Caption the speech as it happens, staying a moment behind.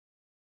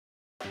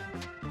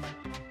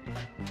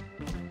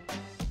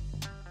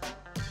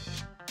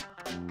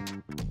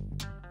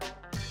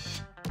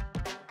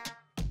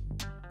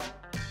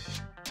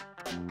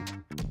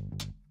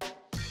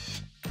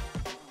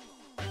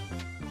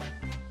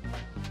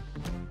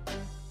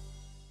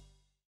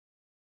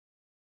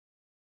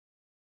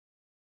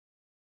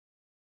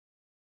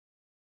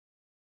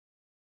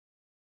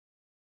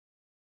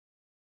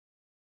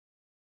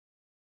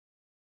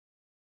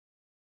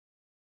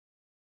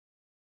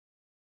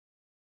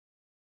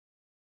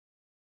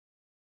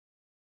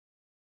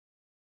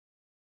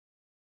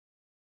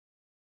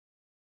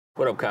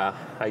What up, Kyle?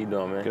 How you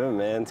doing, man? Good,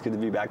 man. It's good to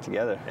be back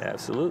together.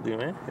 Absolutely,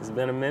 man. It's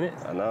been a minute.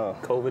 I know.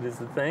 COVID is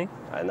the thing.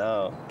 I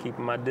know.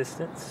 Keeping my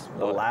distance.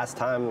 The last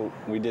time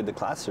we did the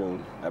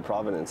classroom at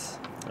Providence.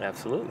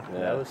 Absolutely. Yeah.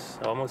 That was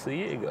almost a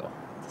year ago.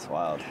 It's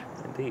wild.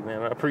 Indeed,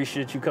 man. I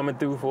appreciate you coming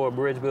through for a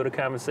Bridge Builder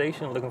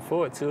conversation. Looking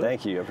forward to it.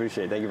 Thank you. I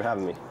appreciate it. Thank you for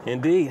having me.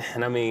 Indeed.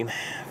 And I mean,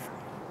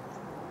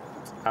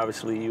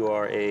 obviously you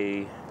are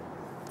a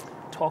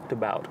talked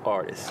about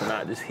artist,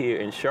 not just here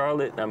in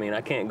Charlotte. I mean,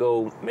 I can't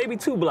go maybe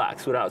 2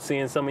 blocks without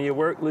seeing some of your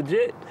work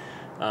legit,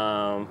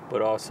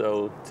 but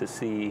also to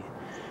see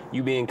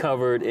you being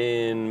covered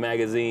in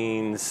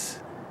magazines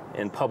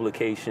and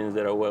publications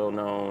that are well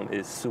known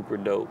is super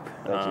dope.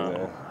 Thank you,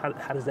 man.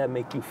 How does that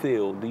make you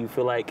feel? Do you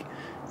feel like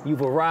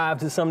you've arrived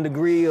to some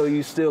degree, or are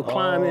you still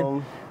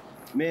climbing?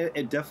 Man,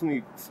 it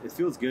definitely, it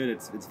feels good.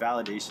 It's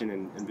validation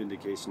and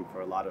vindication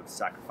for a lot of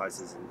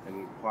sacrifices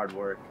and hard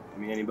work. I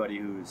mean, anybody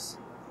who's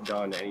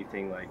done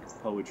anything like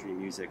poetry,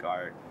 music,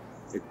 art,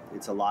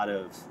 it's a lot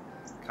of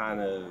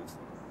kind of,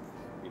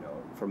 you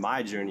know, for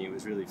my journey, it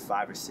was really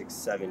 5 or 6,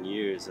 7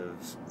 years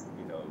of,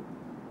 you know,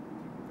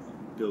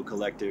 bill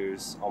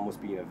collectors,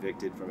 almost being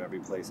evicted from every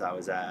place I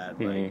was at,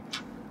 like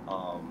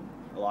a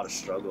lot of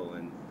struggle.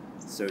 And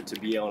so to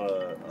be on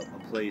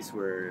a place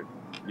where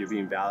you're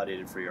being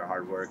validated for your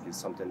hard work is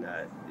something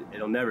that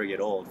it'll never get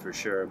old for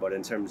sure. But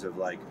in terms of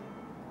like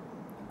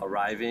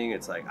arriving,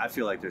 it's like I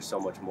feel like there's so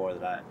much more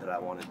that I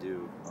want to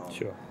do.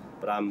 Sure.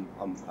 But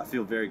I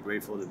feel very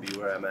grateful to be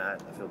where I'm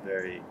at. I feel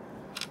very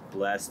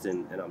blessed,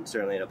 and I'm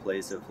certainly in a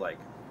place of like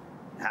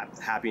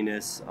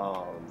happiness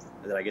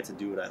that I get to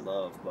do what I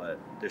love. But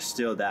there's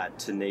still that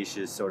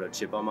tenacious sort of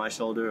chip on my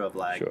shoulder of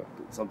like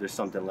there's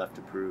something left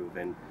to prove.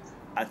 And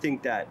I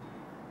think that,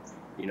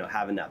 you know,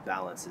 having that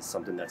balance is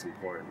something that's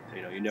important.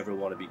 You know, you never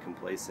want to be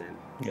complacent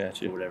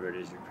in whatever it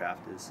is your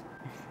craft is.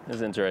 That's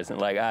interesting.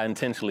 Like, I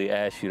intentionally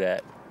asked you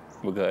that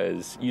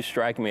because you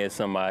strike me as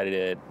somebody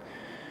that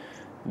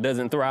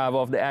doesn't thrive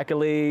off the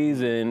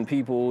accolades and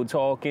people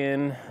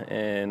talking,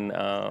 and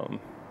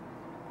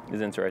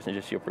it's interesting,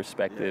 just your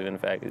perspective. In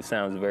fact, it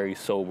sounds very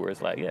sober.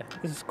 It's like, yeah,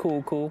 this is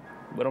cool,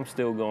 but I'm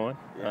still going.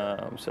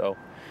 So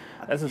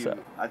that's what's up.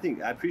 I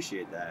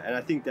appreciate that. And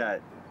I think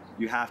that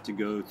you have to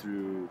go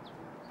through,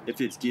 if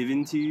it's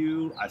given to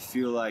you, I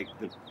feel like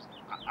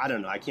I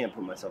don't know, I can't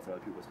put myself in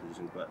other people's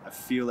positions, but I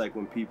feel like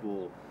when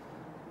people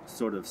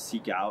sort of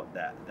seek out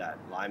that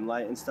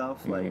limelight and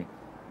stuff, like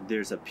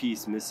there's a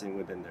piece missing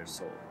within their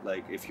soul.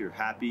 Like if you're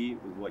happy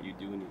with what you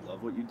do and you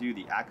love what you do,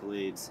 the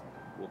accolades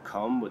will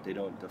come, but they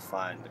don't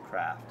define the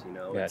craft, you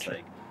know? It's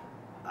like,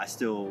 I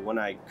still, when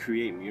I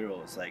create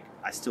murals, like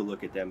I still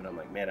look at them and I'm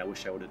like, man, I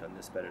wish I would have done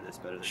this better, this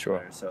better.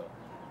 So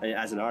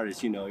as an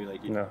artist, you know, you're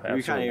like, you're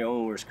kind of your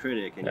own worst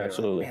critic, and you're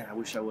like, man, I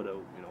wish I would have,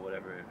 you know,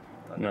 whatever,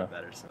 done that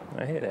better. So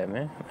I hear that,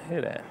 man. I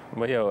hear that.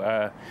 But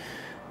yo,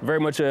 very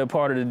much a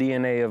part of the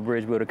DNA of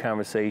Bridge Builder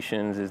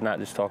Conversations is not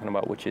just talking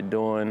about what you're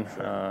doing,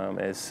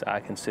 as I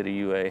consider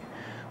you a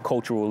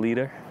cultural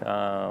leader,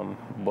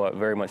 but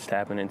very much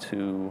tapping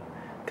into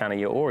kind of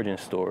your origin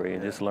story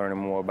and just learning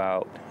more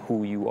about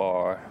who you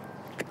are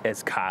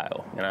as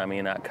Kyle. You know what I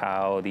mean? Not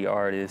Kyle the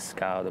artist,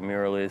 Kyle the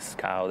muralist,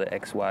 Kyle the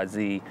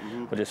XYZ,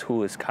 but just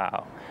who is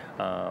Kyle.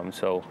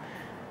 So,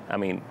 I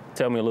mean,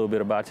 tell me a little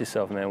bit about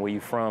yourself, man. Where you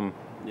from?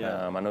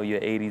 I know you're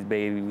an 80s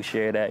baby. We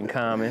share that in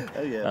common.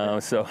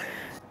 So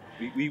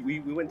we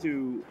went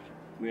through,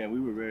 man, we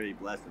were very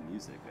blessed with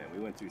music, man.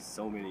 We went through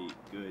so many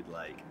good,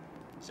 like,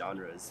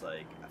 genres.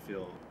 Like,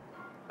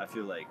 I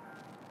feel like,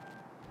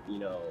 you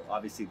know,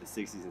 obviously the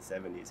 60s and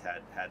 70s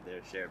had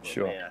their share, but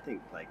man, I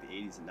think like the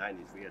 80s and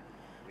 90s we had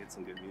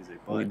some good music.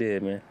 But, we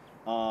did, man.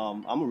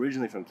 I'm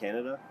originally from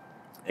Canada.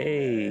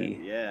 Hey.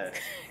 Yeah.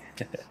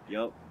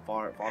 Yup.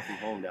 Far from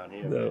home down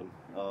here, man.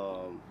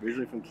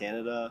 Originally from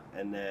Canada,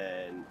 and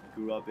then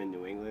grew up in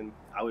New England.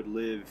 I would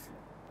live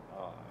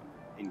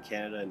in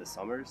Canada in the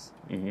summers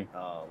with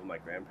my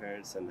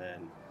grandparents, and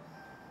then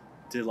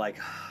did like,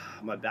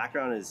 my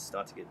background is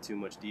not to get too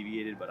much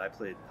deviated, but I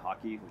played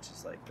hockey, which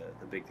is like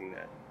the big thing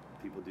that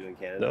people do in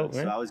Canada.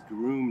 So I was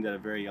groomed at a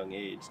very young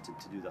age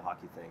to do the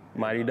hockey thing.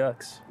 Mighty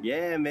Ducks.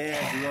 Yeah, man.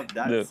 I grew up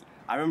that.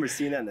 I remember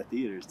seeing that in the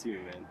theaters too,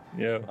 man.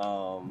 Yeah.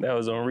 That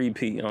was on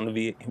repeat on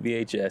the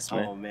VHS,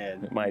 man. Oh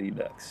man. Mighty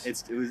Ducks.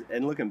 It was,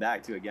 and looking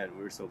back too, again,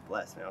 we were so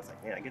blessed, man. I was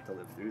like, man, I get to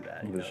live through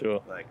that. You know?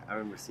 Sure. Like I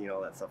remember seeing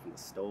all that stuff in the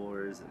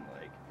stores, and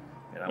like,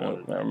 and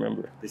I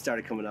remember. They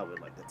started coming out with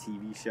like the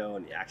TV show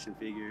and the action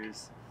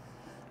figures.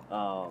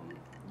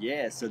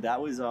 Yeah, so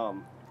that was a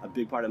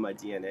big part of my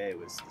DNA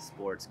was the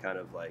sports, kind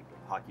of like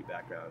hockey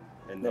background,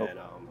 and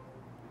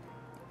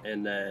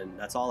then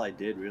that's all I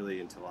did really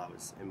until I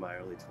was in my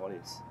early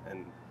 20s.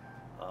 And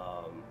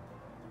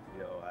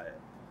you know,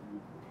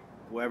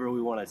 wherever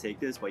we want to take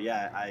this, but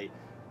yeah,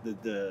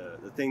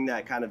 the thing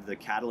that kind of the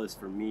catalyst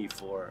for me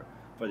for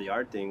the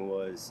art thing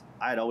was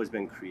I had always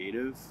been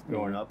creative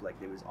growing up. Like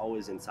it was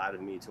always inside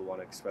of me to want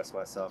to express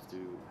myself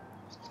through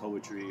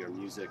poetry or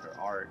music or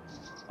art,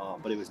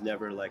 but it was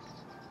never like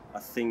a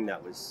thing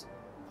that was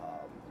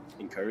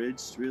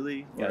encouraged,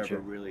 really, or Gotcha.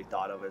 ever really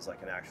thought of as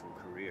like an actual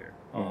career.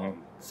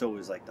 So it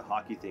was like the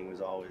hockey thing was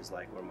always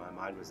like where my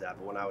mind was at.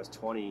 But when I was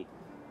 20,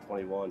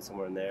 21,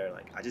 somewhere in there,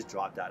 like I just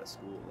dropped out of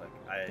school. Like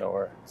I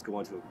was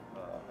going to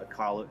a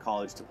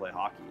college to play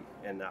hockey,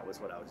 and that was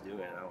what I was doing.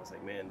 And I was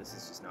like, man, this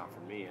is just not for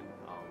me. And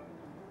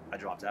I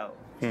dropped out.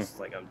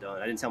 Just like, I'm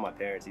done. I didn't tell my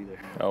parents either.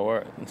 Oh,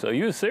 word. So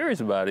you were serious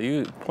about it.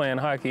 You were playing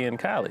hockey in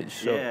college.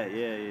 So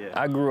Yeah.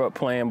 I grew up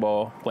playing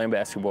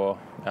basketball.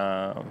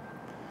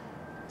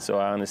 So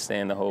I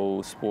understand the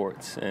whole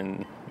sports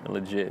and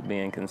legit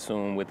being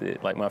consumed with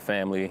it. Like my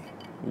family,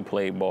 we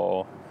played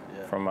ball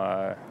from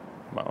my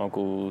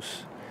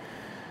uncles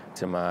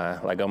to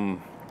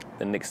I'm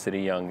the next to the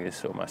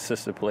youngest. So my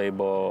sister played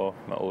ball,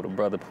 my older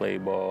brother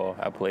played ball,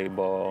 I played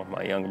ball,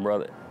 my younger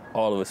brother,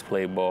 all of us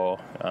played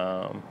ball.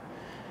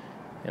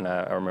 And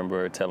I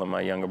remember telling my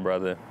younger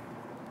brother,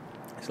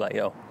 it's like,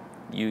 yo,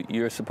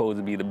 you're supposed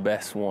to be the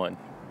best one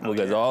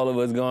because all of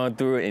us gone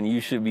through it and you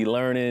should be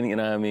learning, you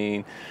know what I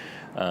mean?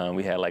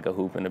 We had like a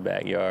hoop in the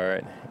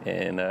backyard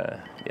and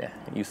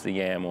used to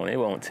yam on it. It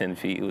wasn't 10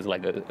 feet, it was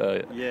like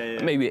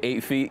maybe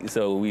 8 feet.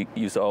 So we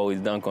used to always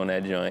dunk on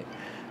that joint.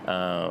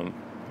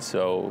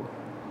 So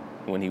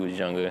when he was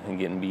younger and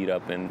getting beat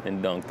up and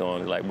dunked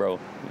on, like, bro,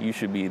 you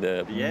should be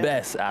the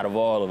best out of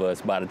all of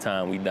us by the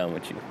time we done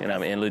with you. And I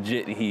mean, and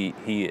legit, he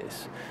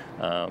is.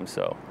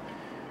 So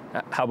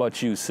how about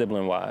you,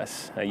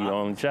 sibling-wise? Are you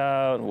only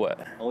child?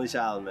 What? Only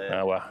child, man.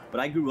 Oh, wow. But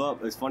I grew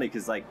up, it's funny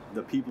because like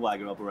the people I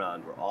grew up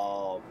around were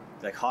all,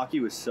 like hockey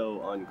was so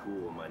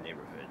uncool in my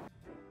neighborhood.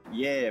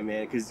 Yeah,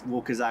 man,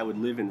 because I would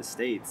live in the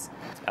States.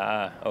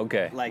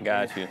 Okay, Like,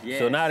 got you. yeah.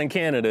 So not in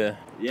Canada.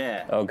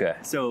 Yeah. Okay.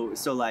 So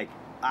like,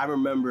 I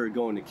remember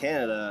going to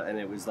Canada, and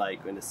it was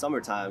like in the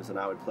summer times when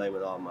I would play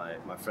with all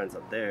my friends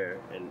up there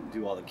and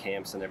do all the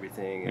camps and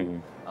everything.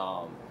 And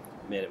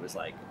man, it was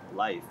like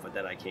life. But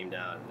then I came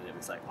down, and it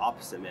was like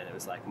opposite, man. It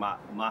was like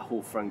my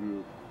whole friend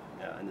group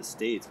in the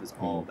States was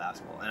all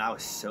basketball, and I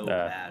was so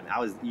bad. I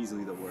was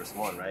easily the worst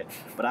one, right?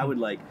 But I would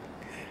like,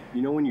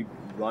 you know when you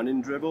run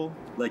and dribble,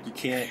 like you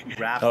can't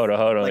grab. Hold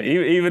on. Like,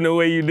 even the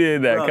way you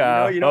did that, bro,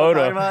 Kyle. you know what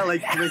I'm talking about?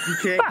 Like you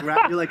can't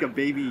grab. You're like a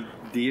baby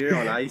deer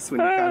on ice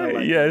when you kind of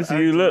like. Yes,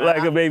 you look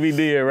like a baby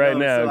deer right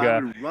now, so Kyle.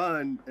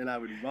 I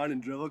would run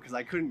and dribble because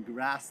I couldn't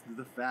grasp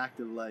the fact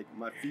of like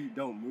my feet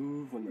don't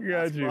move when the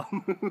basketball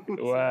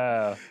moves.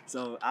 Wow.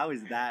 So I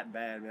was that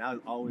bad, man. I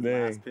was always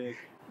last pick.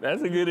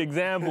 That's a good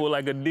example,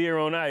 like a deer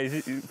on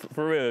ice.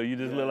 For real, you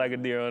just look like a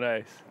deer on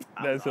ice.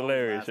 That's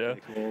hilarious, yo.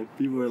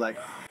 People were like.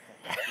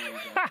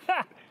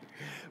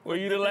 Were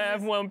you the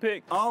last one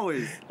picked?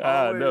 Always.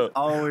 No.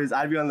 Always.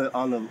 I'd be on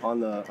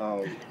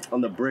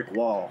the brick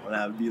wall, and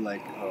I'd be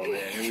like, oh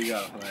man, here we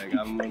go. Like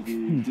I'm gonna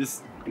be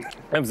just.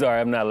 I'm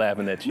sorry, I'm not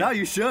laughing at you. No,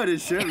 you should.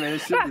 It should, man.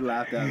 It should be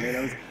laughed at,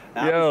 man.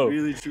 That was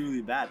really,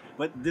 truly bad.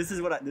 But this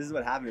is what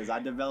happened is I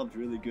developed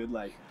really good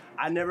like.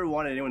 I never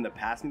wanted anyone to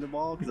pass me the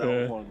ball because I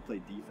always wanted to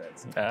play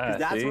defense. Because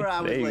that's where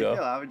I was like,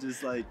 I would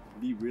just like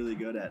be really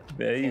good at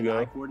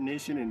hand-eye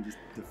coordination and just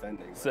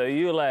defending. So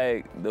you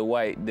like the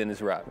white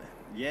Dennis Rodman?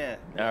 Yeah.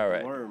 All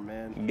right. Worm,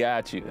 man.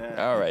 Got you.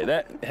 Yeah. All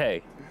right.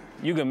 Hey,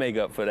 you can make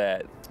up for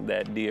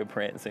that deer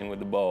prancing with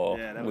the ball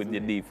with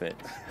your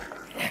defense.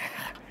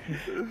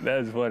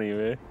 That's funny,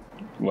 man.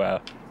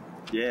 Wow.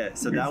 Yeah.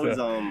 So that was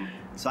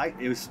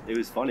it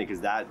was funny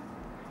because that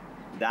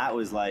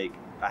was like.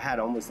 I had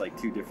almost like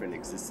two different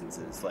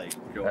existences. Like,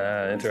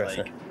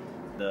 interesting.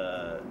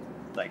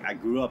 Like I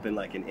grew up in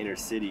like an inner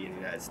city in the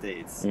United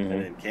States, and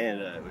in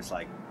Canada it was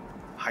like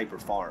hyper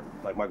farm.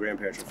 Like my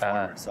grandparents were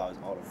farmers, so I was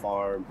on a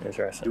farm,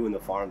 doing the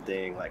farm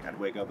thing. Like I'd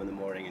wake up in the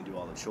morning and do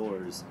all the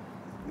chores,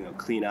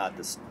 clean out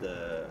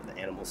the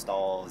animal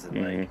stalls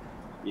and like,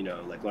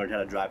 like learn how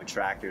to drive a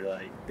tractor,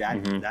 like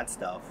that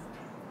stuff.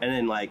 And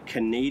then like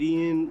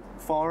Canadian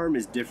farm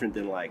is different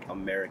than like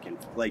American,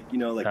 like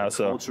like the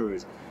culture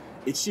is.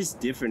 It's just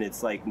different.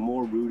 It's like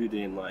more rooted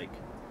in like,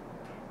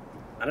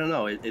 I don't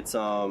know. It's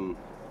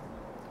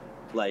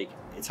like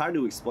it's hard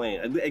to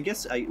explain. I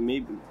guess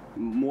maybe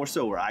more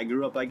so where I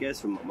grew up. I guess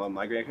from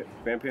my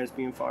grandparents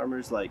being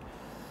farmers. Like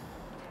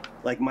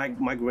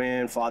my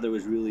grandfather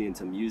was really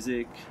into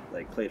music.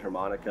 Like played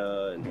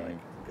harmonica and like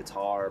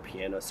guitar,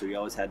 piano. So he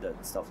always had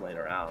that stuff laying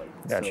around.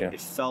 Gotcha. So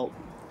it felt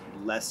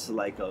less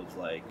like of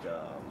like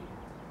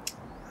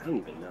I don't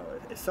even know.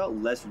 It felt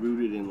less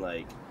rooted in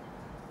like.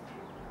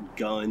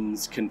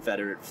 Guns,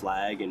 Confederate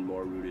flag, and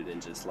more rooted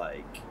in just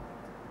like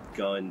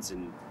guns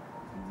and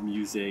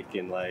music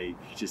and like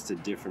just a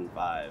different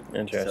vibe.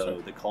 Interesting.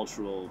 So the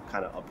cultural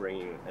kind of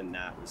upbringing and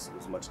that was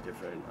much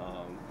different.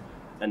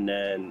 And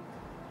then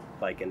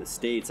like in the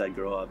States, I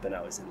grew up and I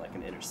was in like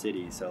an inner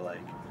city, so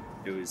like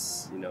it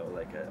was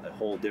like a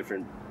whole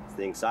different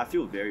thing. So I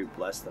feel very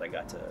blessed that I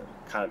got to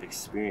kind of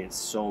experience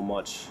so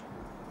much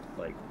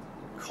like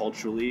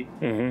culturally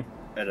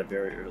at a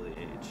very early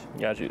age.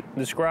 Got you.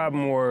 Describe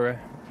more.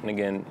 And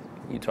again,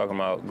 you're talking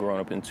about growing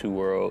up in two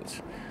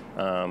worlds.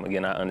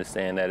 Again, I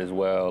understand that as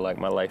well. Like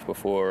my life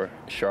before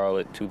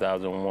Charlotte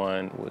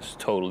 2001 was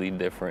totally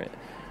different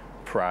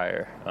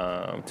prior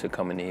to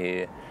coming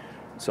here.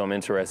 So I'm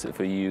interested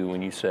for you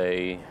when you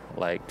say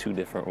like two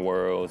different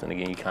worlds, and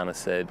again, you kind of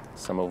said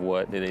some of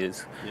what it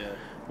is. Yeah.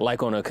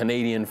 Like on a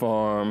Canadian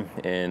farm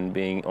and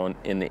being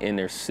in the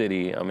inner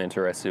city, I'm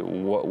interested,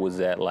 what was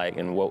that like,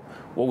 and what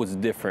was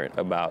different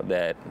about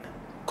that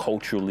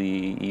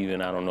culturally,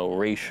 even, I don't know,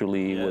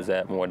 racially? Yeah. Was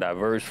that more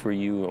diverse for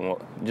you, and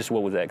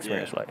what was that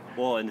experience like?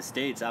 Well, in the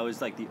States, I was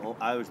like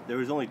there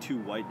was only 2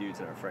 white dudes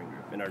in our friend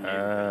group, in our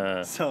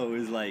neighborhood. So it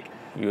was like,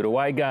 you were the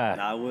white guy.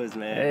 I was,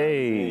 man.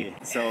 Hey.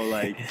 Was so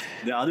like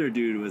the other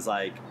dude was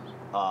like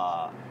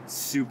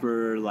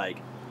super like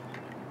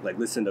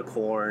listen to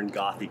Korn,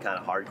 gothy kind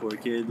of hardcore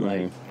kid,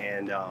 like,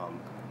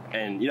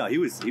 and you know, he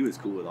was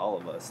cool with all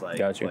of us, like,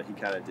 Gotcha. But he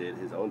kind of did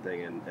his own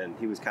thing, and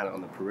he was kind of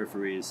on the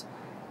peripheries.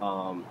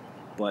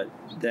 But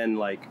then,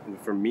 like,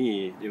 for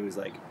me, it was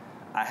like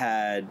I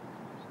had,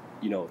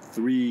 you know,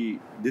 3.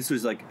 This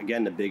was like,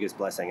 again, the biggest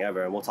blessing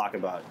ever, and we'll talk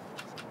about,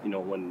 you know,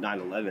 when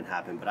 9/11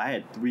 happened. But I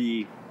had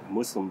 3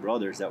 Muslim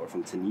brothers that were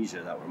from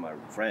Tunisia that were my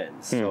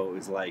friends. So it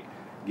was like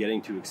getting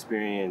to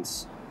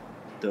experience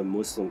the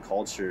Muslim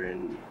culture,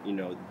 and, you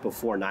know,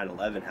 before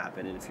 9/11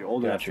 happened. And if you're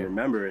old enough to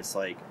remember, it's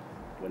like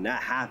when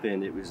that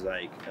happened, it was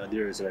like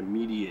there was an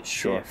immediate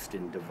shift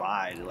and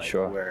divide, like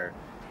where,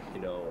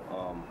 you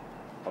know,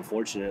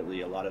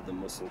 unfortunately, a lot of the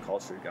Muslim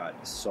culture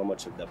got so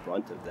much of the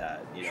brunt of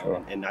that, you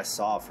know, and I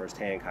saw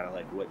firsthand kind of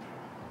like what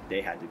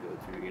they had to go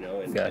through, you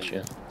know. And,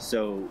 and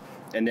so,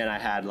 and then I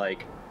had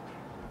like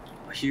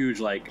a huge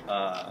like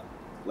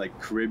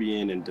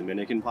Caribbean and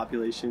Dominican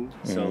population,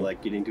 so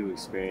like getting to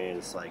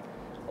experience like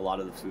a lot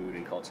of the food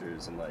and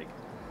cultures, and like,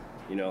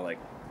 you know, like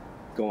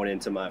going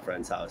into my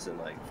friend's house, and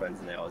like friends,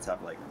 and they always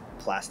have like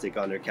plastic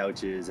on their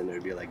couches, and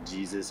there'd be like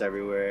Jesus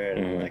everywhere,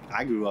 and like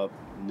I grew up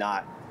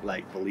not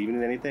like believing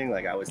in anything,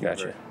 like I was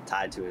never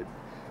tied to it,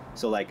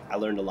 so like I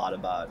learned a lot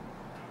about,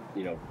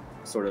 you know,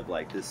 sort of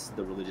like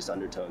the religious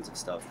undertones of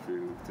stuff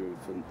through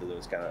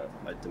those kind of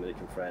my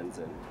Dominican friends,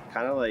 and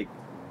kind of like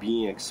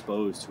being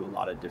exposed to a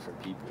lot of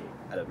different people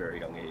at a very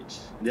young age.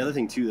 The other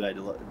thing too that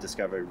I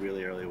discovered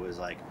really early was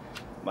like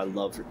my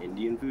love for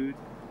Indian food,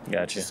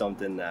 which is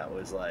something that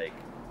was like,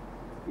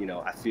 you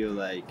know, I feel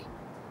like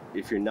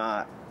if you're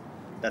not,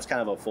 that's kind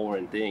of a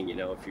foreign thing, you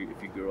know, if you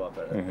grew up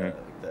at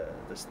the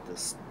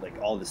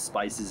like all the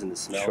spices and the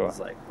smells,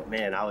 like, but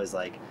man, I was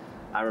like,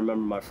 I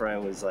remember my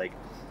friend was like,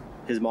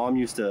 his mom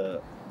used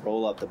to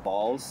roll up the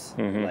balls,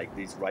 like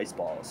these rice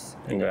balls,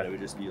 and then it would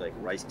just be like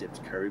rice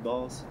dipped curry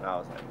balls, and I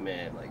was like,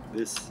 man, like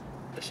this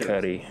shit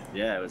curry,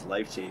 it was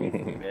life changing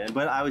for me, man.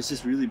 But I was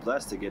just really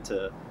blessed to get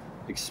to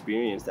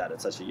experience that at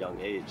such a young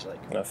age,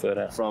 like I feel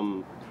that.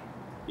 From,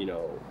 you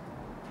know,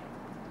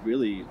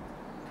 really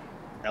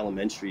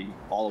elementary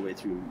all the way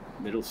through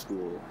middle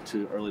school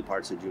to early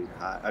parts of junior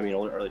high. I mean,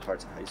 early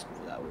parts of high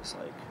school. That was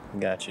like.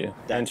 Got you.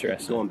 That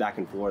interesting. Going back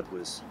and forth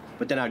was,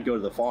 but then I'd go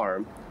to the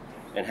farm,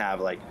 and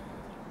have like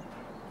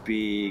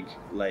big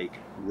like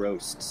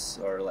roasts,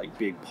 or like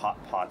big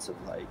pots of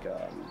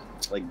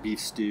like beef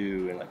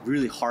stew, and like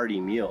really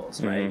hearty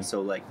meals, right?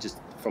 So like just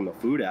from a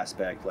food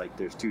aspect, like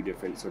there's 2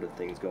 different sort of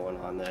things going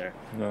on there.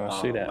 No,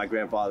 I see that. My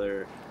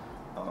grandfather,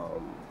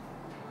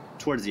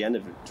 towards the end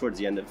of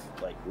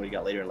like when he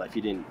got later in life, he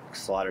didn't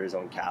slaughter his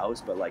own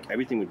cows, but like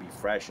everything would be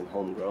fresh and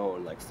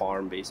homegrown, like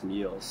farm-based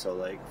meals. So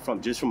like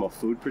from a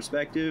food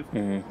perspective,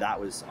 that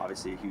was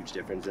obviously a huge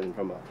difference. And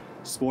from a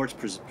sports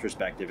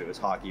perspective, it was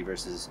hockey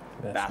versus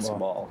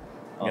basketball.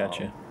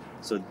 Gotcha.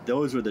 So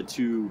those were the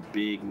 2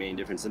 big main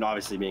differences. And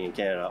obviously being in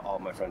Canada, all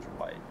my friends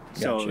were white.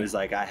 So it was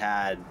like I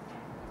had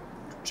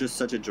just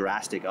such a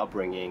drastic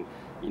upbringing,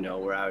 you know,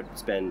 where I would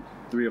spend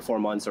 3 or 4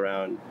 months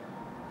around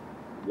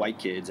white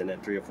kids, and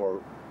then 3 or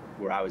 4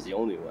 where I was the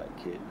only white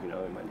kid, you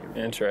know, in my neighborhood.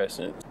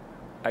 Interesting.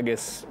 I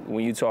guess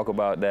when you talk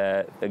about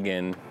that,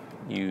 again,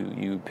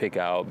 you pick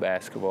out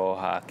basketball,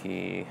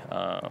 hockey,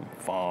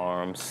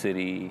 farm,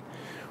 city.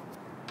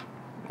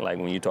 Like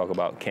when you talk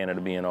about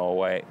Canada being all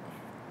white,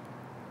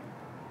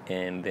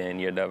 and then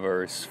your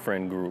diverse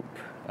friend group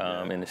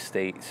in the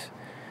States.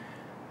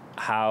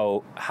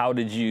 How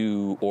did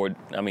you, or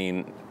I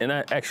mean, and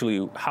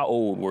actually, how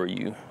old were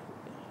you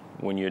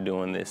when you're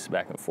doing this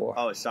back and forth?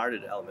 Oh, it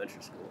started at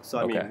elementary school. So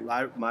I mean,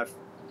 my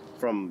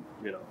from,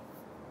 you know,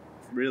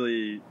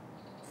 really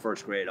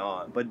first grade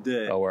on. But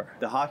the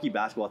hockey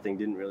basketball thing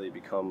didn't really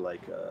become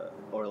like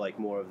or like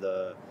more of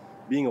the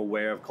being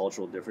aware of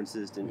cultural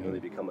differences didn't really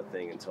become a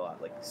thing until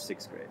like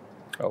 6th grade.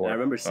 And I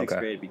remember 6th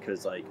grade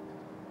because like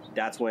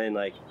that's when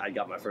like I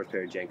got my first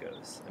pair of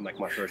Jenkos and like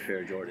my first pair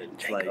of Jordans.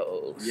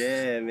 Jenkos. Like,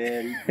 yeah,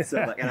 man. So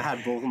like, and I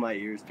had both of my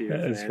ears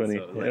pierced. That's funny.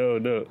 So, like, oh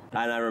no.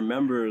 And I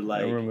remember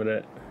like. I remember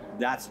that.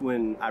 That's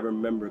when I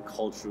remember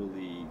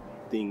culturally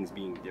things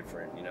being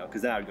different, you know,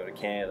 because then I would go to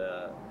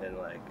Canada and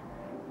like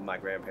my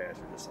grandparents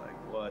were just like,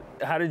 what?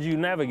 How did you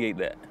navigate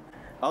that?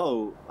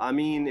 Oh, I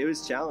mean, it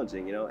was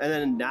challenging, you know, and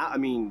then now, I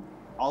mean,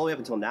 all the way up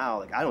until now,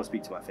 like I don't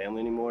speak to my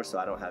family anymore, so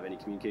I don't have any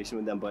communication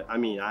with them. But I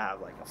mean, I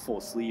have like a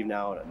full sleeve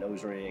now and a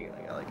nose ring, and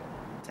I got like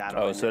a tattoo.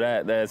 Oh, so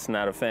that's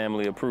not a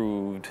family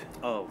approved.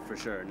 Oh, for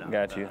sure, no.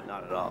 Got you.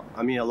 Not at all.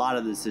 I mean, a lot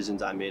of the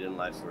decisions I made in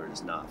life were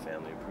just not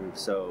family approved.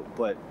 So,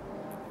 but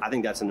I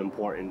think that's an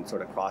important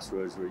sort of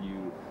crossroads where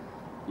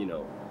you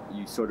know,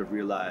 you sort of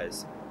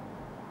realize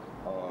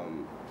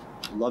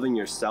loving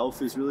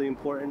yourself is really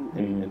important,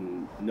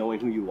 and knowing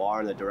who you are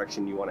and the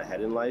direction you want to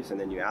head in life. And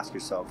then you ask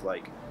yourself,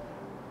 like,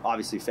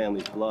 obviously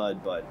family's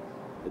blood, but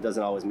it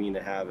doesn't always mean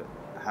to have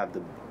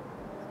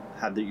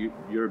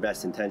your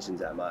best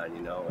intentions at mind,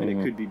 you know. And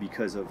it could be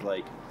because of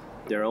like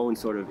their own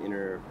sort of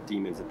inner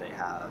demons that they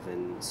have.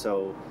 And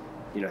so,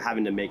 you know,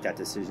 having to make that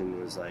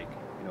decision was like,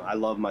 you know, I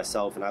love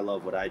myself and I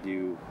love what I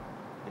do,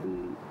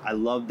 and I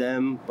love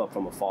them, but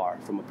from afar,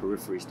 from a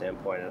periphery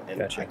standpoint. And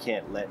Gotcha. I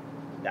can't let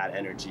that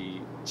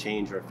energy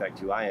change or affect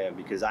who I am,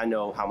 because I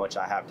know how much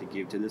I have to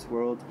give to this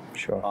world,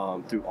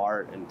 Sure. through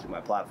art and through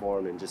my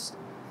platform, and just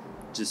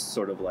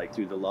sort of like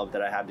through the love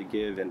that I have to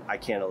give, and I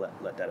can't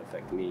let that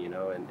affect me, you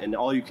know. And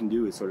all you can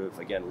do is sort of,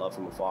 again, love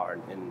from afar,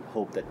 and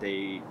hope that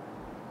they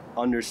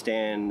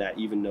understand that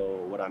even though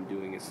what I'm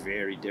doing is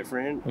very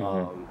different,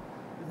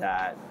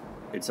 that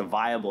it's a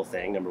viable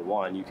thing. Number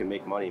one, you can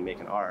make money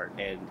making art,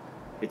 and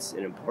it's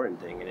an important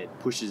thing, and it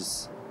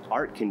pushes.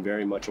 Art can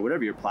very much, or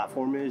whatever your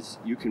platform is,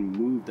 you can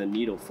move the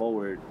needle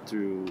forward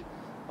through,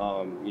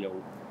 you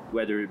know,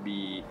 whether it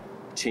be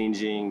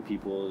changing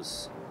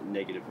people's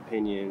negative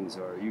opinions,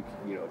 or you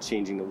know,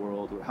 changing the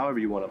world, or however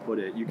you want to put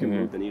it. You can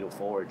move the needle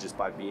forward just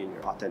by being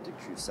your authentic,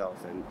 true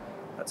self, and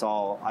that's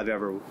all I've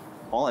ever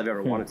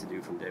wanted to do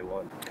from day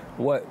one.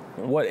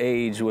 What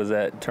age was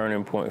that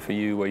turning point for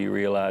you where you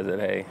realized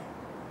that, hey,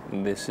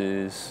 this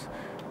is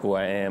who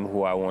I am,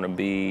 who I want to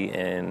be,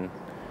 and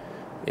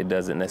it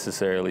doesn't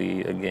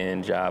necessarily,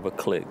 again, jive or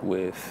click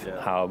with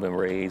how I've been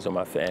raised or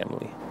my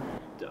family?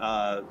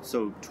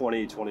 So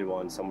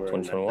 2021, somewhere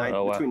 2021? in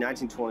Oh, wow. between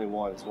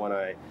 1921 is when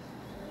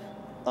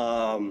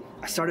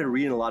I started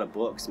reading a lot of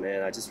books,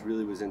 man. I just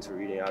really was into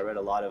reading. I read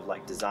a lot of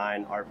like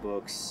design art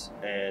books,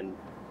 and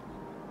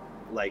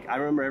like I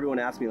remember everyone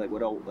asked me like,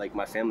 like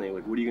my family,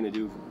 like, what are you gonna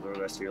do for the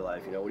rest of your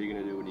life? You know, what are you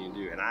gonna do? What are you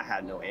gonna do? And I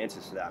had no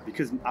answers to that,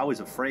 because I was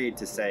afraid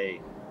to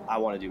say I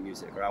want to do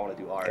music or I want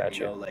to do art.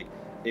 Gotcha. You know, like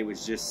it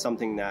was just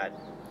something that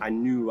I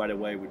knew right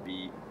away would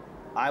be.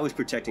 I was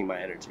protecting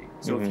my energy.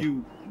 So if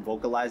you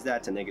vocalize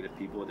that to negative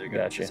people, they're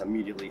going to just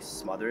immediately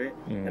smother it.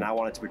 And I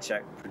wanted to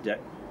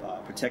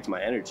protect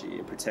my energy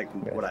and protect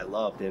what I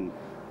loved. And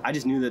I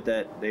just knew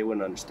that they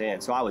wouldn't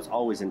understand. So I was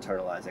always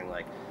internalizing,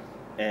 like,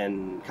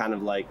 and kind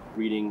of like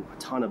reading a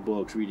ton of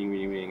books,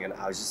 reading. And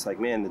I was just like,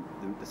 man,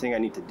 the thing I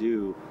need to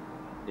do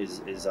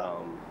is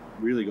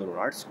really go to an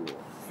art school.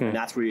 And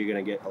that's where you're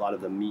going to get a lot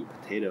of the meat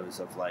potatoes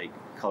of like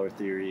color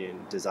theory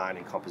and design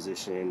and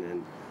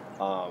composition.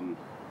 And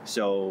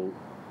so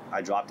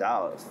I dropped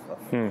out,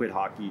 quit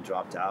hockey,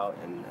 dropped out,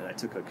 and I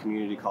took a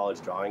community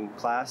college drawing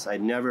class.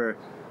 I'd never,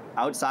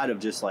 outside of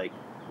just like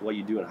what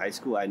you do in high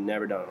school, I'd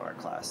never done an art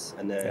class.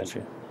 And then,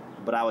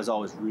 but I was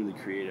always really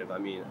creative. I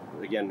mean,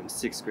 again, in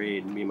 6th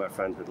grade, me and my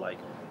friends would like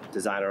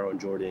design our own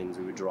Jordans.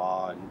 We would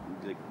draw,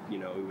 and you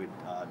know, we would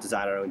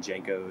design our own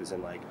Jenkos,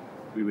 and like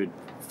we would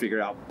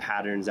figure out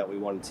patterns that we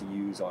wanted to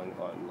use on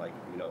like,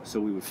 you know, so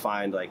we would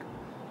find like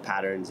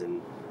patterns,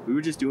 and we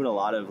were just doing a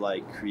lot of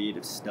like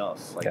creative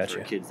stuff, like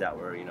for kids that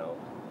were, you know,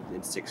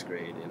 in 6th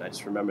grade. And I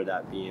just remember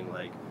that being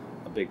like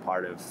a big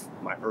part of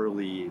my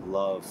early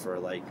love for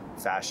like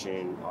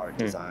fashion, art,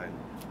 design.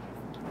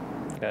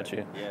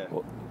 Gotcha. Yeah.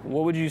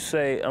 What would you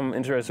say, I'm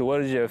interested,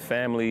 what is your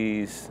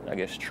family's, I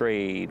guess,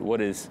 trade? What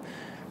is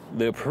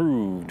the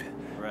approved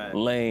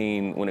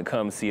lane when it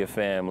comes to your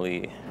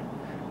family?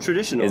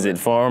 Traditional. Is it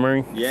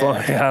farming? Yeah.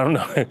 I don't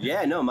know.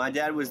 Yeah, no, my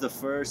dad was the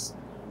first.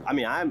 I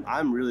mean,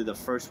 I'm really the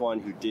first one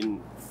who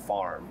didn't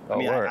farm. I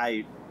mean,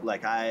 I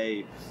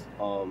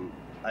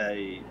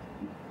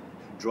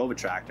drove a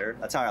tractor.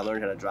 That's how I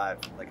learned how to drive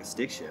like a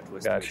stick shift,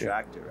 was through a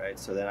tractor, right?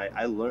 So then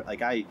I learned,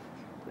 like I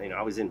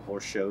was in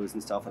horse shows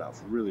and stuff when I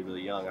was really,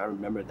 really young. I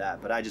remember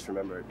that, but I just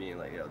remember it being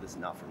like, this is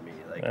not for me.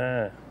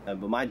 Like,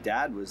 but my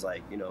dad was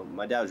like,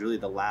 my dad was really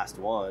the last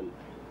one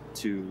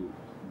to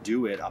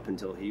do it up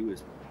until he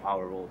was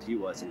however old he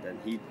was, and then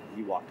he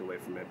walked away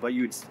from it. But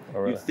you'd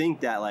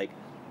think that like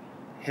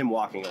him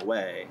walking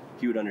away,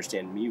 he would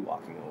understand me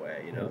walking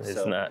away, you know.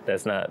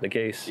 That's not the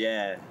case.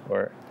 Yeah.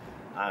 Or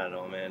I don't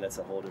know, man. That's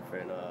a whole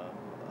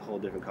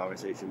different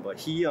conversation. But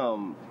he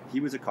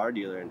was a car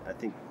dealer, and I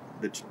think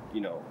that,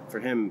 for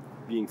him,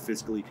 being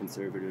fiscally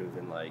conservative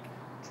and like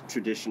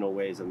traditional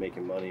ways of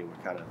making money were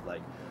kind of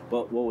like.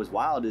 But what was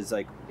wild is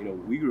like,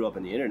 we grew up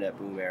in the internet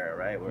boom era,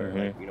 right? Where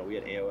like, we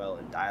had AOL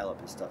and dial-up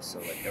and stuff. So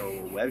like there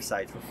were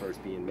websites were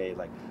first being made.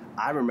 Like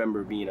I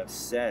remember being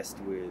obsessed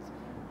with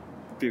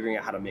figuring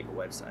out how to make a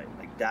website.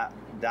 Like that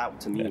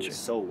to me was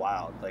so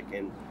wild. Like,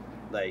 and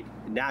like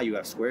now you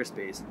have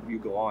Squarespace, you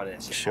go on and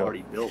it's just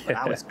already built. But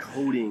I was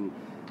coding,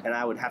 and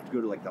I would have to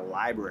go to like the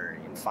library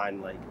and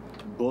find like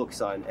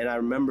books on. And I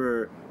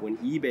remember when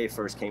eBay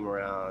first came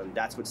around,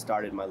 that's what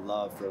started my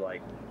love for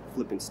like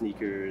flipping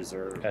sneakers,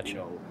 or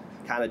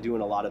kind of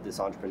doing a lot of this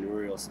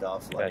entrepreneurial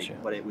stuff.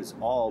 Like, but it was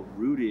all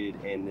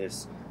rooted in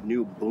this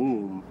new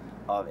boom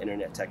of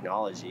internet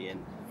technology,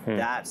 and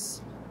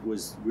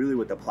was really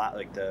what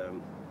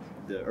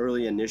the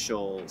early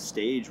initial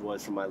stage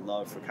was from my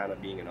love for kind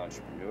of being an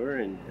entrepreneur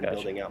and Gotcha.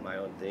 building out my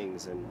own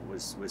things, and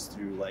was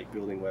through like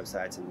building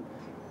websites and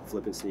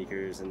flipping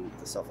sneakers and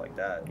stuff like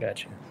that.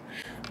 Gotcha.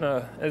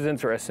 That's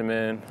interesting,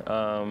 man.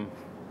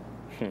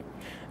 And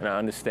I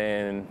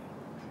understand,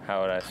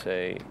 how would I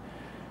say,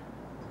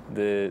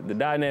 the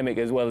dynamic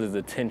as well as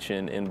the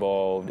tension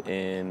involved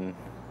in,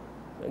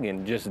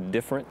 again, just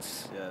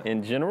difference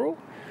in general,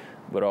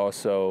 but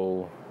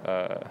also,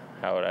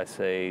 how would I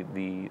say,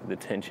 the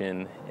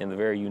tension and the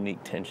very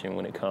unique tension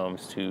when it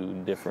comes to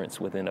difference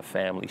within a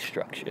family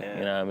structure. Yeah.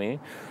 You know what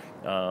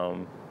I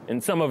mean?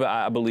 And some of it,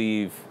 I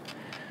believe,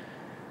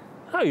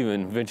 I'll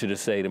even venture to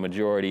say the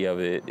majority of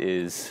it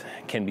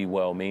can be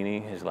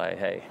well-meaning. It's like,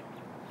 hey,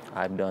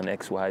 I've done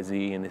X, Y,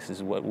 Z, and this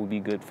is what will be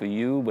good for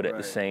you. But at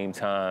the same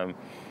time,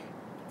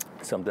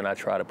 something I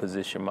try to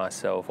position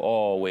myself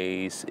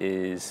always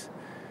is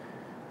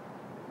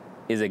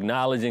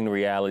acknowledging the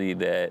reality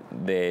that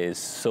there's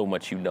so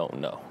much you don't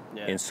know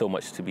and so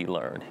much to be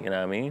learned. You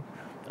know what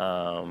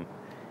I mean?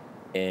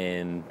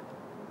 And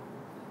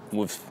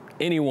with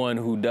anyone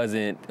who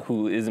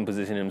isn't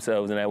positioning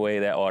themselves in that way,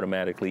 that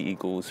automatically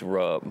equals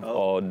rub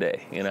all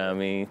day. You know what I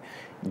mean?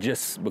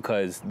 Just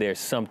because there's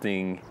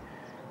something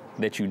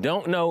that you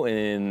don't know,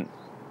 and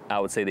I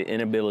would say the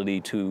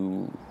inability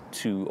to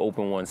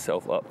open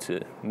oneself up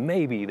to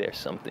maybe there's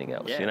something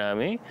else. You know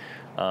what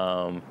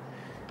I mean?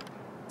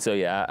 So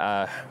yeah,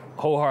 I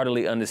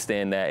wholeheartedly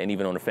understand that, and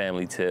even on the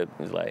family tip,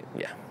 it's like,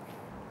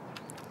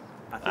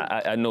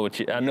 I know what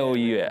I know where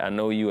you at. I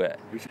know where you at.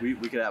 We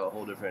could have a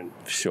whole different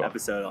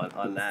episode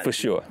on that. For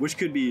sure. Which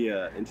could be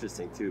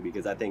interesting too,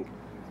 because I think,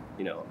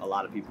 a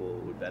lot of people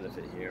would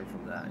benefit hearing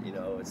from that.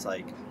 It's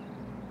like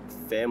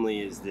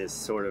family is this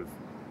sort of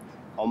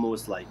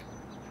almost like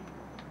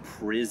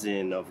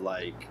prison of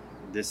like,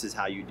 this is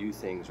how you do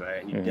things,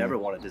 right? And you never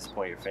want to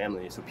disappoint your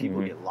family. So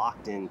people get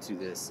locked into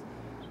this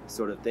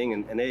sort of thing,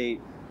 and they,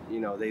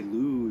 they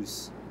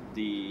lose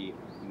the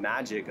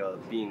magic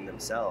of being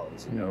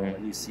themselves,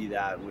 and you see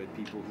that with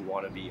people who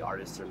want to be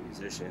artists or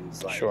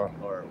musicians, like,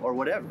 or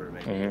whatever,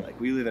 maybe. Like,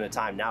 we live in a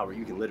time now where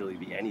you can literally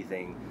be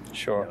anything.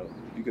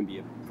 You can be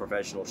a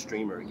professional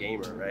streamer, a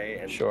gamer,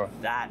 right? And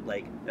that,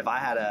 like, if I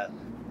had a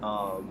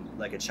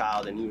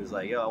child and he was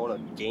like, yo, I want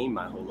to game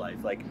my whole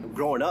life. Like,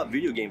 growing up,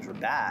 video games were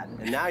bad,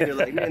 and now you're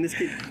like, man, this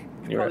kid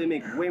could probably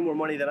make way more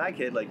money than I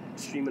could, like,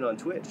 streaming on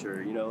Twitch,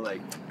 or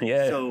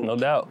so no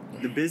doubt.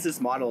 The business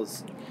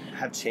models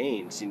have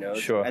changed, and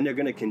they're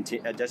going to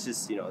continue. That's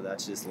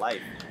just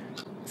life.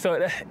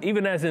 So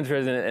even that's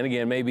interesting, and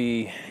again,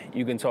 maybe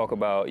you can talk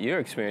about your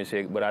experience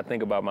here, but I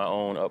think about my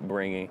own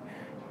upbringing,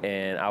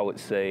 and I would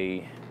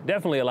say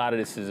definitely a lot of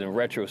this is in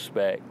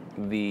retrospect,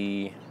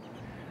 the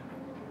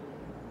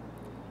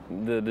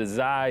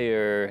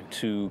desire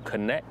to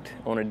connect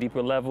on a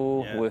deeper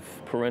level with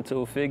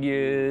parental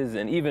figures,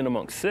 and even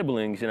amongst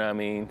siblings, you know what I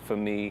mean, for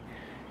me.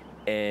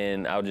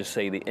 And I'll just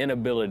say the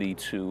inability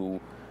to,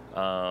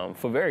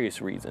 for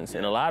various reasons,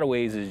 in a lot of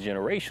ways is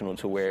generational,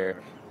 to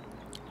where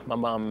my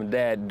mom and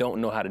dad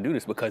don't know how to do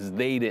this because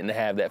they didn't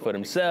have that for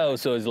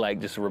themselves. So it's like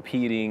just a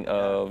repeating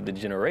of the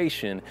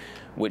generation,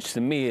 which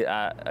to me,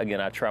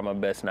 I try my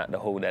best not to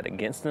hold that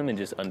against them and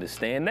just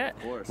understand that.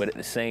 But at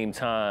the same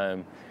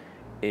time,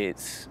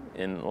 it's,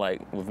 and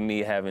like with me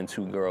having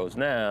two girls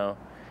now,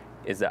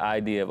 is the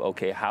idea of,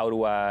 okay, how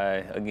do I,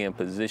 again,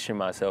 position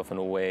myself in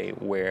a way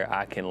where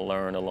I can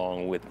learn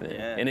along with them?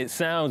 And it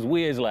sounds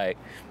weird, it's like,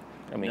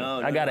 I mean,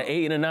 I got an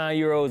 8 and a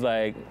 9-year-old,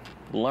 like,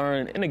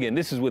 learn, and again,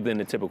 this is within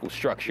the typical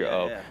structure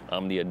of,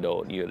 I'm the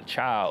adult, you're the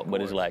child,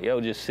 but it's like,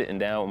 yo, just sitting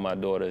down with my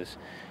daughters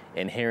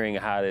and hearing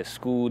how their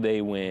school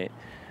day went,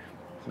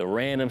 the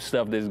random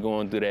stuff that's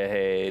going through their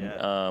head.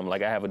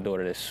 Like, I have a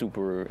daughter that's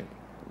super,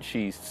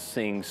 she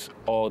sings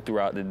all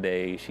throughout the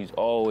day. She's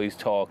always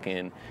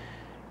talking.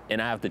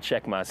 And I have to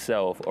check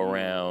myself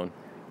around,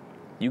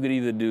 you could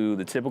either do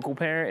the typical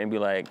parent and be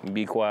like,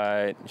 be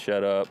quiet,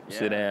 shut up,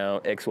 sit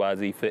down,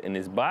 XYZ fit in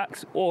this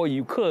box, or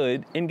you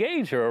could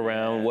engage her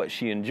around what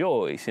she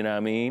enjoys, you know what I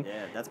mean?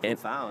 Yeah, that's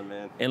profound,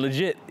 man. And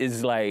legit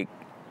is like,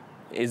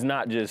 it's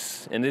not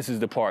just, and this is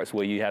the parts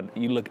where you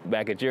look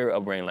back at your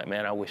upbringing like,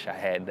 man, I wish I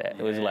had that.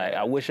 It was like,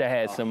 I wish I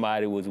had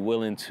somebody who was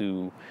willing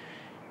to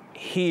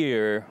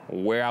hear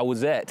where I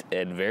was at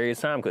various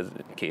times, because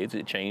kids,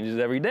 it changes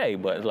every day,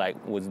 but like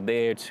was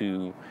there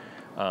to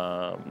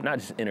not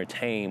just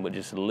entertain, but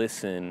just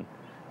listen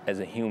as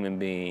a human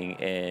being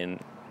and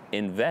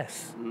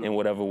invest in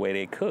whatever way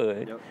they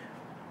could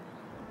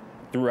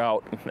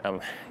throughout,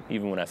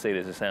 even when I say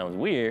this, it sounds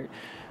weird,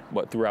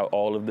 but throughout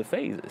all of the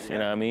phases, you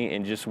know what I mean?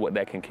 And just what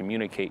that can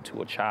communicate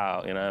to a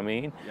child, you know what I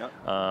mean?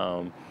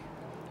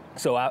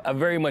 So I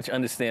very much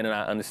understand, and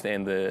I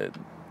understand the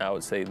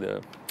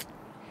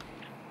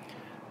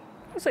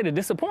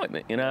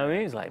disappointment, you know what I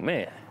mean? It's like,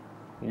 man,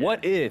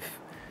 what if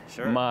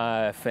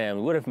my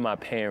family, what if my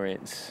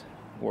parents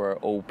were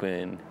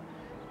open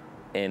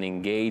and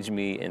engaged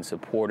me and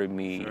supported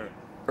me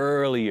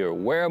earlier?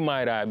 Where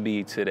might I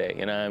be today,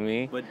 you know what I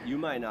mean? But you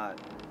might not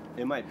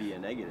it might be a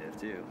negative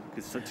too,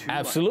 because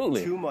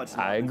Absolutely. too much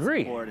I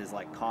agree. support is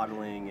like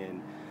coddling,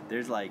 and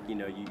there's like, you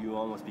know, you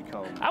almost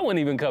become. I wouldn't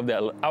even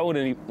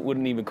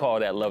call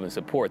that love and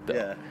support though.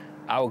 Yeah.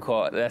 I would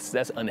call it,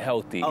 that's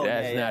unhealthy. Oh,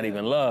 That's not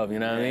even love, you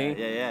know what I mean?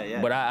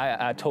 Yeah. But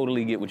I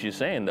totally get what you're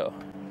saying though.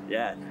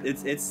 Yeah,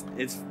 it's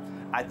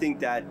I think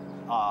that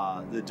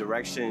the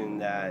direction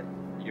that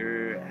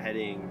you're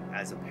heading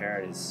as a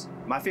parent is,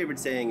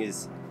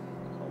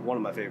 one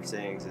of my favorite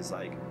sayings is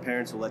like,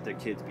 parents will let their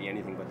kids be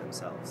anything but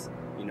themselves,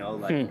 you know,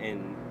 like,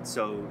 and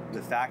so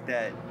the fact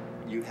that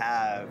you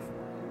have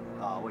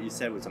what you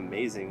said was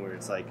amazing, where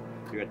it's like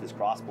you're at this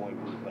cross point,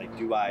 like,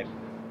 do I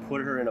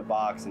put her in a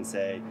box and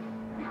say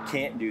you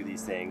can't do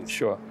these things,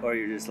 Sure, or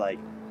you're just like,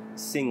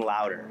 sing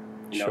louder,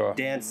 you know, sure,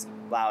 dance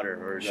louder,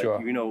 or like,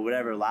 sure, you know,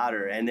 whatever,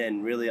 louder, and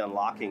then really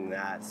unlocking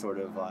that sort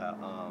of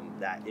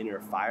that inner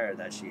fire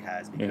that she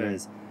has,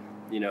 because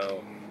you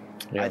know,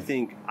 I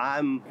think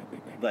I'm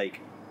like,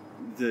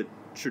 the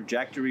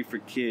trajectory for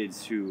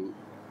kids who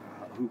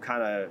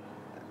kind of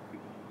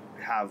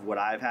have what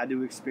I've had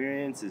to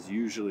experience is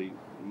usually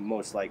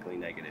most likely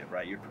negative,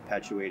 right? You're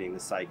perpetuating the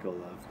cycle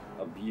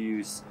of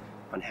abuse,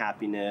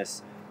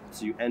 unhappiness,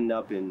 so you end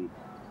up in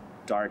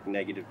dark,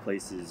 negative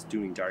places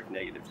doing dark,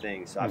 negative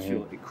things. So I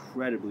feel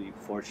incredibly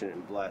fortunate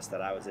and blessed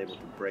that I was able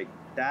to break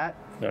that.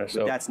 But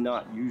that's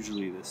not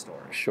usually the story.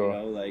 Sure. You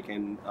know, like,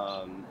 and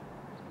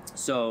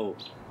so,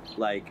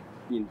 like,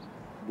 you know,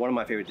 one of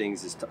my favorite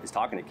things is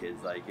talking to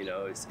kids, like, you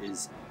know, is,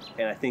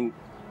 and I think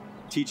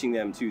teaching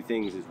them two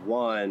things is,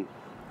 one,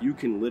 you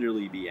can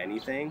literally be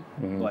anything,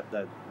 but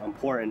the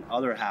important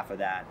other half of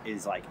that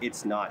is, like,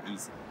 it's not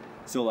easy.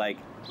 So, like,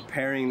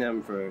 preparing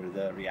them for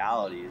the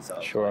realities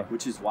of, like,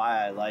 which is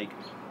why I like,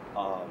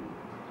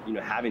 you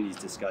know, having these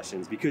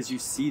discussions, because you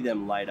see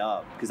them light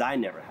up, because I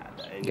never had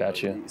that. And,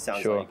 gotcha. You know, it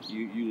sounds like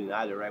you didn't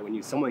either, right?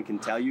 When someone can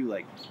tell you,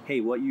 like, hey,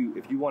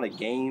 if you want a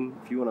game,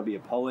 if you want to be a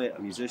poet,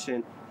 a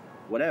musician,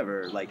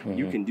 whatever, like,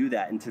 you can do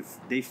that, and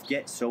they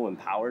get so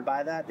empowered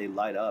by that, they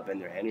light up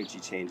and their energy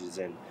changes,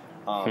 and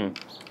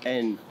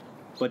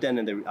but then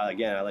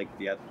again, I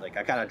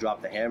I kind of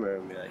dropped the hammer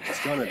and be like,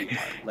 it's gonna be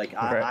hard. Like,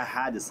 I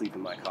had to sleep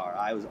in my car.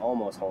 I was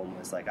almost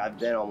homeless. Like, I've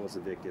been almost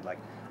evicted. Like,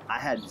 I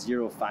had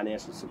zero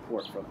financial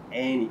support from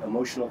any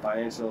emotional,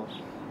 financial,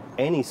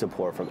 any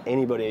support from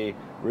anybody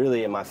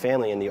really in my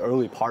family in the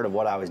early part of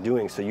what I was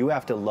doing. So you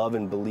have to love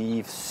and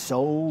believe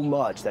so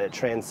much that it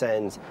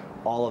transcends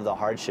all of the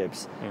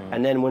hardships.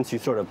 And then once you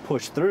sort of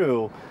push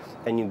through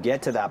and you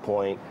get to that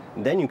point,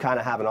 then you kind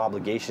of have an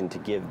obligation to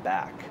give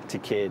back to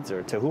kids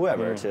or to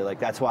whoever. To, like,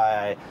 that's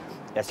why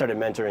I started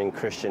mentoring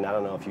Christian. I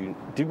don't know if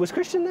you was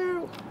Christian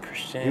there?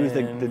 Christian. He was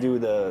the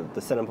dude, the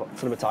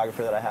cinematographer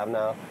that I have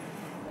now.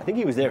 I think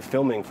he was there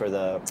filming for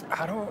the.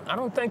 I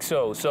don't think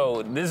so.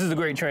 So this is a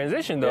great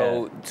transition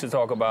though to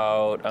talk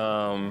about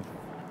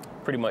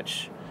pretty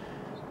much.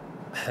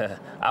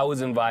 I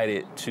was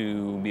invited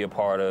to be a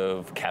part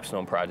of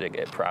Capstone Project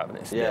at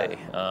Providence Day,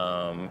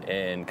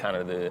 and kind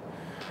of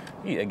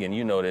again,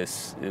 you know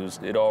this,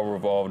 it all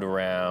revolved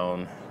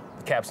around,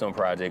 the Capstone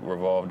Project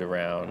revolved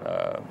around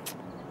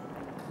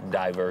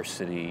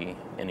diversity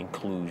and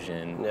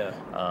inclusion.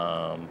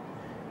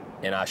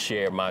 And I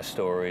shared my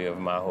story of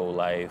my whole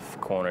life,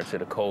 corner to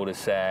the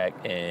cul-de-sac,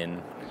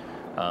 and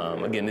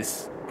again,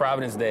 this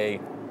Providence Day,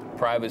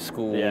 private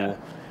school,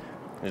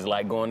 is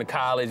like going to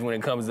college when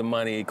it comes to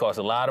money. It costs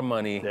a lot of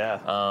money.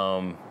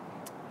 And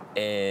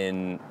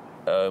an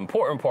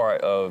important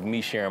part of me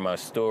sharing my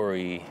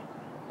story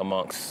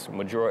amongst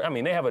majority, I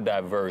mean, they have a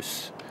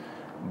diverse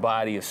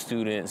body of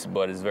students,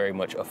 but it's very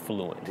much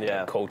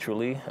affluent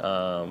culturally.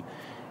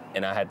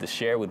 And I had to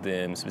share with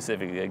them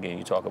specifically, again,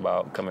 you talk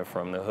about coming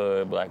from the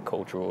hood, Black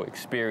cultural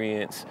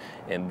experience,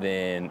 and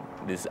then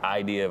this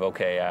idea of,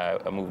 okay,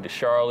 I moved to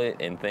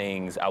Charlotte and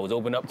I was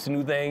open up to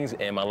new things,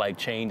 and my life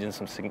changed in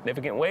some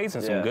significant ways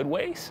and some good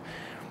ways.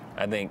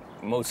 I think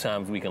most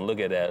times we can look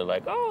at that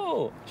like,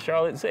 oh,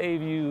 Charlotte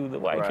saved you, the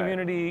white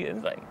community.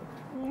 It's like,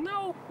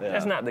 no,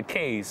 that's not the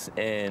case.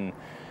 And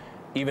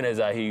even as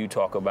I hear you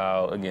talk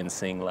about, again,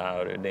 sing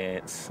louder,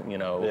 dance, you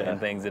know, and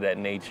things of that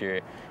nature,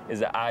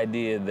 is the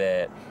idea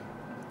that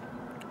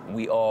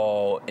we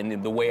all,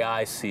 and the way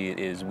I see it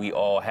is, we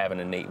all have an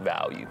innate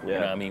value. You know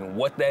what I mean?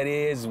 What that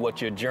is,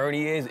 what your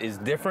journey is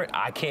different.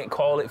 I can't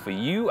call it for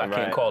you. I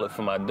can't call it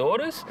for my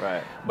daughters.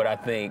 But I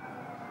think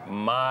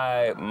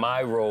my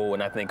role,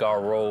 and I think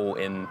our role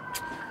in,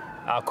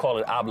 I'll call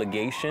it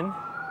obligation,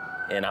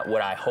 and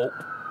what I hope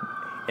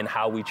in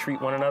how we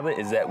treat one another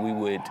is that we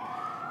would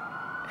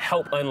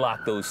help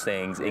unlock those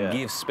things and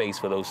give space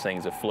for those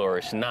things to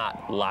flourish,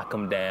 not lock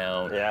them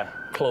down,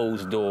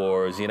 close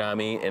doors, you know what I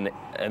mean?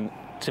 And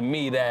to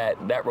me,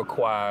 that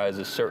requires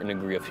a certain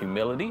degree of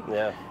humility,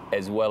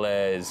 as well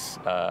as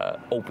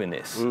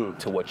openness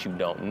to what you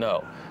don't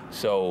know.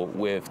 So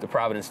with the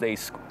Providence Day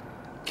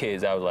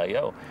kids, I was like,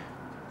 yo,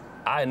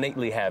 I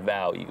innately have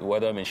value,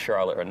 whether I'm in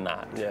Charlotte or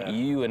not. Yeah.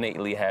 You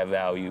innately have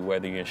value,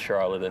 whether you're in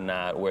Charlotte or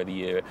not, whether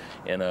you're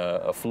in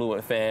a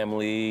affluent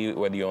family,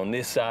 whether you're on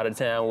this side of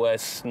town,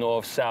 west,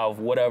 north, south,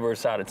 whatever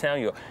side of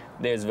town you're,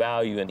 there's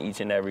value in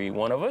each and every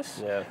one of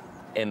us. Yeah.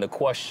 And the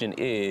question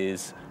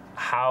is,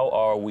 how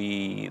are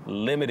we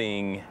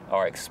limiting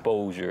our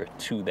exposure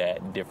to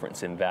that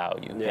difference in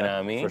value? Yeah, you know what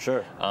I mean? for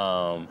sure.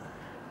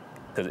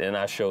 And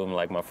I showed him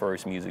like my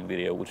first music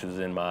video, which was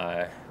in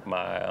my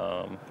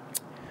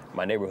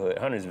neighborhood,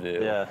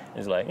 Huntersville. Yeah.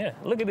 It's like, yeah,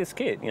 look at this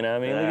kid, you know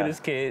what I mean? Look Yeah. at this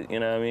kid, you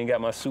know what I mean?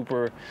 Got my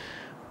super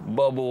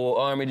bubble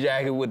army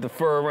jacket with the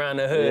fur around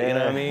the hood, you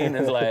know what I mean?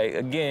 It's like,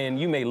 again,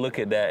 you may look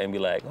at that and be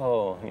like,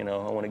 oh, you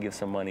know, I want to give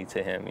some money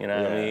to him, you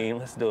know what I mean?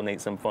 Let's donate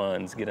some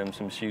funds, get him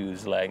some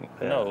shoes. Like,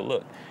 no,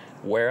 look,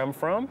 where I'm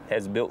from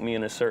has built me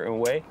in a certain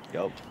way.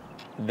 Yup.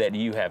 That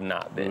you have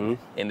not been.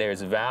 And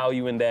there's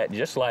value in that,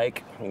 just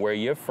like where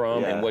you're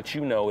from and what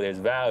you know, there's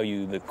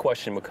value. The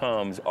question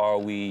becomes, are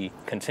we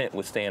content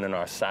with staying in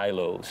our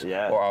silos?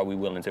 Or are we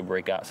willing to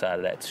break outside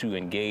of that to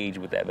engage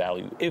with that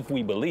value if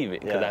we believe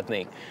it? Because I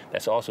think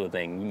that's also a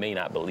thing, we may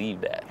not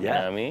believe that, you know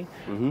what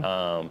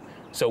I mean?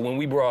 So when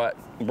we brought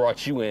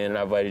you in and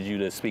I invited you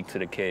to speak to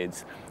the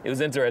kids, it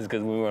was interesting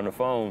because when we were on the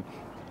phone,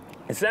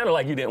 it sounded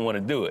like you didn't want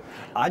to do it.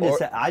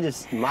 I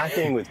just, my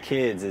thing with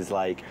kids is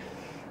like,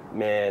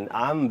 man,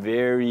 I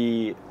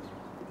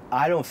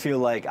don't feel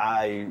like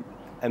I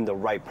am the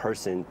right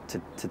person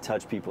to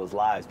touch people's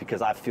lives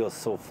because I feel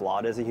so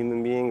flawed as a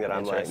human being that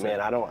I'm like,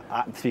 man,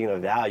 speaking of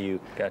value,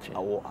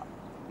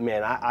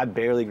 man, I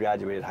barely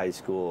graduated high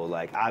school.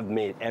 Like, I've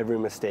made every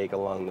mistake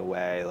along the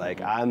way.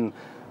 Like, I'm,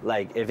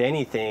 like, if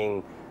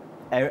anything,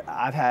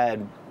 I've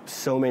had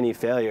so many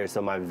failures,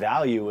 so my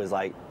value is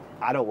like,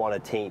 I don't want to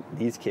taint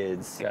these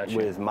kids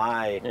with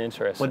my.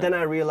 Interesting. But then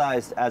I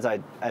realized as I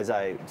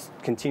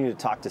continue to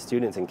talk to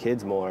students and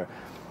kids more,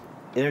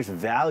 there's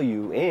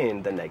value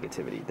in the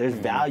negativity. There's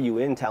value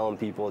in telling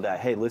people that,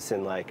 hey,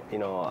 listen, like, you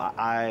know,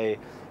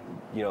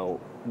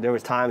 there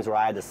was times where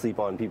I had to sleep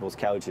on people's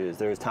couches.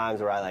 There was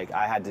times where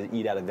I had to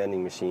eat out of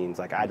vending machines.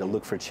 Like, I had to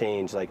look for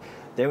change. Like,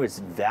 there was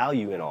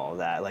value in all of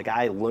that. Like,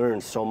 I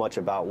learned so much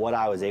about what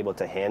I was able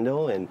to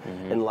handle in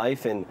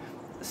life, and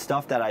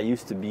stuff that I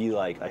used to be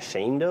like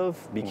ashamed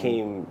of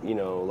became, you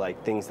know,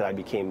 like things that I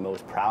became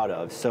most proud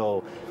of.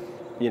 So,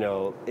 you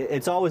know,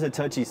 it's always a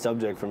touchy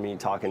subject for me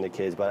talking to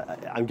kids, but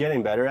I'm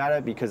getting better at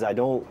it because I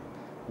don't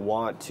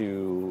want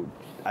to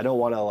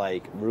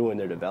like ruin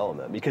their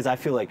development, because I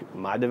feel like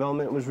my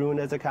development was ruined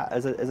as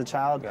a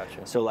child.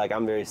 So like,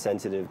 I'm very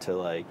sensitive to,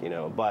 like, you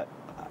know, but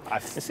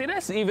see,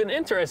 that's even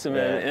interesting,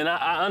 man. And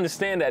I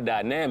understand that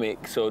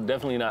dynamic, so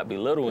definitely not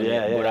belittling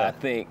it, but I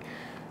think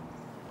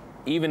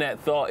even that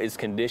thought is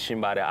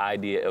conditioned by the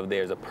idea of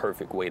there's a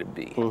perfect way to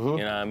be. You know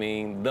what I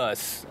mean?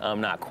 Thus,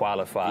 I'm not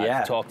qualified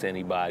to talk to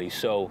anybody.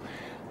 So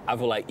I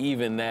feel like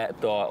even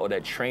that thought or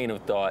that train of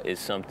thought is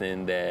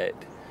something that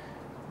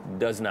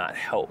does not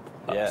help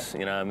us.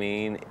 You know what I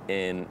mean?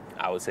 And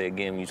I would say,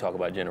 again, when you talk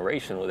about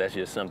generational, that's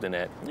just something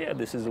that,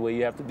 this is the way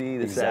you have to be,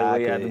 this is the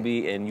way you have to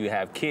be. And you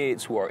have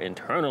kids who are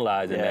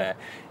internalizing that,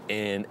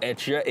 and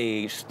at your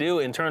age, still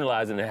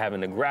internalizing and having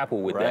to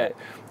grapple with that.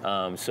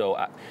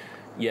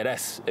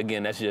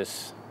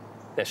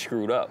 That's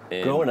screwed up.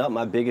 And growing up,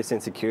 my biggest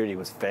insecurity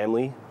was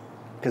family,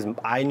 because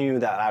I knew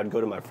that I would go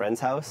to my friend's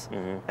house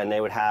and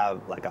they would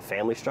have like a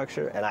family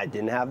structure, and I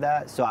didn't have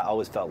that, so I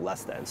always felt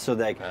less than. So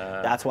like,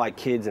 that's why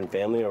kids and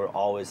family are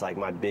always like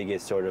my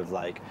biggest sort of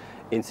like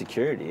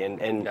insecurity.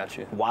 And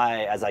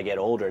why, as I get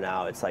older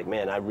now, it's like,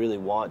 man, I really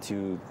want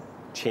to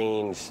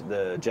change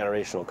the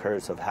generational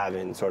curse of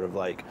having sort of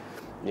like,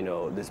 you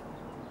know,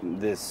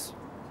 this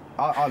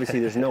obviously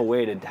there's no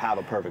way to have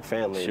a perfect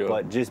family,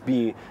 but just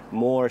be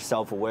more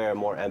self-aware,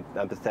 more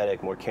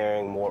empathetic, more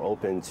caring, more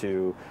open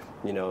to,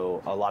 you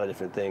know, a lot of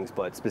different things,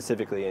 but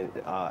specifically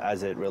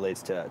as it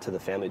relates to the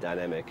family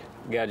dynamic.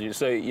 Got you.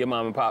 So your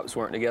mom and pops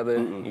weren't together?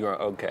 You're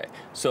okay.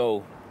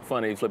 So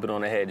funny, flip it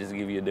on the head just to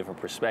give you a different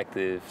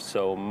perspective.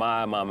 So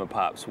my mom and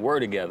pops were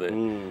together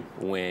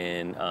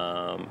when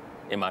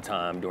in my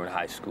time during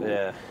high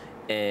school.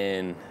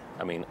 And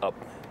I mean, up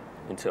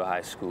until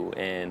high school.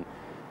 And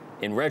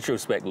in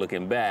retrospect,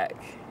 looking back,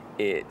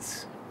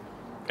 it's,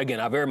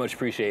 again, I very much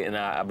appreciate, and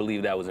I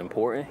believe that was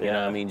important, you know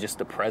what I mean, just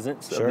the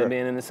presence of them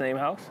being in the same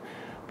house.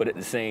 But at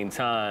the same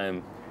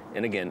time,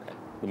 and again,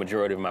 the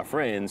majority of my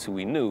friends who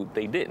we knew,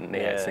 they didn't.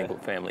 They had single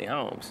family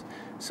homes.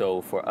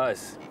 So for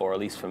us, or at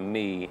least for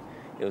me,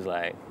 it was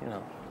like, you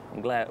know,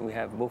 I'm glad we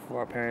have both of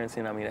our parents,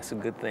 you know what I mean, that's a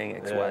good thing,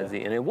 X, Y,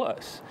 Z, and it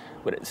was.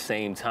 But at the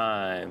same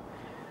time,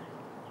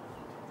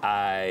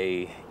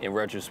 I, in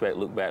retrospect,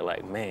 look back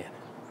like, man,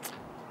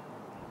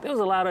 there was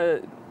a lot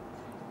of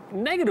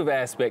negative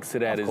aspects to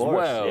that as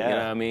well, you know what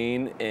I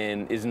mean?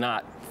 And it's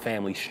not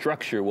family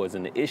structure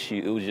wasn't the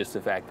issue, it was just the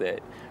fact that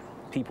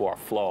people are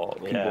flawed,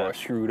 people are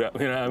screwed up,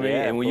 you know what I mean?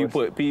 And when you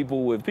put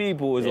people with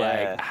people, it's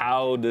like,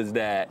 how does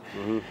that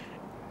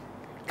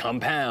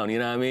compound, you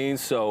know what I mean?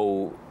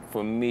 So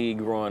for me,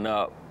 growing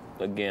up,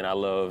 again, I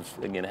loved,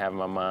 having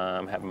my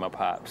mom, having my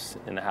pops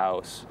in the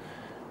house,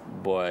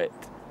 but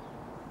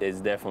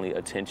is definitely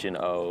a tension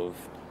of,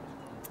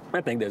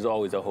 I think there's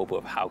always a hope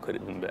of how could it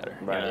have been better.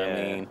 Right, you know what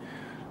I mean?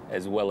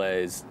 As well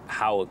as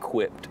how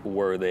equipped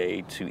were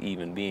they to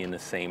even be in the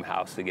same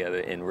house together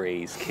and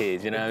raise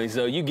kids, you know what I mean?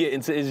 So you get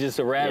into, it's just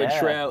a rabbit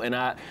trail,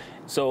 and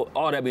so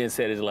all that being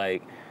said is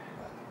like,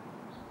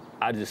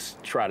 I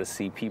just try to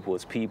see people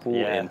as people,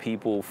 and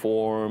people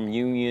form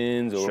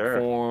unions or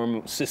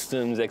form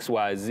systems X,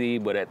 Y, Z,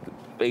 but at the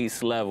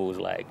base levels,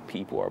 like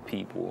people are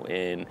people,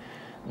 and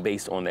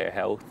based on their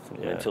health,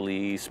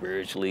 mentally,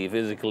 spiritually,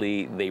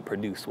 physically, they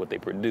produce what they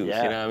produce,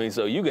 you know what I mean?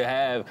 So you could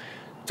have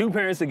two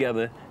parents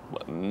together,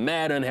 but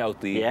mad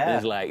unhealthy,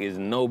 is like, is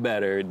no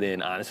better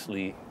than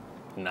honestly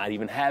not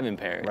even having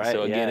parents. Right,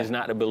 so again, it's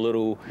not to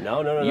belittle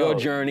your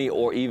journey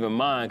or even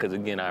mine, because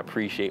again, I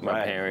appreciate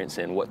my parents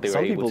and what they were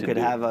able to do. Some people could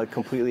have a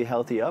completely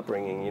healthy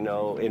upbringing, you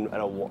know, in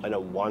a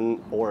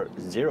 1 or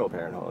 0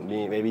 parent home,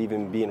 maybe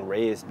even being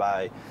raised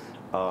by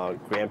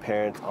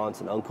grandparents,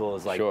 aunts and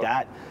uncles, like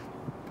that.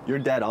 You're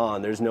dead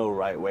on. There's no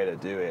right way to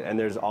do it, and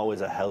there's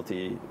always a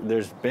healthy.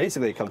 There's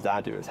basically, it comes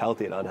down to it's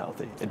healthy and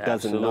unhealthy. It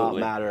does not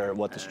matter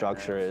what the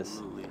structure is.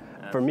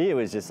 For me, it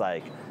was just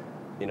like,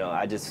 you know,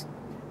 I just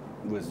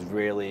was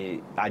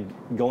really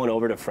going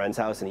over to a friend's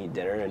house and eat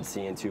dinner and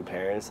seeing 2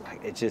 parents.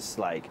 It just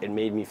like, it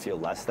made me feel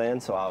less than.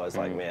 So I was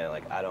like, man,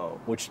 like I don't.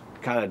 Which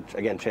kind of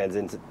again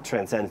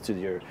transcends to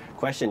your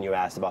question you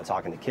asked about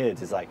talking to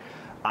kids. Is like,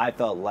 I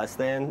felt less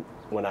than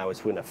when I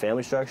was in a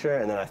family structure,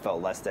 and then I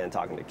felt less than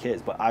talking to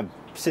kids. But I've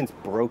since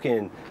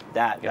broken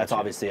that. That's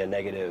obviously a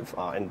negative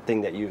and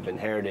thing that you've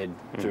inherited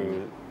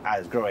through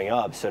as growing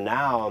up. So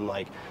now I'm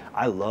like,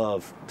 I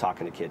love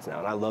talking to kids now,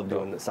 and I love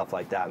doing stuff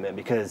like that, man,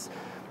 because,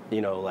 you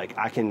know, like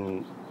I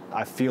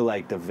feel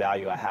like the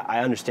value I have, I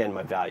understand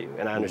my value,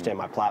 and I understand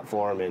my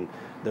platform and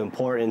the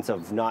importance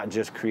of not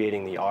just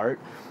creating the art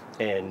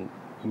and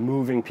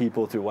moving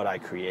people through what I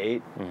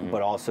create,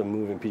 but also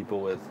moving people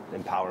with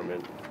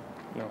empowerment.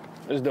 No,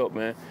 it's dope,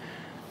 man.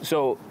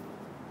 So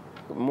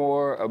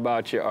more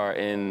about your art,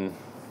 and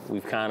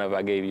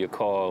I gave you a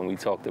call and we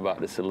talked about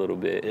this a little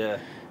bit. Yeah.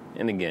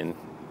 And again,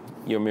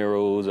 your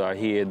murals are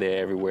here, there,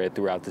 everywhere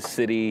throughout the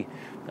city.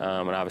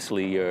 And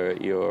obviously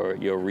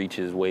your reach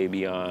is way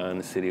beyond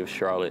the city of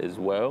Charlotte as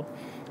well.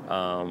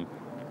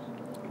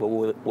 But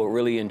what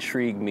really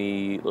intrigued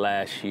me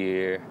last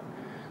year,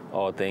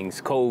 all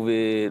things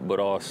COVID, but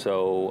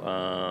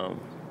also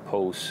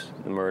post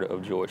the murder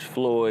of George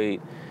Floyd,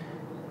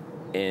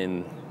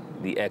 and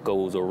the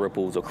echoes or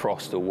ripples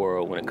across the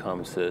world when it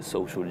comes to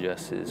social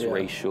justice,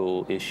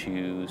 racial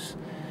issues,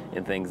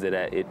 and things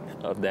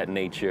of that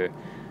nature.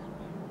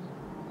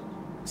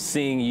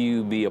 Seeing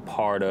you be a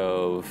part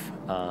of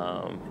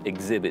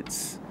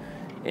exhibits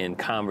and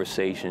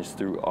conversations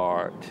through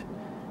art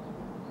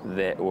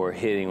that were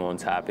hitting on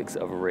topics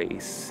of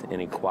race,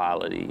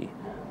 inequality,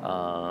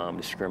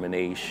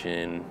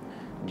 discrimination,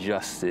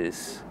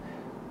 justice,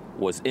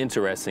 was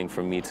interesting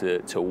for me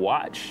to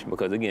watch,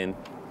 because again,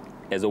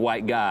 as a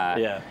white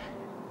guy,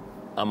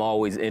 I'm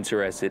always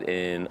interested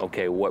in,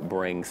 okay, what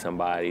brings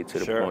somebody to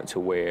the point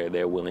to where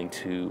they're willing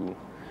to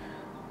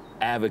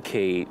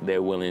advocate,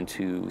 they're willing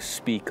to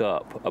speak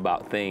up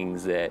about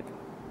things that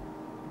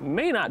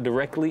may not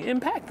directly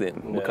impact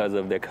them because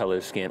of their color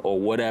of skin or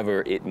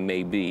whatever it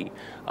may be.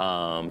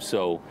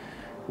 So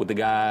with the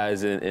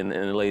guys and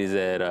the ladies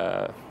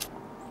at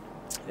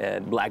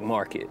Black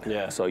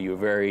Market. So you're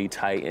very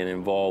tight and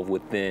involved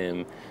with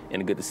them,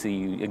 and good to see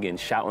you, again,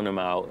 shouting them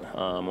out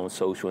on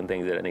social and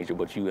things of that nature,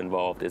 but you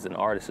involved as an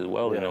artist as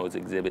well in those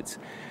exhibits.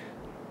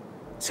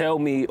 Tell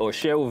me or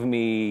share with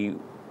me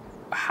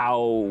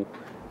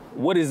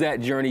what has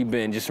that journey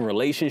been, just in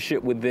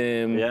relationship with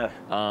them,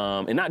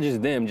 and not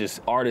just them,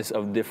 just artists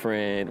of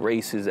different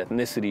races,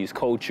 ethnicities,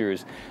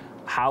 cultures.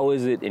 How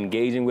is it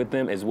engaging with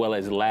them, as well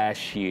as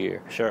last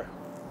year?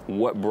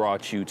 What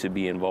brought you to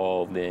be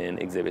involved in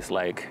exhibits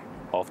like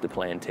Off the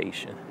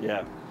Plantation?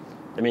 I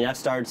mean,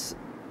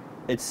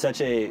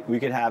 we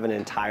could have an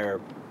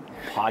entire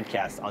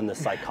podcast on the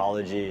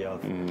psychology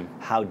of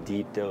how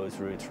deep those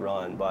roots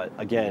run. But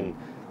again,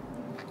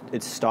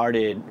 it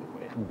started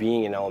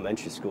being in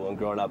elementary school and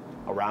growing up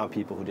around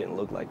people who didn't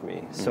look like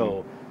me.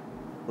 So,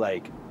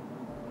 like,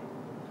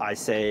 I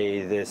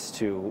say this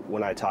to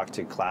when I talk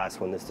to class,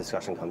 when this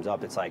discussion comes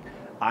up, it's like,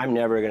 I'm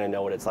never gonna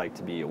know what it's like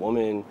to be a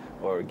woman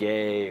or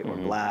gay or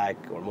Black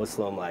or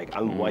Muslim. Like,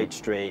 I'm white,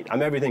 straight,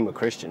 I'm everything but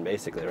Christian,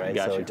 basically, right?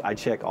 So I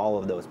check all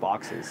of those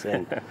boxes.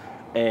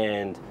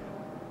 And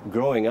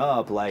growing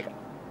up, like,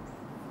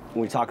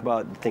 when we talk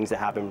about things that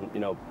happened, you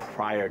know,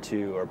 prior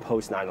to or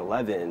post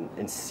 9/11,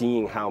 and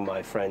seeing how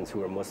my friends who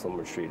were Muslim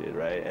were treated,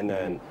 right? And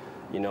then,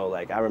 you know,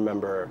 like, I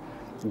remember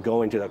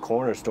going to the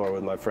corner store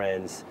with my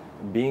friends,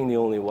 being the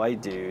only white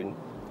dude,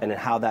 and then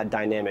how that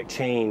dynamic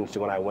changed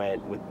when I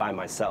went by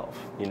myself,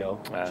 you know,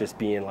 just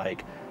being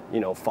like, you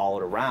know,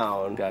 followed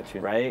around,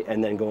 right?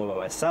 And then going by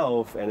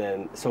myself, and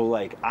then, so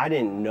like, I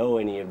didn't know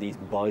any of these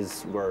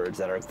buzzwords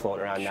that are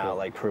floating around now,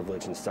 like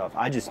privilege and stuff.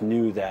 I just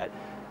knew that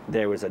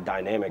there was a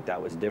dynamic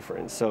that was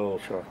different. So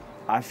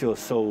I feel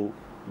so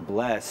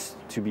blessed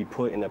to be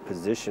put in a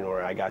position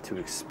where I got to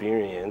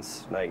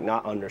experience, like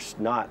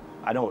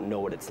I don't know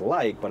what it's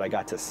like, but I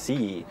got to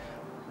see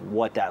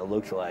what that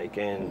looked like.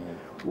 And,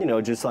 you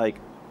know, just like,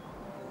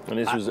 and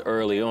this was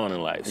early on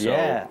in life. So,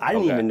 yeah, I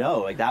didn't even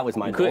know. Like, that was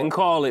my You couldn't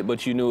call it,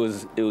 but you knew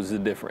it was the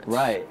difference.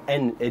 Right.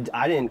 And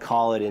I didn't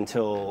call it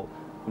until,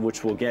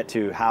 which we'll get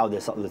to how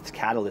this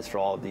catalyst for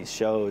all of these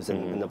shows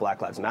and the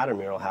Black Lives Matter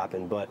mural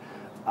happened. But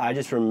I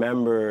just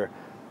remember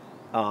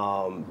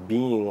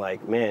being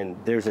like, man,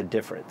 there's a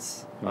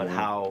difference on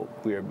how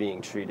we are being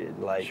treated.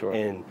 Like,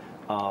 and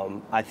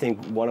I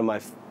think one of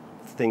my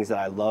things that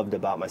I loved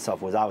about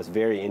myself was I was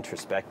very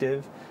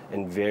introspective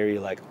and very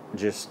like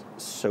just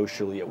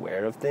socially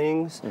aware of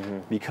things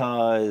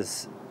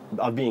because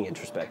of being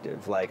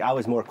introspective. Like, I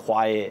was more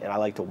quiet and I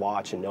like to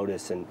watch and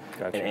notice and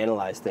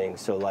analyze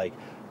things. So like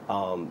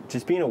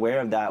just being aware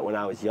of that when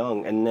I was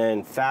young, and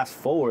then fast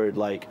forward,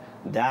 like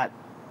that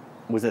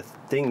was a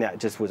thing that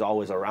just was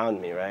always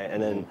around me, right?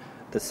 And then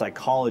the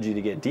psychology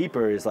to get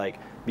deeper is like,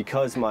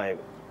 because my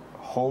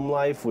home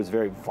life was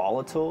very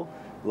volatile,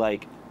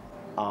 like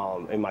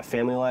and my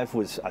family life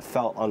I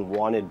felt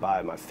unwanted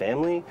by my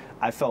family,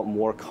 I felt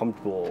more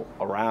comfortable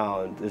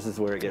around, this is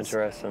where it gets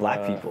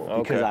Black people,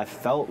 because I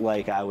felt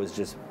like that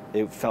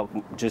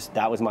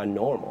was my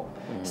normal.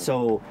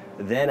 So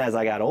then as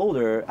I got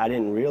older, I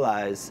didn't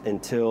realize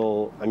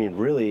until, I mean,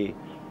 really,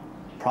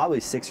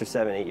 probably 6 or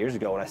 7, 8 years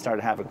ago when I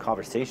started having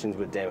conversations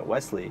with Dammit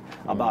Wesley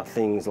about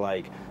things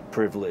like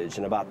privilege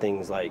and about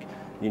things like,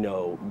 you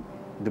know,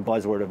 the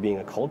buzzword of being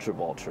a culture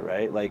vulture,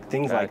 right? Like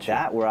things like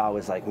that, where I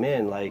was like,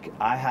 man, like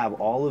I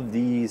have all of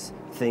these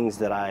things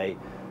that I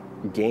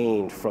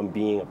gained from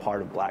being a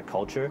part of Black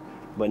culture,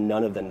 but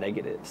none of the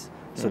negatives.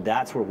 So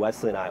that's where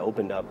Wesley and I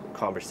opened up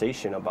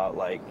conversation about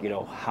like, you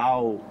know,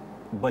 how,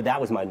 but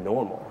that was my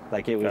normal.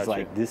 Like it was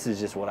like, this is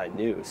just what I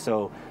knew.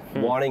 So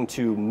wanting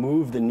to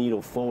move the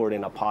needle forward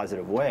in a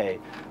positive way,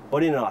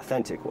 but in an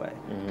authentic way.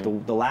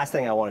 The last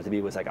thing I wanted to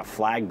be was like a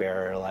flag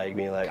bearer, like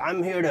being like,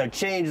 I'm here to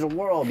change the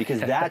world, because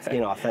that's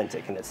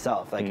inauthentic in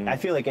itself. Like I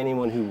feel like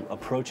anyone who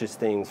approaches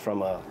things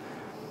from a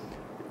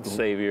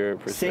savior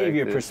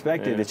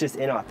perspective, it's just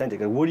inauthentic.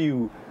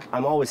 Like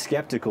I'm always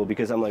skeptical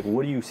because I'm like,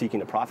 what are you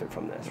seeking to profit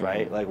from this,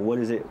 right? Like what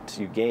is it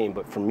to gain?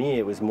 But for me,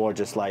 it was more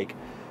just like,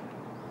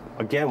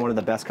 again, one of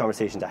the best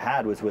conversations I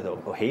had was with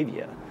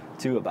Ohavia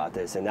too about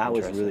this, and that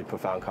was a really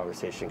profound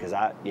conversation because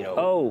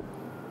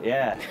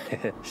yeah,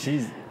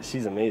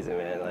 she's amazing,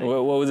 man. Like,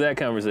 what was that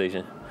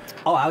conversation?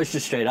 Oh, I was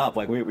just straight up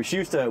like we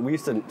used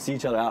to see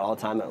each other out all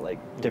the time at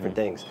like different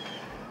things,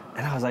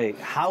 and I was like,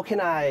 how can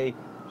I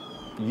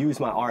use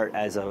my art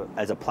as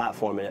a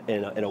platform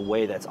in a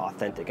way that's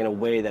authentic, in a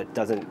way that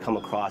doesn't come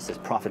across as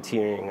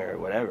profiteering or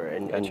whatever.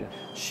 And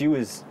she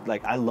was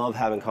like, I love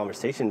having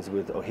conversations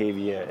with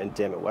Ohavia and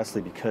Dammit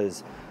Wesley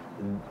because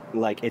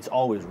like it's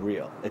always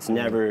real. It's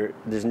never,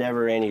 there's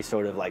never any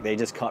sort of like, they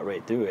just cut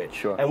right through it.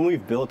 And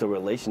we've built a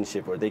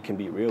relationship where they can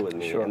be real with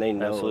me and they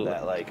know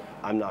that like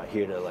I'm not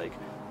here to like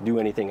do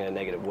anything in a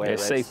negative way.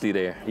 There's safety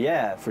there.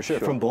 Yeah, for sure.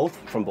 From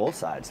both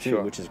sides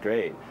too, which is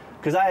great.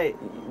 Because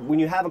when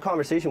you have a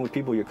conversation with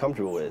people you're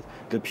comfortable with,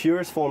 the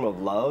purest form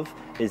of love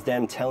is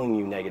them telling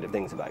you negative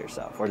things about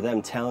yourself, or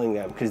them telling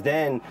them, because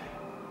then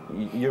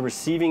you're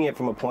receiving it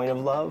from a point of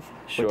love,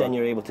 but then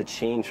you're able to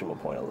change from a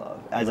point of love,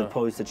 as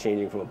opposed to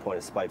changing from a point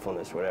of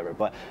spitefulness or whatever.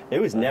 But it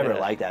was never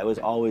like that. It was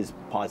always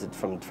positive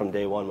from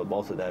day one with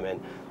both of them.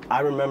 And I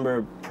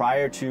remember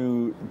prior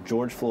to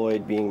George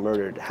Floyd being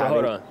murdered,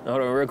 hold on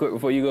real quick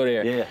before you go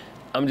there. Yeah.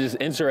 I'm just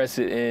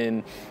interested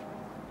in,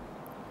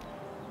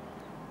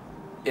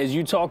 as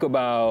you talk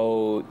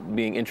about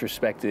being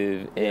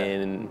introspective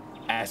and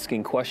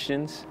asking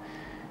questions,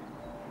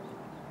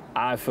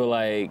 I feel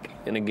like,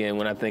 and again,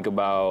 when I think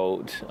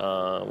about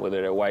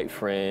whether they're white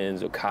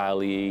friends or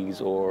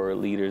colleagues or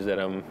leaders that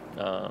I'm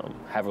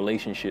have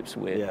relationships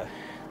with,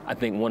 I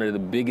think one of the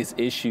biggest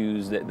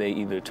issues that they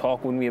either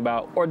talk with me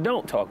about or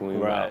don't talk with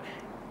me about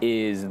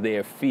is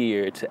their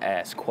fear to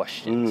ask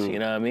questions. You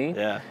know what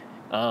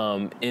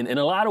I mean? In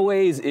a lot of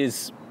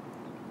ways,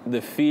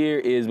 the fear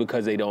is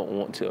because they don't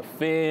want to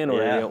offend or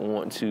they don't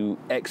want to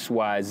X,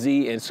 Y,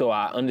 Z. And so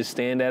I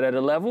understand that at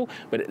a level,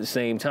 but at the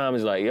same time,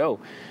 it's like, yo,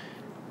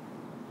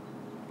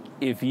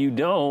 if you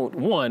don't,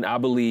 one, I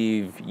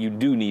believe you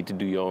do need to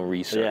do your own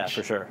research. Yeah,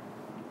 for sure.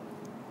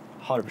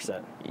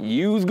 100%.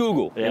 Use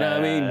Google, you know what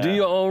I mean? Do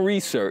your own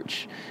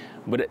research.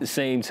 But at the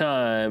same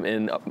time,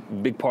 and a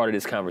big part of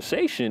this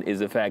conversation is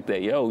the fact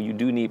that, yo, you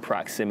do need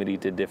proximity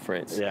to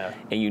difference.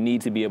 And you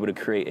need to be able to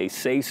create a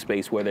safe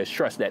space where there's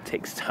trust. That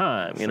takes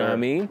time, you know what I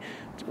mean?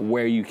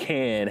 Where you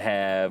can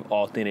have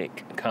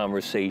authentic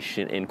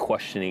conversation and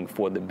questioning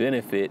for the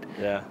benefit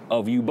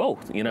of you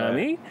both, you know what I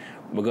mean?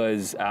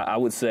 Because I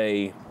would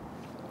say,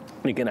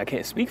 again, I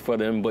can't speak for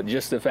them, but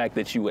just the fact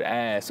that you would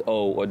ask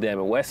or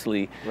Dammit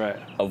Wesley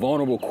a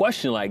vulnerable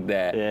question like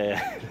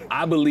that,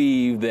 I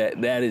believe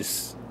that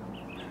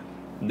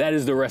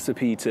is the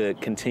recipe to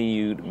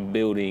continued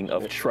building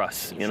of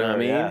trust, you know what I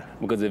mean?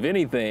 Because if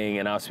anything,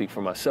 and I'll speak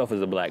for myself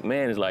as a black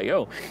man, is like,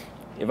 yo,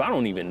 if I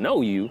don't even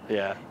know you,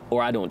 Yeah.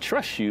 or I don't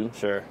trust you,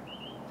 Sure.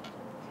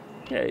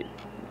 hey,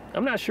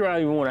 I'm not sure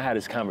I even want to have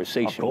this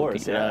conversation Of course.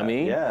 with you. You know what I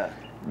mean? Yeah.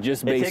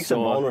 Just It based takes a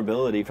on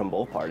vulnerability from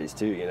both parties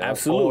too, you know.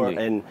 Absolutely.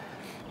 And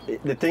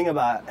the thing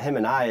about him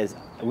and I is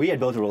we had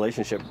built a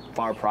relationship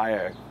far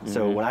prior.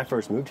 So when I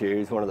first moved here, he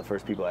was one of the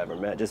first people I ever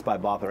met just by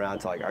bopping around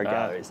to like art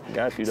galleries.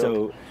 got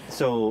you,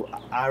 So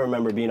I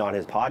remember being on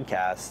his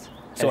podcast.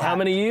 So how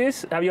many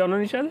years have y'all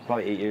known each other?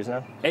 Probably 8 years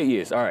now. 8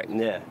 years. All right.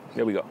 Yeah.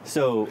 There we go.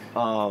 So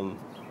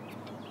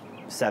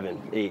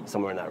 7, 8,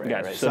 somewhere in that range.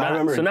 Gotcha. Right? So, I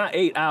remember. so not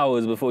 8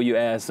 hours before you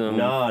asked him.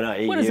 No,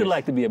 8 What years. is it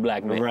like to be a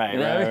black man? Right, You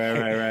know what I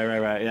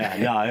mean? right. Yeah,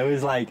 no, it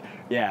was like,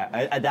 yeah.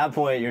 At that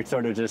point, you're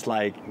sort of just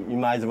like, you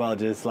might as well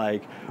just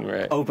like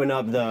open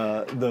up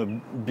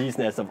the beast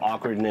nest of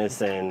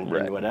awkwardness and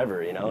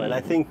whatever, you know. And I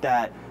think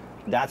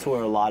that's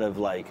where a lot of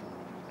like,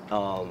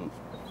 and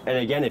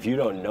again, if you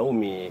don't know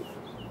me,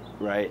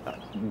 right,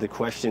 the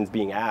questions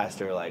being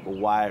asked are like,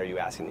 why are you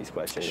asking these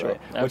questions? Sure. Right?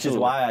 Absolutely. Which is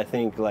why I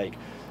think like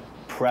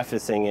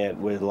prefacing it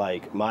with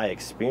like my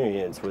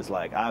experience was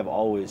like I've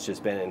always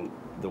just been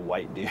the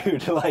white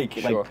dude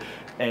like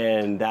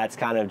and that's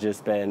kind of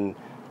just been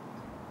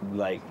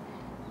like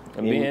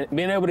being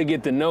able to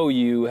get to know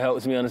you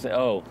helps me understand,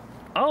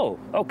 oh,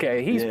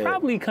 okay, he's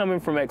probably coming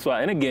from X,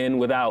 Y. And again,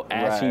 without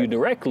asking you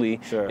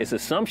directly, it's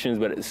assumptions,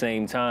 but at the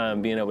same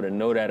time, being able to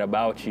know that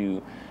about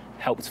you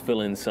helps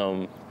fill in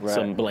some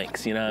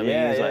blanks, you know what I mean?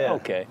 It's like,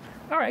 okay,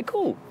 all right,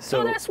 cool.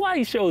 So that's why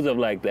he shows up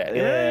like that.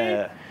 You know what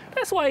I mean?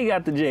 That's why he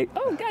got the J.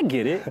 Oh, I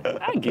get it.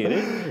 I get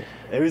it.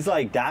 It was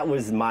like, that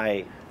was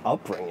my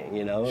upbringing,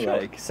 you know?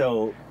 Like,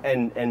 so,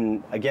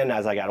 and again,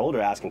 as I got older,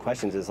 asking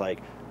questions is like,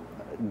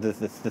 the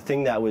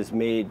thing that was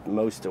made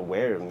most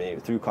aware of me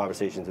through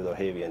conversations with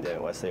O'Havy and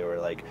Dan Wesley were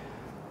like,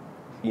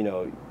 you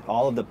know,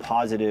 all of the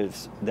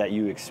positives that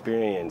you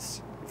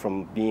experience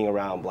from being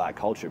around black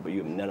culture, but you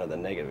have none of the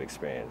negative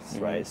experience,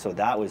 right? So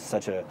that was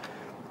such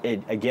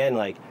again,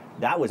 like,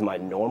 that was my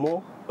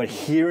normal, but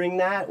hearing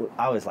that,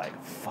 I was like,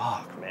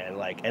 fuck, man.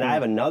 Like, and I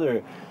have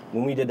another,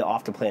 when we did the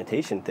Off the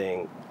Plantation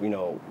thing, you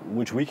know,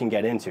 which we can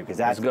get into, because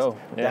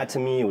that to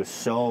me was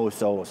so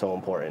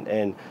important.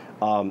 And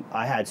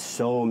I had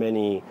so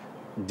many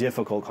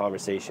difficult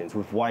conversations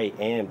with white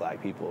and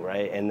black people,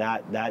 right? And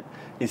that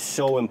is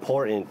so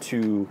important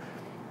to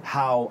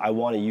how I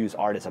want to use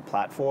art as a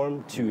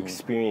platform to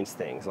experience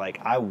things. Like,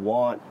 I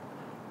want,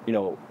 you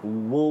know,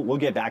 we'll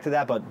get back to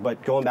that,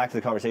 but going back to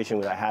the conversation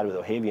that I had with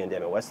O'Havy and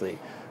Dan Wesley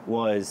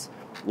was,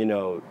 you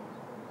know,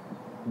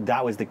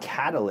 that was the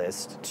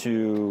catalyst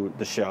to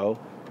the show.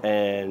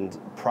 And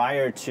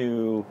prior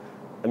to,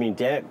 I mean,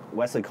 Dan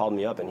Wesley called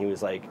me up and he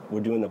was like,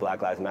 we're doing the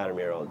Black Lives Matter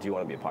mural. Do you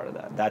want to be a part of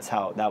that? That's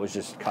how, that was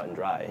just cut and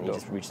dry. And he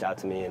just reached out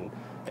to me and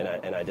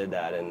I did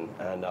that. And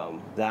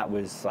that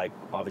was like,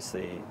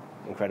 obviously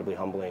incredibly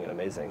humbling and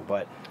amazing.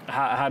 But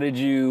how did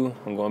you,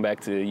 I'm going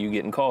back to you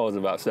getting calls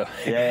about stuff.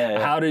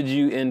 How did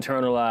you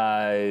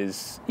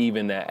internalize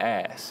even that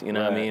ask? You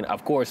know what I mean?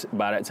 Of course,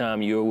 by that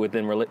time you're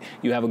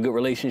you have a good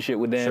relationship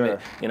with them.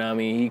 You know what I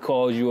mean? He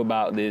calls you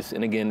about this.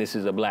 And again, this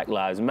is a Black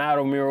Lives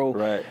Matter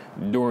mural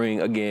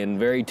during, again,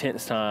 very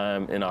tense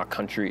time in our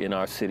country, in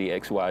our city,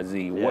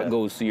 XYZ. What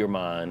goes through your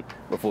mind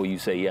before you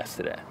say yes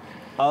to that?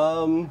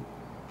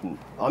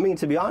 I mean,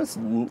 to be honest,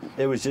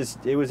 it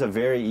was a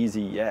very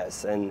easy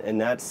yes. And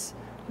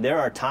there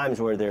are times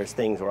where there's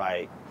things where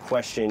I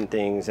question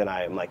things and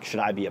I'm like,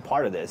 should I be a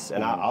part of this?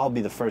 And I'll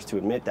be the first to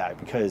admit that,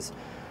 because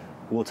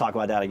we'll talk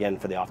about that again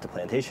for the Off the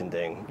Plantation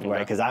thing, right?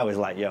 Because I was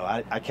like, yo,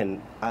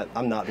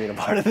 I'm not being a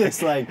part of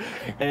this. Like,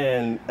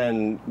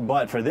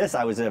 but for this,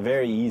 I was a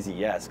very easy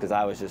yes, because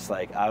I was just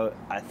like,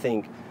 I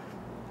think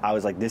I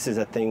was like, this is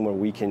a thing where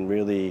we can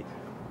really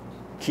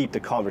keep the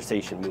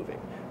conversation moving.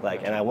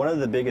 Like, and one of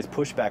the biggest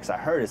pushbacks I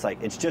heard is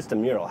like, it's just a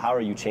mural. How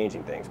are you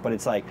changing things? But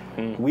it's like,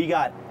 we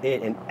got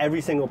it in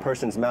every single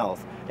person's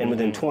mouth, and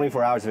within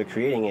 24 hours of it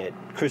creating it,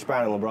 Chris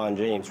Brown and LeBron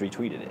James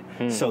retweeted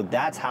it. So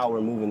that's how we're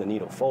moving the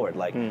needle forward.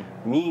 Like,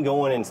 me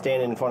going and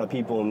standing in front of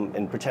people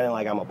and pretending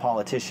like I'm a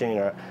politician,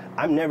 or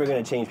I'm never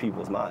going to change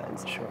people's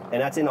minds.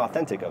 And that's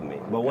inauthentic of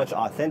me. But what's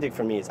authentic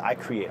for me is I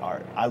create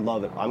art. I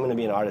love it. I'm going to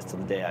be an artist till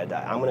the day I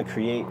die. I'm going to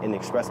create and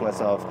express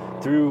myself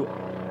through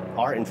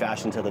art and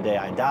fashion till the day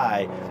I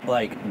die.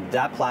 Like,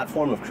 that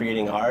platform of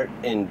creating art,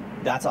 and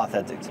that's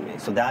authentic to me.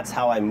 So that's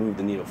how I move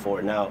the needle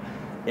forward. Now,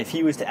 if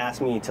he was to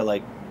ask me to,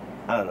 like,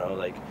 I don't know,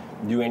 like,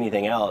 do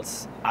anything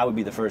else, I would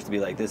be the first to be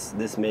like,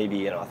 this may be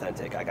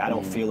inauthentic. Like, I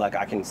don't feel like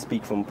I can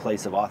speak from a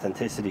place of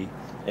authenticity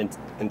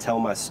and tell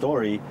my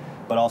story,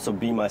 but also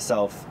be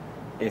myself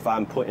if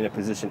I'm put in a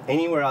position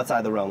anywhere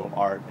outside the realm of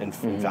art and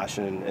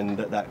fashion and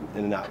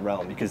in that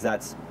realm, because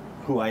that's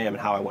who I am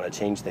and how I want to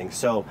change things.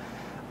 So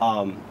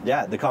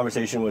the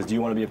conversation was, do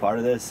you want to be a part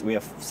of this? We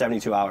have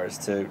 72 hours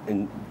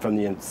from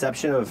the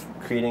inception of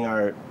creating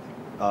our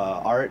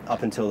art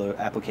up until the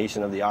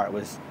application of the art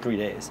was 3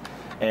 days.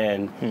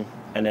 And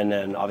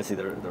then obviously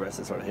the rest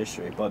is sort of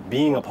history. But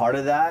being a part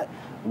of that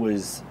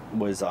was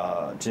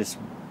just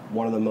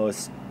one of the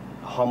most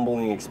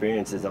humbling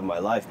experiences of my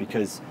life,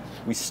 because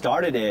we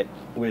started it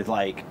with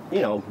like, you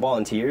know,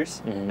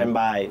 volunteers, and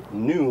by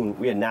noon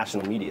we had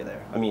national media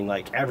there. I mean,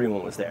 like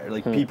everyone was there,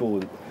 like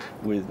people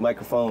with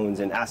microphones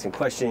and asking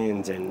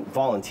questions and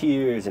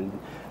volunteers, and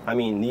I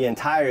mean the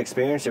entire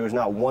experience, there was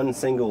not one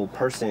single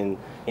person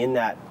in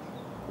that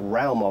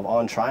realm of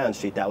on Tryon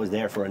Street that was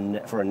there for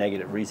a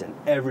negative reason.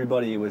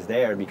 Everybody was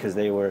there because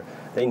they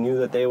knew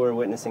that they were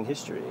witnessing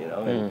history, you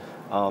know.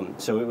 And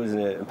so it was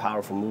a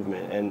powerful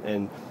movement,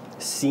 and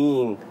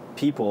seeing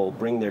people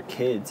bring their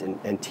kids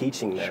and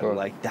teaching them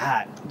like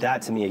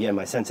that to me, again,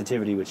 my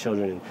sensitivity with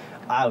children, and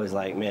I was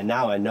like, man,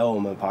 now I know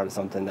I'm a part of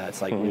something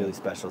that's like really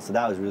special. So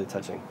that was really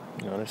touching.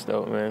 No, that's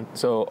dope, man.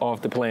 So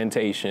off the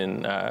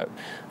plantation,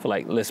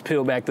 like let's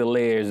peel back the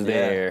layers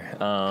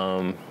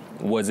there.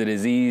 Was it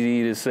as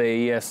easy to say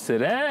yes to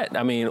that?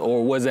 I mean,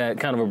 or was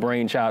that kind of a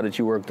brainchild that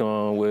you worked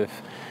on with,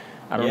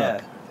 I don't know,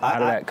 how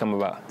did that come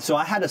about? So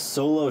I had a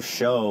solo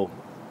show,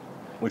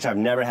 which I've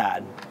never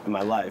had in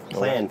my life,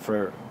 planned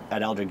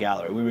at Elder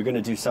Gallery. We were going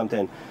to do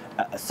something.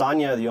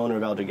 Sonia, the owner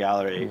of Elder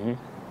Gallery,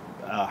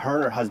 her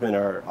and her husband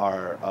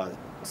are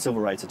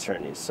civil rights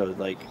attorneys. So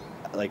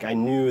like I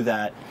knew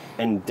that,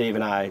 and Dave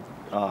and I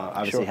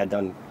obviously had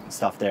done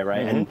stuff there,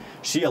 right? And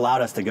she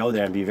allowed us to go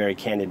there and be very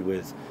candid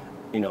with,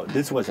 you know,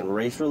 this wasn't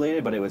race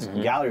related, but it was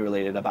gallery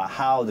related, about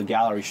how the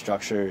gallery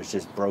structure is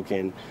just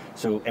broken.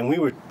 So, and we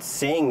were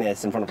saying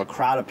this in front of a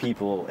crowd of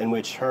people, in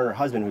which her and her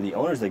husband were the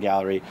owners of the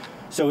gallery.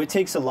 So it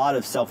takes a lot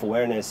of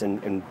self-awareness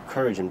and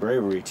courage and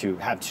bravery to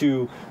have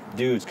two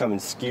dudes come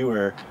and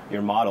skewer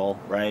your model,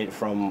 right,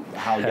 from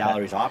how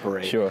galleries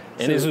operate. Sure.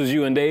 And so, this was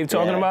you and Dave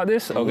talking about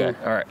this? Okay,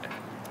 all right.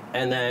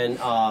 And then,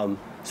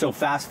 so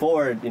fast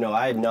forward, you know,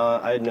 I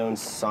had known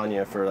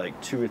Sonia for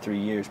like 2 or 3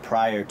 years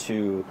prior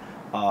to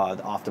the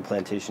Off the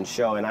Plantation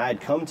show, and I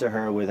had come to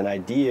her with an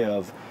idea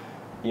of,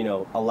 you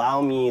know,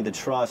 allow me the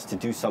trust to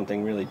do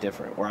something really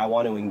different, where I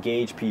want to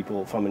engage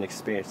people from an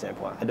experience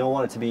standpoint. I don't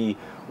want it to be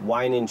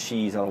wine and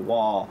cheese on a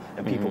wall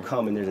and people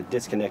come and there's a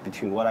disconnect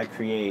between what I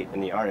create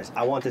and the artist.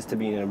 I want this to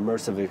be an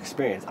immersive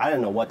experience. I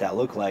didn't know what that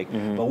looked like,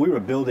 but we were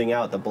building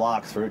out the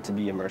blocks for it to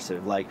be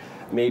immersive. Like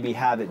maybe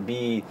have it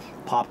be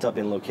popped up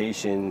in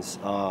locations,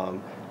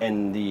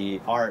 and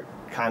the art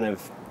kind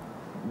of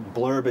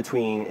blur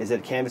between, is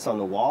it canvas on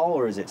the wall,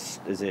 or is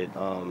it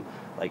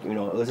like, you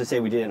know, let's just say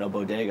we did it in a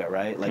bodega,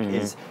 right? Like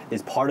is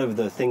part of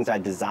the things I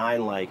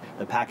design, like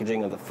the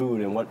packaging of the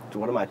food, and what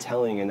am I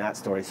telling in that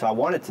story? So I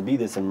want it to be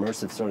this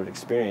immersive sort of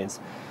experience,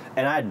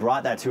 and I had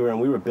brought that to her, and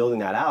we were building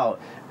that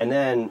out. And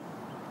then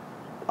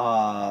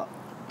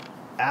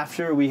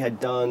after we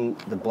had done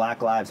the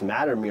Black Lives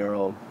Matter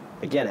mural,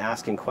 again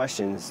asking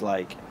questions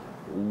like,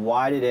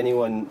 why did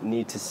anyone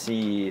need to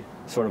see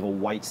sort of a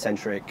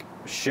white-centric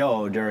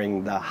show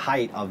during the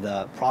height of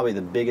probably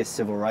the biggest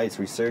civil rights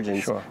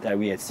resurgence that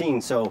we had seen?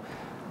 So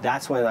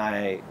that's when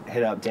I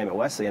hit up Dammit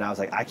Wesley, and I was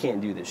like, I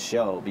can't do this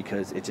show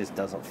because it just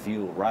doesn't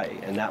feel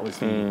right. And that was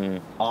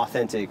the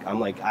authentic, I'm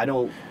like, I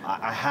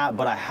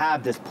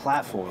have this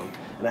platform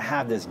and I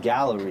have this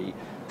gallery,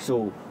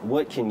 so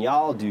what can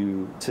y'all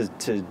do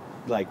to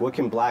like, what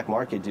can Black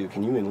Market do?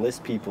 Can you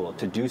enlist people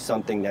to do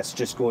something that's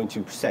just going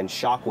to send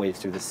shockwaves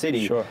through the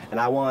city? And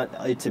I want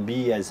it to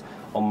be as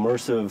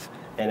immersive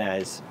and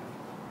as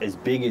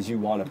big as you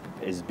want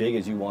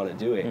to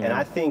do it. And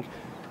I think,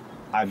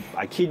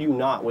 I kid you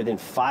not, within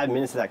 5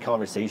 minutes of that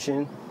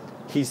conversation,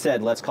 he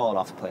said, let's call it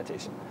Off the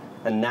Plantation.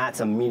 And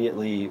that's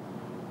immediately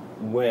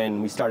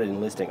when we started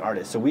enlisting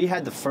artists. So we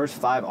had the first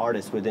 5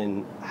 artists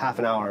within half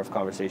an hour of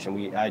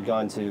conversation. I had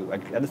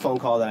a phone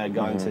call that I had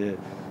gone to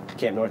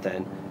Camp North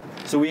End.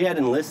 So we had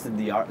enlisted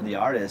the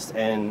artist,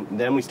 and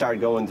then we started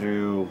going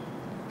through.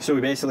 So we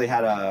basically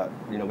had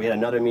we had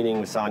another meeting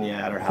with Sonia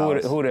at her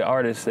house. Who are the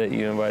artists that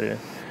you invited in?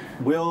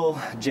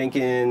 Will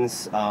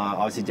Jenkins,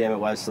 obviously Dammit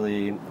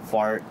Wesley,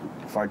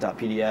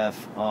 Fart.pdf,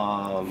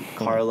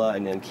 Carla,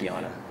 and then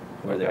Kiana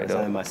were there, and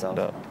then myself.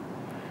 Dope.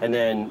 And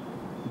then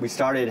we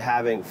started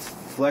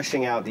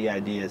fleshing out the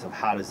ideas of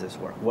how does this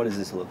work? What does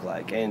this look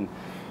like? And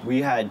we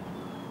had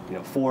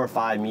 4 or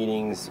 5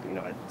 meetings,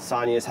 at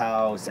Sonia's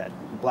house, at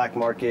Black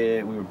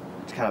Market. We were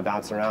kind of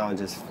bouncing around,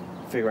 just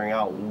figuring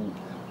out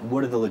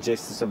what do the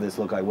logistics of this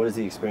look like? What does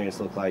the experience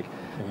look like?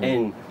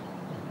 And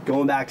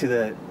going back to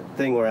the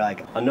thing where,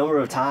 like, a number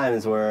of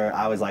times where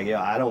I was like,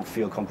 I don't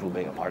feel comfortable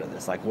being a part of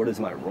this. Like, what is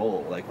my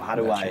role? Like, how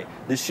do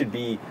this should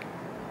be,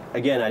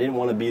 again, I didn't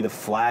want to be the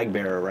flag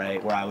bearer,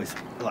 right? Where I was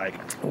like,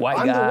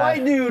 I'm the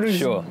white dude who's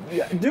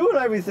doing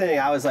everything.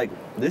 I was like,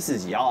 this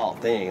is y'all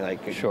thing.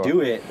 Like,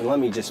 do it and let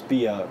me just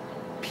be a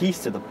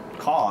piece to the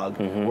cog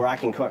where I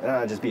can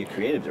just be a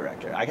creative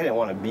director. I didn't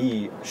want to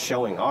be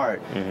showing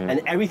art.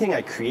 And everything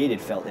I created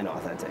felt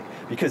inauthentic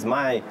because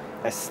my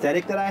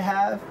aesthetic that I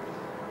have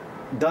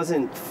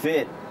doesn't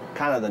fit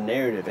kind of the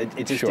narrative.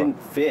 It just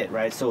didn't fit,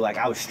 right? So like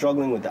I was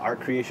struggling with the art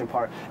creation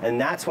part,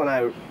 and that's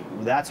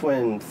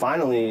when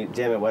finally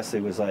Dammit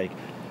Wesley was like,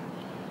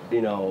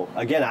 you know,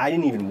 again, I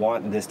didn't even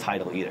want this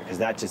title either, because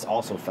that just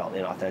also felt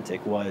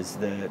inauthentic, was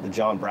the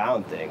John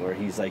Brown thing, where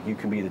he's like, you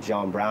can be the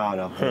John Brown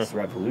of this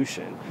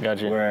revolution.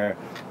 Gotcha. Where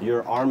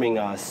you're arming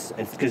us,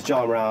 and because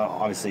John Brown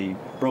obviously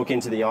broke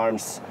into the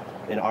arms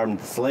and armed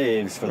the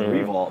slaves for the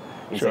revolt.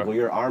 He's like, well,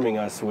 you're arming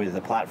us with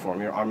the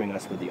platform, you're arming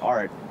us with the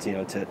art, you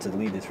know, to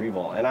lead this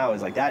revolt. And I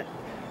was like, that,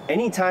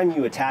 anytime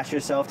you attach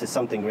yourself to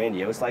something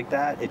grandiose like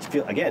that, it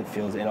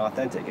feels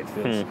inauthentic. It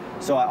feels,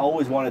 so I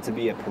always wanted to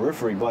be a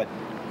periphery, but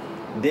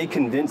they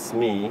convinced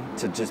me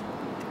to just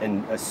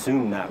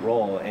assume that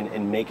role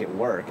and make it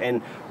work.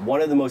 And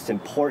one of the most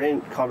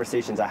important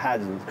conversations I had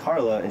was with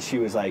Carla, and she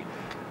was like,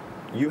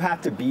 you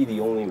have to be the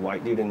only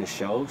white dude in the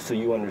show so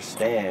you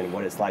understand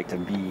what it's like to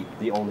be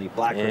the only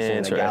black person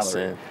in the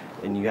gallery.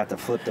 And you have to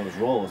flip those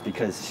roles,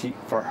 because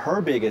for her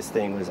biggest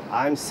thing was,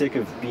 I'm sick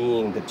of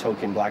being the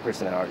token black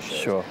person at art shows.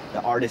 Sure.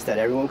 The artist that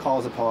everyone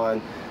calls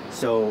upon.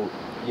 So,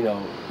 you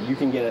know, you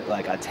can get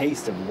like a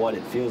taste of what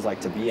it feels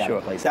like to be at a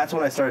place. That's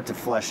when I started to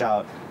flesh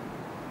out,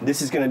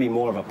 this is going to be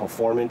more of a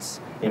performance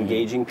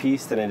engaging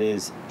piece than it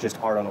is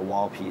just art on a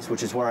wall piece,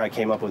 which is where I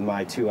came up with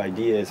my 2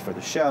 ideas for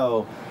the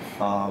show,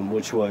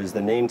 which was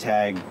the name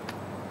tag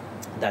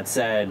that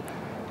said,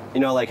 you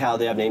know, like how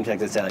they have name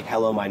tags that say like,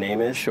 hello, my name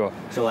is. Sure.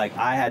 So like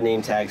I had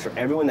name tags for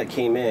everyone that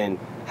came in,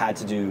 had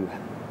to do,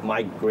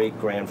 my great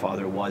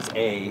grandfather was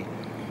a,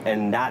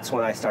 and that's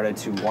when I started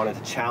to wanted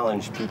to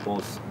challenge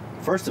people's,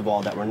 first of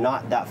all, that we're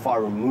not that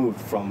far removed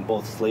from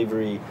both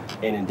slavery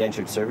and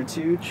indentured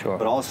servitude. Sure.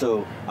 But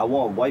also, I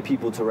want white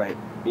people to write,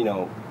 you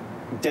know,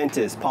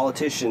 dentist,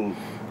 politician,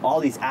 all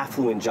these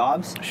affluent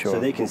jobs, so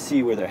they can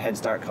see where their head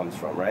start comes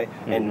from, right?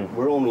 And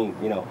we're only,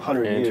 you know,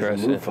 100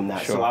 years removed from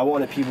that. So I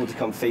wanted people to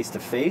come face to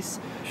face.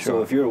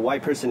 So if you're a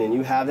white person and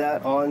you have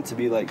that on, to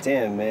be like,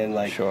 damn, man,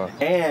 like,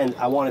 and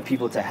I wanted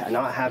people to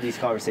not have these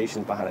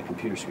conversations behind a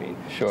computer screen.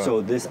 So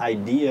this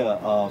idea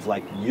of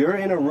like, you're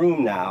in a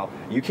room now,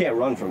 you can't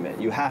run from it.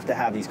 You have to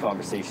have these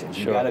conversations.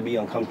 You gotta be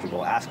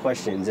uncomfortable, ask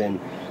questions. And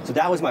so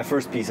that was my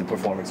first piece of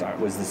performance art,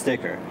 was the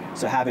sticker.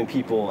 So having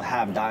people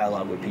have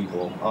dialogue with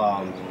people.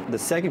 The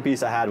second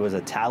piece I had was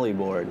a tally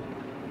board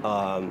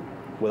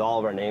with all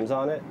of our names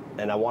on it,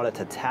 and I wanted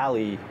to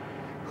tally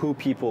who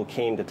people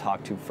came to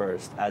talk to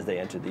first as they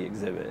entered the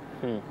exhibit.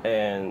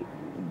 And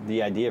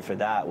the idea for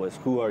that was,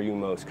 who are you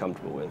most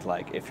comfortable with?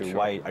 Like, if you're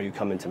white, are you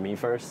coming to me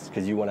first?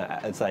 Because you want to,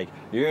 it's like,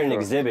 you're in an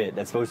exhibit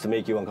that's supposed to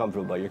make you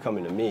uncomfortable, but you're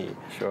coming to me.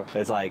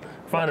 It's like,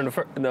 finding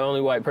the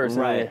only white person.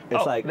 Right.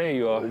 It's like, there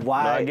you are.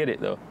 Why? No, I get it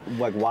though.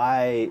 Like,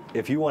 why,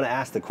 if you want to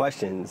ask the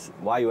questions,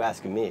 why are you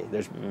asking me?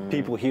 There's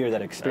people here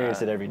that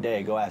experience it every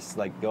day. Go ask,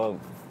 like, go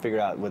figure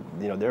out what,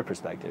 you know, their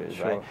perspective is,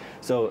 right?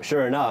 So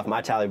sure enough,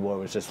 my tally board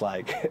was just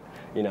like,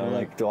 you know,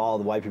 like, to all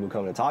the white people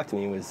coming to talk to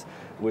me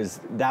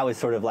that was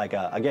sort of like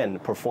a, again,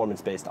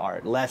 performance-based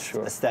art, less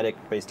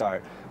aesthetic-based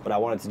art, but I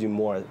wanted to do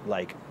more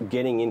like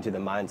getting into the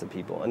minds of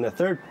people. And the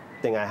third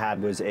thing I had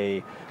was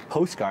a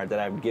postcard that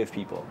I would give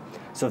people.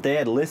 So if they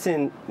had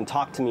listened and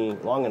talked to me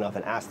long enough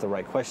and asked the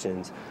right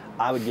questions,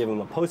 I would give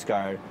them a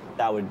postcard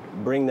that would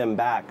bring them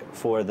back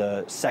for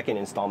the second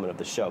installment of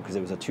the show, because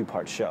it was a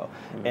 2-part show.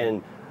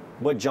 And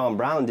what John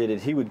Brown did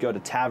is he would go to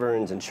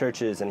taverns and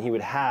churches, and he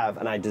would have,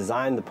 and I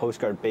designed the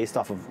postcard based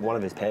off of one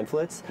of his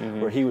pamphlets,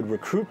 where he would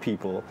recruit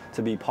people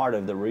to be part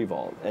of the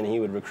revolt, and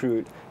he would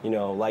recruit, you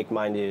know,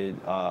 like-minded,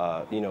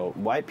 you know,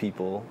 white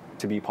people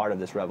to be part of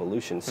this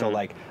revolution. So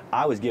like,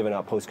 I was giving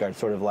out postcards,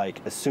 sort of like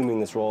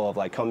assuming this role of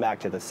like, come back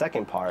to the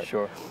second part.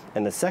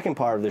 And the second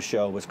part of the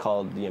show was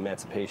called The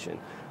Emancipation,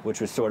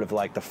 which was sort of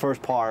like, the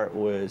first part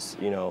was,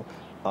 you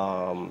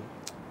know,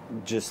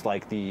 just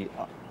like the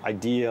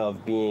idea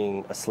of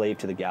being a slave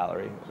to the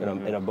gallery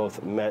in a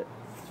both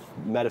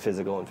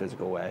metaphysical and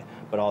physical way,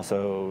 but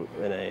also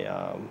in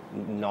a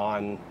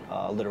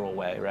non-literal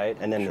way, right?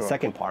 And then the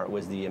second part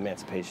was the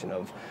emancipation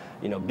of,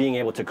 you know, being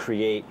able to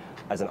create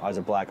as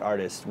a black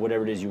artist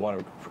whatever it is you want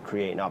to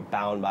create, not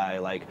bound by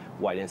like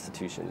white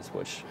institutions,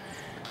 which...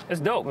 It's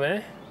dope,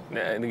 man.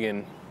 And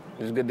again,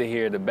 it's good to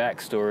hear the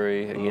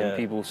backstory. Again,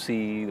 people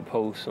see the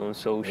posts on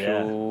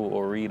social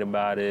or read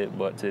about it,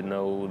 but to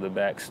know the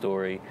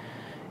backstory.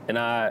 And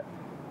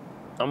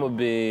I'm a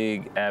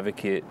big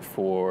advocate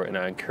for, and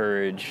I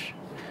encourage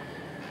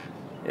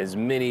as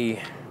many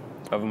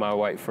of my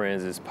white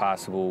friends as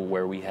possible,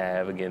 where we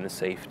have, again, the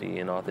safety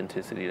and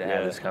authenticity to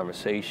have this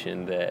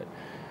conversation, that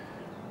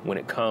when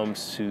it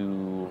comes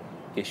to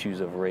issues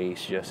of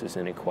race, justice,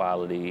 and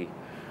equality,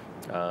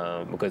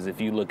 because if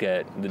you look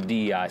at the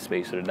DEI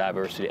space, or the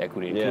diversity,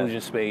 equity,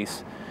 inclusion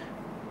space,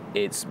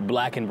 it's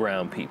black and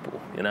brown people,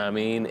 you know what I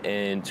mean?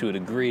 And to a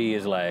degree,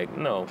 it's like,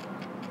 no,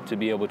 to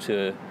be able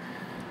to,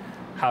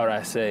 how would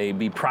I say,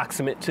 be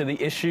proximate to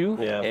the issue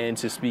and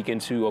to speak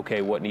into,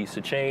 okay, what needs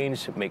to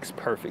change, makes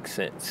perfect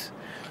sense.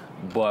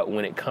 But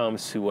when it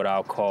comes to what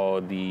I'll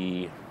call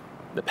the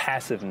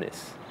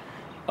passiveness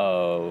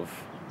of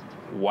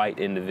white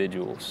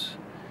individuals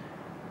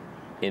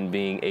in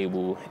being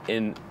able,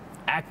 in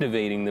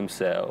activating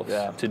themselves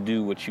to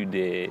do what you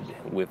did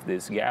with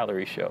this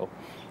gallery show,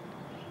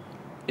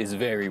 is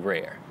very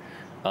rare.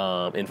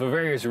 And for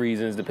various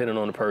reasons, depending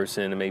on the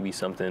person, it may be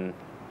something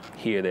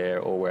here, there,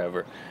 or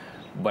wherever.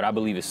 But I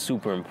believe it's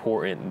super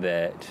important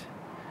that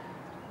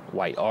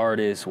white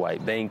artists,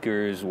 white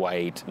bankers,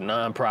 white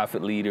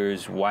nonprofit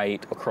leaders,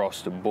 white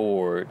across the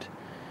board,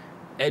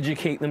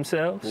 educate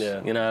themselves.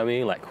 Yeah. You know what I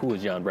mean? Like, who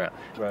is John Brown?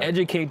 Right.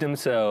 Educate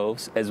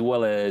themselves as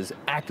well as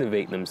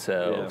activate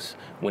themselves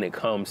when it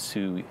comes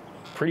to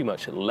pretty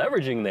much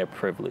leveraging their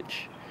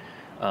privilege,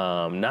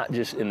 not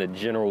just in the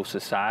general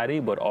society,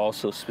 but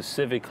also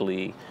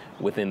specifically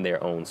within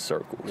their own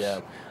circles.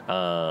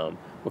 Yeah.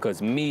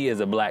 Because me as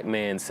a black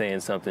man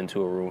saying something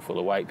to a room full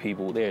of white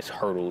people, there's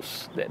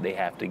hurdles that they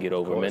have to get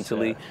over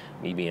mentally.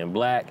 Me being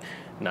black,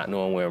 not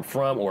knowing where I'm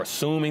from, or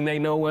assuming they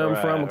know where I'm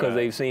from because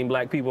they've seen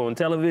black people on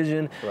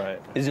television.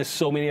 It's just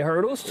so many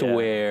hurdles to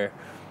where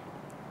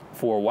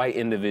for a white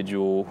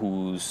individual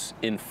who's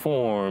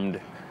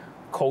informed,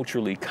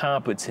 culturally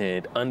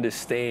competent,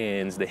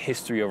 understands the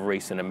history of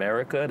race in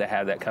America, to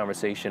have that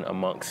conversation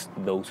amongst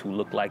those who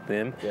look like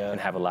them and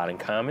have a lot in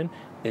common,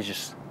 is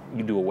just,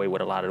 you do away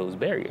with a lot of those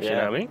barriers, you know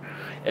what I mean?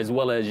 As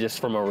well as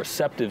just from a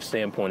receptive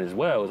standpoint as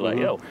well. It's like,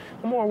 yo,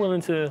 I'm more willing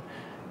to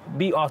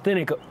be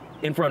authentic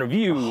in front of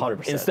you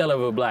 100%. Instead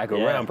of a black or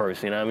brown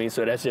person, you know what I mean?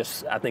 So that's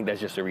just, I think that's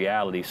just a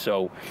reality.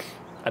 So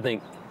I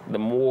think the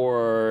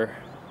more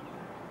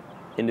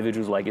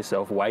individuals like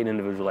yourself, white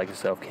individuals like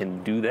yourself,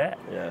 can do that,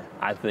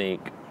 I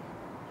think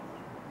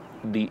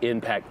the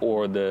impact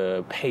or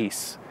the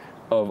pace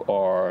of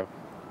our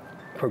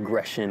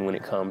progression when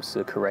it comes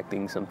to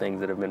correcting some things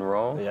that have been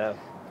wrong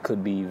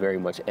could be very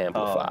much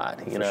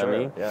amplified. You know what I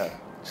mean?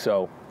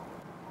 So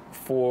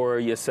for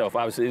yourself,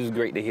 obviously it was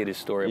great to hear this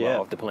story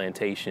about Off the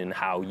Plantation,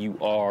 how you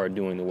are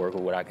doing the work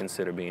of what I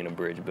consider being a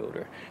bridge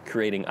builder,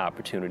 creating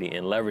opportunity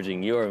and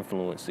leveraging your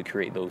influence to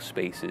create those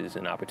spaces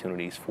and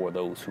opportunities for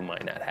those who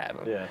might not have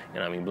them. You know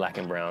what I mean? Black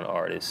and brown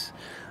artists.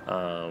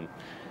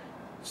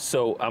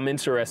 So I'm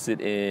interested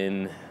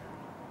in,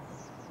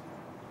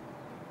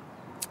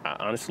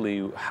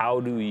 honestly, how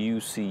do you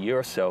see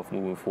yourself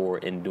moving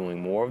forward in doing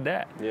more of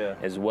that?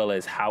 As well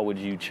as how would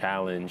you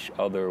challenge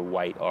other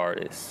white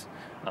artists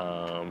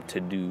to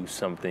do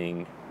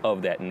something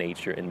of that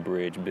nature and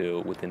bridge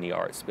build within the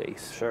art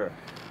space? Sure.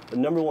 The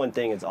number one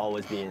thing is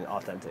always being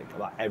authentic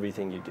about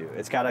everything you do.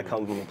 It's got to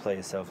come from a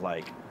place of,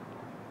 like,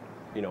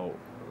 you know,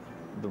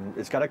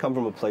 it's got to come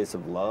from a place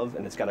of love,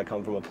 and it's got to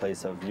come from a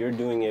place of you're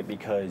doing it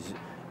because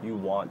you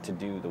want to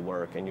do the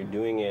work, and you're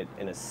doing it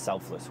in a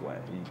selfless way.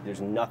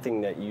 There's nothing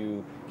that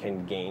you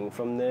can gain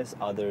from this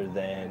other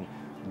than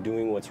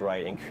doing what's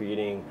right and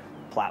creating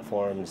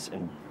platforms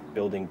and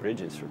building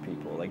bridges for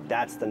people. Like,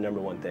 that's the number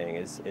one thing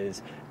is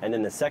and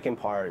then the second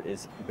part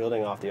is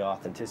building off the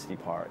authenticity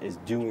part, is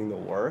doing the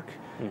work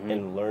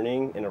and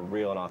learning in a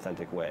real and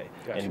authentic way.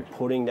 And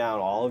putting down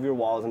all of your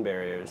walls and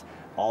barriers,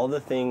 all of the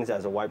things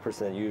as a white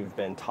person that you've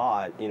been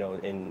taught, you know,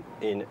 in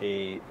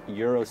a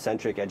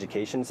Eurocentric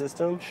education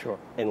system,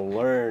 and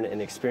learn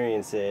and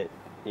experience it,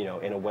 you know,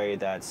 in a way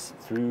that's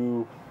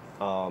through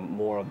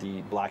more of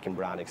the black and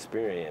brown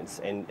experience.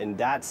 And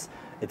that's,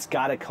 it's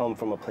got to come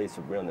from a place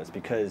of realness,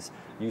 because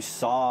you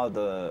saw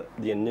the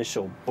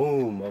initial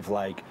boom of,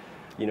 like,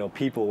 you know,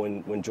 people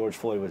when George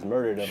Floyd was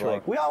murdered, of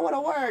like, we all want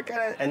to work,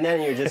 and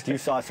then you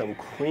saw some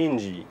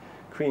cringy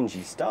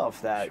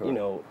stuff that you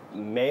know,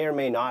 may or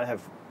may not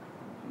have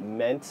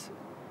meant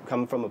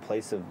come from a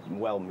place of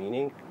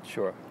well-meaning,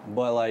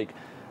 but like,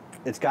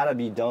 it's got to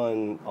be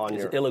done on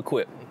your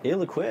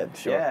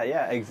ill-equipped.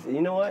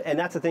 You know what? And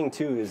that's the thing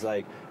too, is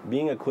like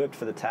being equipped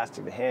for the task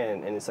at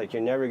hand, and it's like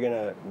you're never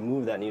gonna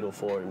move that needle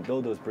forward and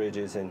build those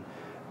bridges, and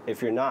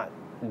if you're not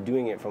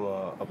doing it from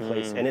a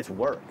place, and it's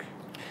work.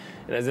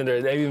 And that's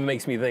interesting. That even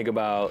makes me think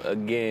about,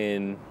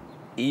 again,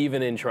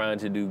 even in trying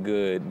to do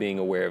good, being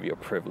aware of your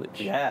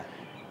privilege.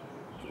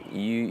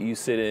 You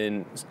sit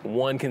in,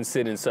 one can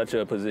sit in such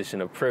a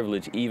position of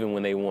privilege even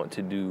when they want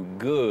to do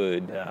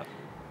good.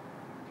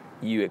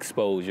 You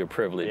expose your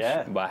privilege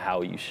by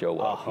how you show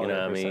up. 100%. You know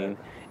what I mean?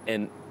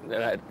 And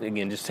that,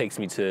 again, just takes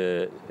me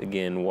to,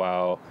 again,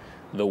 while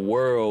the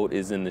world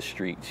is in the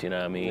streets, you know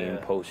what I mean,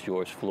 post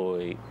George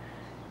Floyd,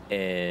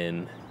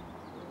 and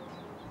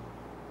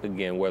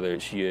again, whether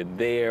it's you're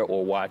there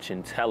or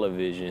watching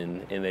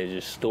television, and there's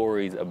just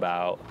stories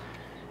about,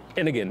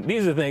 and again,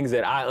 these are things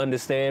that I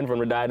understand from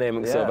the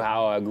dynamics of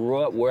how I grew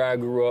up. Where I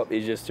grew up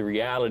is just the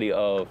reality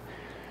of,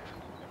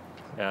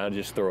 and I'll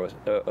just throw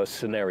a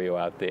scenario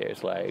out there.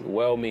 It's like,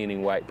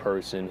 well-meaning white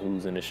person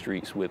who's in the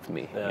streets with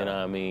me, you know what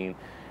I mean?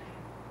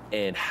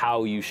 And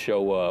how you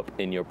show up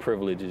and your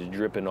privilege is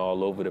dripping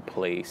all over the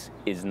place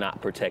is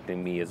not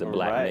protecting me as a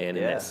black man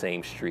in that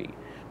same street.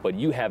 But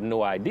you have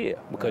no idea,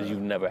 because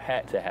you've never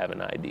had to have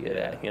an idea of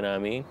that, you know what I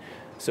mean?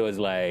 So it's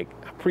like,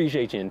 I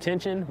appreciate your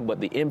intention,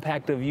 but the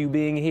impact of you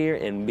being here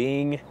and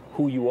being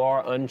who you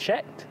are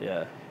unchecked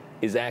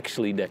is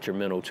actually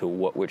detrimental to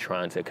what we're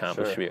trying to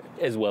accomplish here,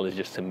 as well as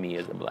just to me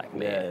as a black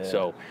man.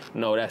 So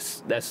no,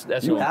 that's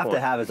you have to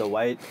have, as a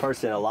white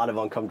person, a lot of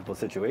uncomfortable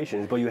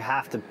situations, but you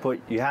have to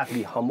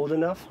be humbled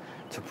enough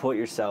to put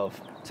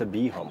yourself to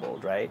be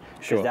humbled, right?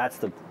 Sure.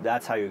 Because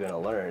that's how you're gonna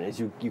learn. Is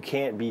you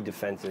can't be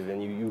defensive,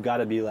 and you got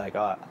to be like,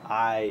 oh,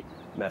 I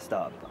messed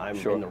up. I'm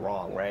Sure. in the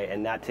wrong, right?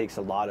 And that takes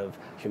a lot of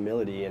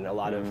humility and a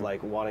lot of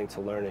like wanting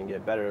to learn and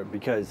get better.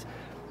 Because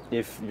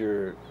if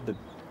you're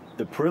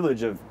the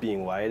privilege of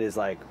being white is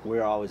like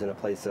we're always in a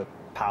place of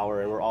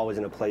power, and we're always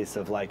in a place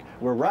of like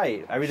we're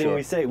right. Everything Sure.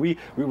 we say, we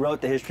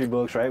wrote the history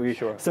books, right?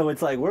 Sure. So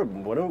it's like what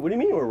do you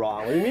mean we're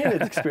wrong? What do you mean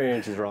this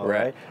experience is wrong,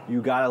 Right. right?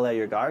 You gotta let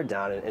your guard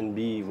down and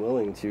be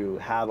willing to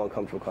have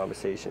uncomfortable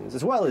conversations,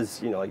 as well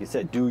as, you know, like you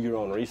said, do your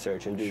own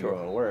research and do Sure. your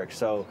own work.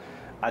 So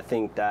I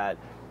think that,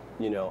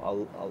 you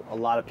know, a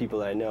lot of people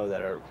that I know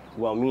that are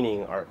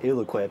well-meaning are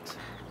ill-equipped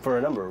for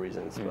a number of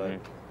reasons. But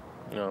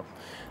No.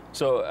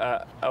 So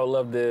I would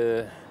love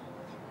to.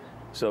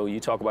 So you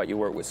talk about your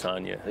work with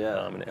Sonia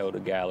in the Elder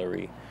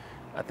Gallery.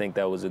 I think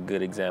that was a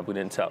good example. We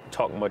didn't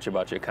talk much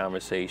about your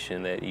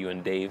conversation that you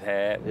and Dave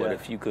had, but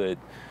if you could,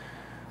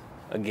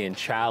 again,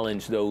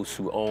 challenge those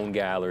who own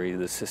gallery,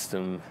 the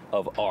system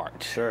of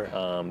art, Sure.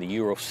 The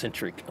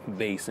Eurocentric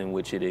base in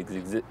which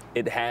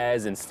it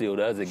has and still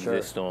does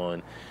exist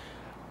on.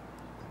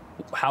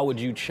 How would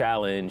you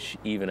challenge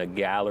even a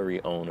gallery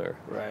owner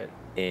right.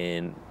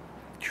 in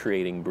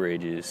creating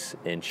bridges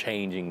and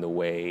changing the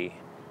way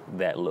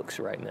that looks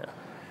right now?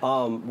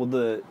 Well,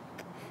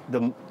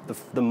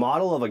 the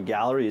model of a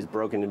gallery is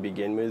broken to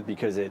begin with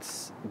because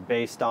it's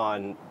based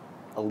on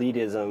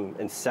elitism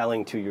and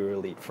selling to your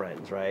elite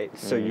friends, right?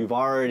 So you've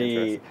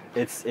already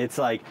it's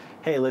like,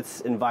 hey,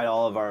 let's invite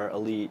all of our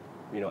elite,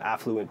 you know,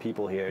 affluent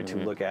people here to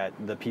look at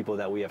the people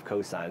that we have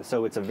co-signed.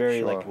 So it's a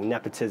very like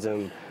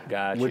nepotism,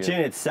 which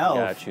in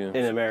itself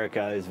in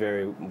America is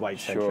very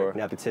white-centric.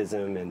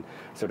 Nepotism and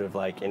sort of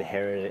like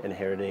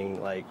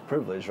inheriting like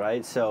privilege,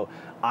 right? So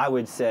I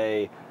would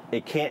say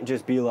it can't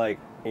just be like,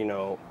 you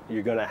know,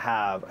 you're gonna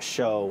have a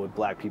show with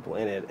black people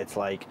in it. It's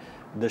like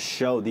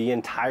the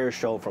entire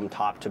show from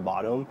top to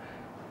bottom.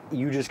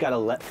 You just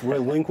gotta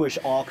relinquish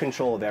all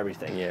control of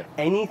everything. Yeah.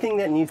 Anything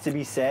that needs to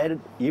be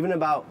said, even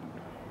about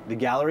the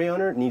gallery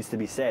owner, needs to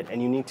be said,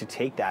 and you need to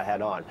take that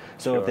head on.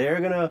 So if they're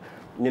gonna,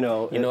 you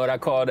know what I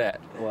call that?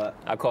 What?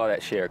 I call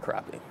that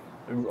sharecropping.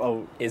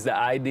 Oh, Is the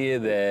idea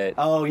that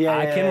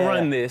I can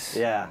run this.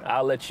 Yeah.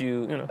 I'll let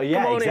you, you know.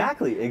 Yeah, come on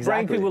exactly.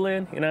 Bring people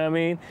in, you know what I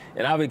mean?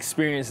 And I've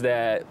experienced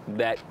that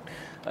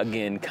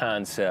again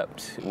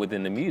concept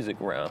within the music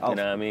realm. You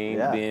know what I mean?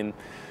 Yeah. Being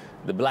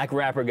the black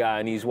rapper guy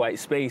in these white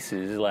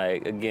spaces,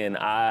 like again,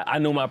 I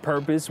know my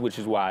purpose, which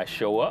is why I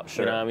show up.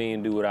 Sure. You know what I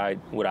mean? Do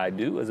what I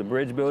do as a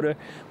bridge builder,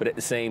 but at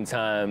the same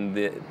time,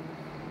 the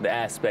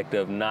aspect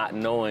of not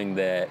knowing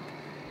that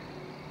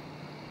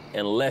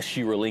unless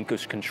you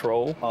relinquish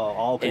control,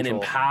 all control. and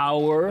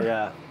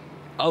empower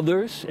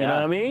others, you know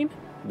what I mean,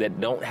 that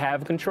don't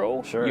have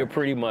control, you're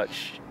pretty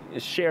much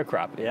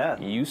sharecropping. Yeah.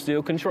 You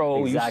still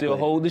control, you still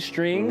hold the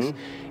strings,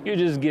 you're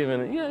just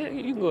giving, you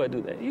can go ahead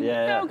and do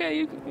that. Okay,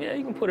 you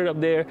can put it up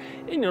there.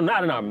 And, you know,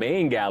 not in our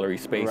main gallery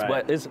space,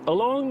 but it's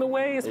along the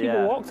way as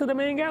people walk to the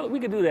main gallery,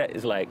 we could do that.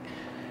 It's like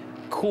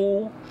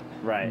cool,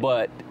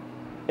 but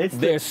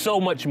there's so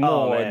much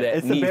more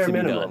that needs to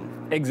be done.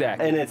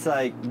 Exactly. And it's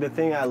like, the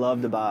thing I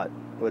loved about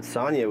what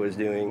Sonia was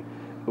doing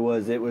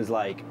was it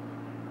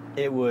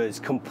was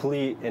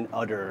complete and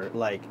utter,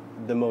 like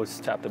the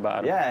most top to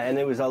bottom. Yeah, and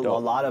it was a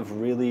lot of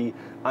really,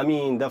 I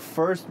mean, the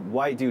first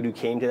white dude who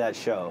came to that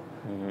show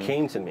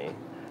came to me.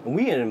 And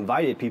we had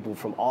invited people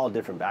from all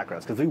different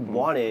backgrounds because we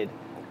wanted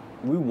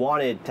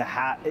to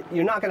have,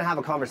 you're not going to have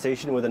a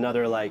conversation with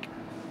another like,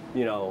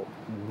 you know,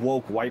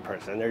 woke white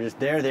person.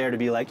 They're there to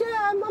be like,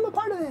 yeah, I'm a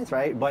part of this,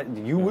 right? But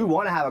we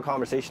want to have a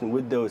conversation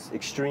with those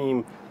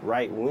extreme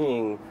right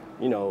wing,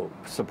 you know,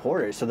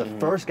 supporters. So the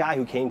first guy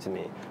who came to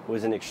me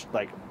was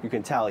like, you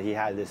can tell he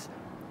had this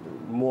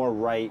more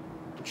right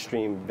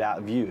extreme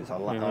views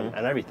on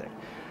everything.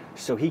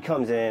 So he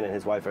comes in and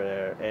his wife are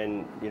there,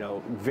 and you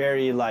know,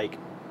 very like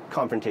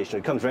confrontational.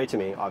 He comes right to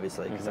me,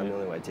 obviously, because I'm the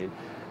only white dude,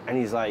 and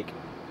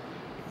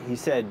he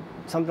said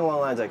something along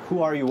the lines like,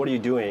 "Who are you? What are you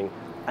doing?"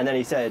 And then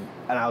he said,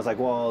 and I was like,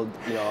 well,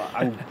 you know,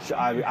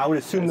 I would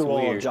assume the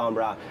role of John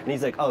Brown. And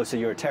he's like, oh, so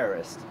you're a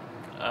terrorist.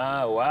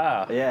 Ah,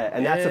 wow. Yeah,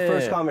 and that's the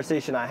first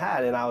conversation I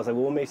had, and I was like,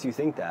 well, what makes you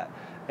think that?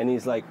 And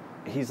he's like,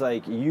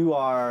 you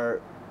are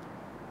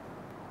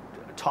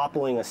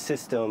toppling a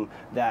system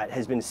that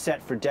has been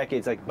set for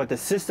decades, like, but the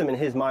system in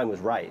his mind was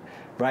right?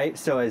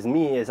 So as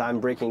I'm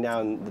breaking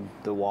down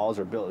the walls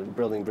or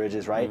building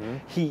bridges, right?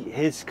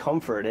 His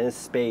comfort and his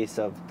space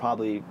of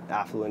probably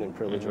affluent and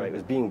privilege, right,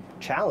 was being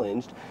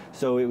challenged.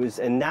 So it was,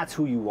 and that's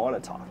who you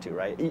want to talk to,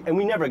 right? And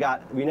we never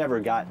got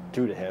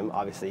through to him,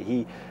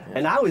 obviously.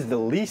 And I was the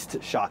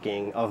least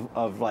shocking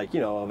of like, you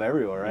know, of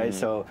everyone, right?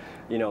 So,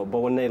 you know, but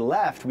when they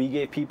left, we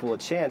gave people a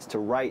chance to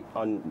write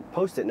on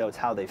Post-it notes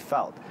how they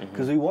felt,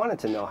 because we wanted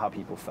to know how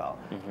people felt.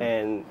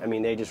 And I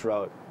mean, they just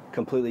wrote,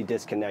 completely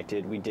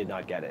disconnected, we did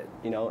not get it,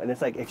 you know? And it's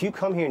like, if you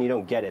come here and you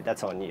don't get it,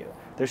 that's on you.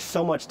 There's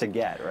so much to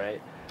get,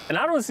 right? And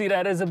I don't see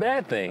that as a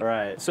bad thing.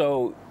 Right.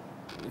 So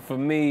for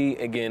me,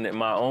 again, in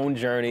my own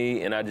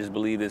journey, and I just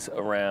believe this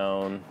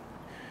around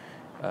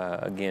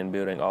again,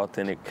 building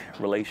authentic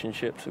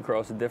relationships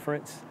across the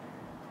difference.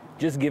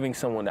 Just giving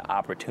someone the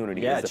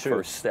opportunity is the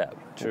first step.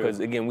 Because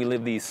again, we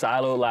live these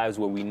siloed lives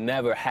where we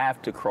never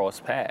have to cross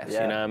paths, you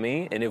know what I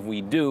mean? And if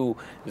we do,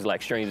 it's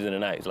like strangers in the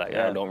night. It's like,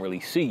 I don't really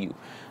see you.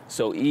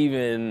 So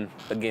even,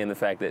 again, the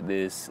fact that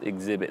this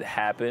exhibit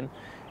happened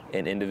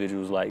and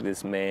individuals like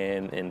this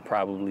man and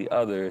probably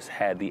others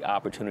had the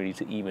opportunity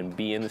to even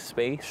be in the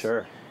space,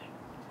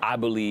 I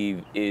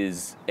believe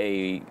it's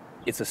a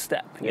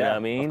step, you know what I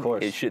mean? Of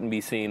course. It shouldn't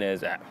be seen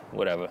as,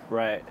 whatever.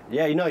 Right.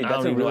 Yeah, you know,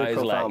 that's a really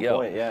profound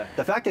point,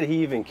 The fact that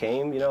he even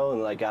came, you know,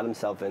 and like got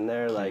himself in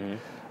there, like,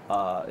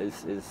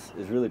 is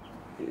really,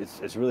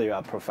 it's really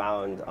a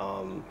profound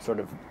sort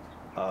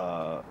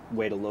of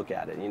way to look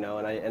at it, you know,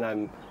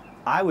 and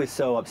I was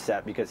so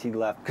upset because he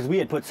left, because we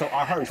had put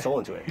our heart and soul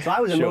into it. So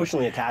I was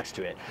emotionally attached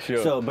to it.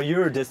 So, but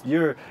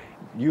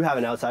you have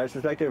an outsider's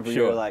perspective where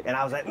you're like, and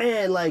I was like,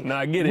 man, like, no,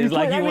 I get it. It's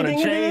like you want to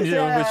change it,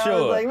 for sure.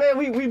 I was like, man,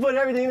 we put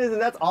everything in this, and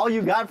that's all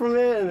you got from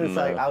it. And it's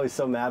like, I was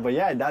so mad. But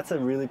yeah, that's a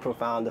really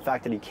profound, the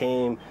fact that he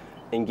came,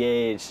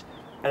 engaged,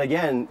 and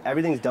again,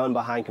 everything's done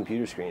behind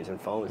computer screens and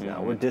phones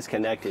now. We're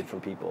disconnected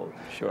from people.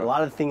 A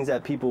lot of things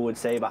that people would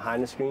say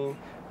behind the screen,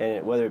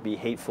 and whether it be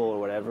hateful or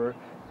whatever,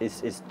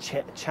 is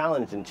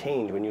challenged and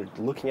changed when you're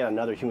looking at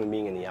another human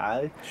being in the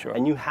eye,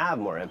 and you have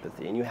more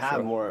empathy, and you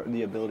have more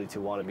the ability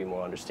to want to be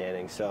more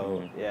understanding.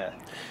 So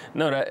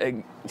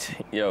no,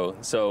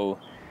 so,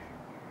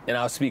 and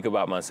I'll speak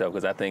about myself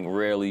because I think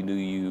rarely do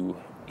you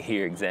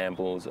hear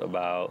examples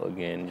about,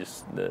 again,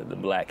 just the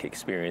black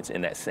experience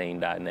in that same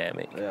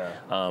dynamic.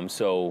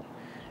 So,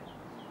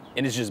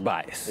 and it's just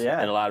bias,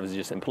 and a lot of it's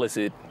just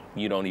implicit.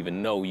 You don't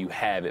even know you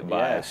have it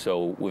bias.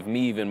 So with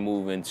me even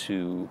moving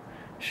to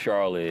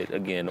Charlotte,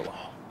 again,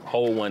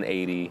 whole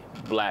 180,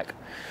 black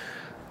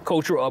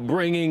cultural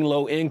upbringing,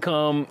 low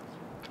income,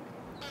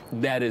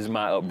 that is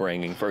my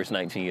upbringing, first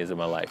 19 years of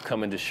my life.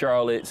 Coming to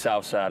Charlotte,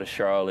 south side of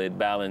Charlotte,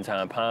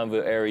 Ballantyne,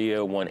 Pineville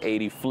area,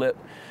 180 flip.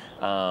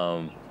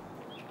 And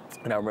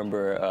I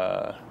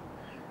remember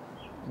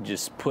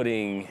just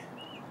putting,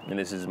 and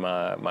this is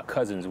my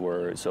cousin's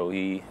word, so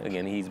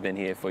he's been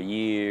here for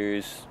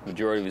years,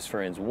 majority of his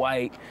friends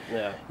white,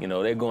 you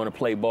know, they're going to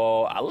play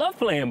ball. I love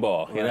playing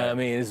ball, you know what I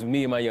mean? It's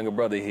me and my younger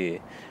brother here,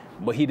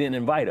 but he didn't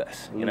invite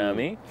us, you know what I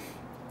mean?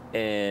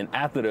 And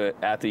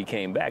after he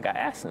came back, I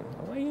asked him,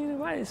 why you didn't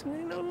invite us? You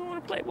know, we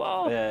want to play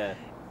ball.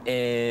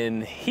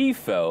 And he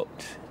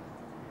felt,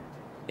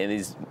 and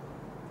it's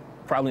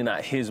probably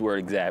not his word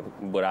exactly,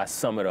 but I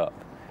sum it up,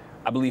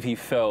 I believe he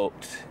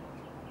felt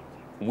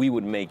we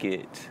would make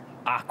it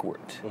awkward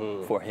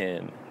for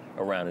him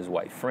around his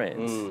white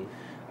friends.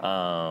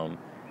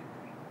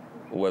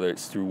 Whether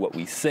it's through what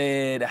we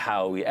said,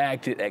 how we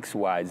acted, X,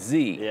 Y,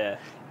 Z.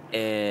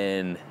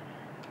 And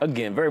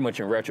again, very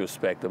much in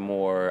retrospect, the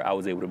more I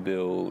was able to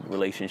build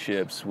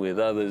relationships with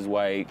others,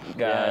 white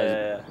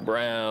guys,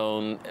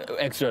 brown,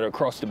 et cetera,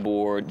 across the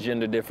board,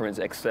 gender difference,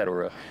 et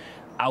cetera,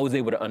 I was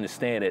able to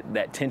understand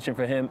that tension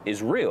for him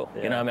is real.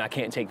 You know what I mean? I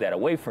can't take that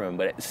away from him,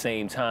 but at the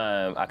same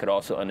time, I could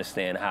also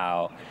understand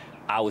how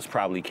I was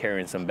probably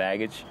carrying some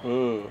baggage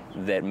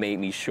that made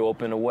me show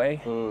up in a way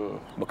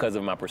because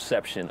of my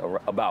perception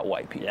about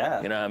white people.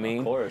 You know what I mean?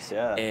 Of course,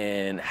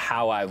 And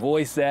how I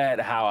voiced that,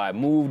 how I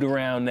moved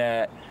around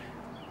that,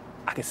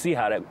 I could see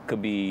how that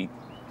could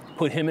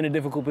put him in a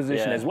difficult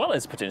position as well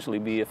as potentially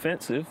be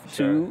offensive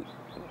to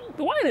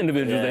the white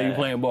individuals that you're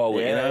playing ball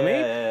with, you know what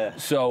I mean?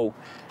 So,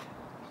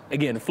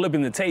 again,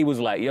 flipping the tables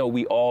like, yo,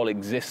 we all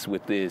exist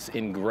with this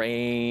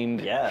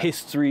ingrained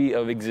history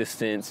of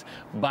existence,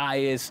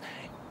 bias,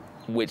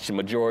 which the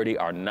majority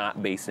are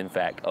not based in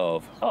fact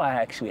of, oh, I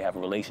actually have a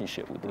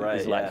relationship with them.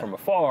 It's like from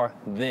afar,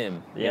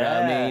 them, you know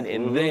what I mean?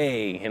 And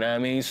they, you know what I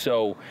mean?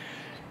 So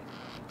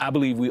I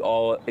believe we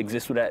all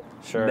exist with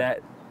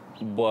that,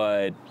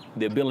 but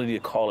the ability to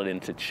call it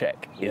into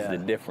check is the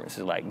difference.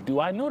 It's like, do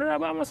I know that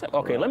about myself?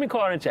 Okay, let me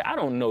call it in check. I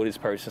don't know this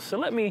person, so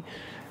let me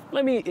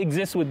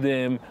exist with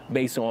them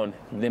based on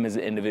them as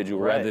an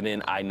individual rather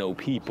than I know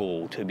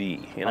people to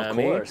be, you know what I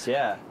mean? Of course,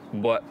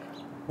 But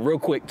real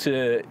quick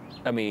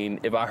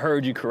if I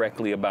heard you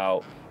correctly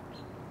about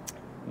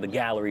the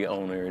gallery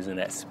owners in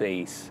that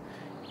space,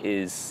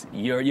 is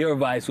your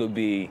advice would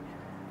be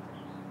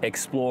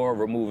explore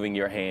removing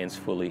your hands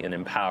fully and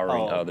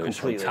empowering others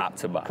from top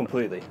to bottom.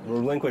 Completely.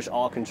 Relinquish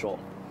all control.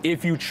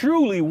 If you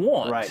truly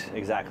want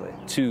exactly.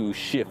 to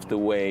shift the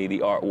way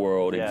the art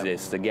world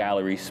exists, the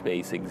gallery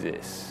space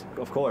exists.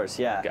 Of course,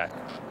 Okay.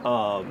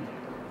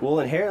 Well,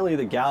 inherently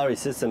the gallery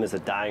system is a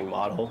dying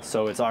model,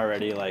 so it's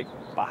already like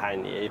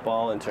behind the 8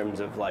 ball in terms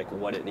of like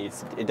what it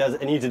needs. It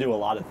needs to do a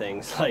lot of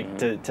things like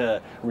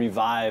to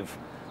revive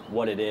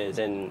what it is,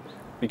 and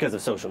because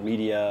of social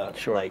media,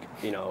 like,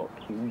 you know,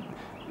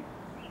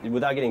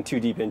 without getting too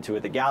deep into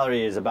it, the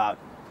gallery is about,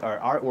 our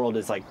art world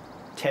is like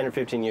 10 or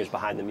 15 years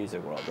behind the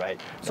music world, right?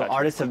 So Gotcha.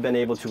 artists have been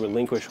able to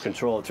relinquish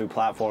control through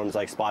platforms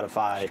like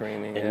Spotify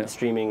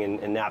Streaming,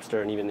 and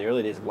Napster, and even the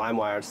early days of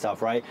LimeWire and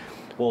stuff, right?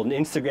 Well,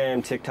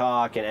 Instagram,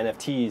 TikTok, and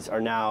NFTs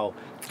are now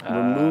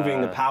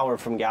removing the power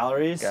from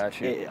galleries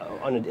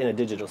in a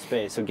digital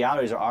space. So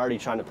galleries are already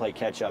trying to play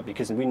catch up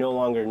because we no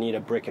longer need a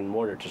brick and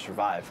mortar to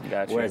survive.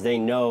 Whereas they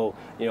know,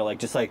 like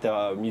just like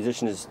the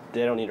musicians,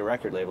 they don't need a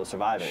record label to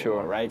survive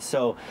anymore, right?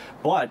 So,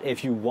 but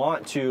if you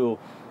want to,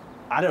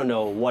 I don't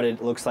know what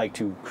it looks like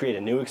to create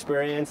a new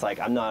experience. Like,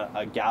 I'm not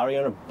a gallery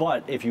owner,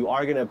 but if you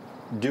are going to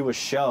do a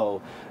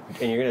show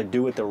and you're going to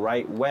do it the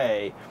right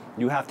way,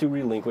 you have to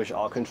relinquish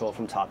all control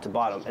from top to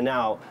bottom. And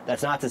now,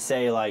 that's not to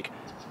say, like,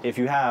 if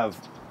you have,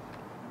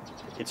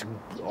 it's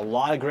a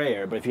lot of gray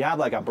area, but if you have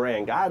like a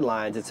brand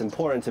guidelines, it's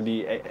important to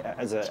be,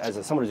 as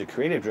someone who's a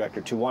creative director,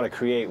 to want to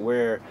create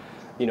where,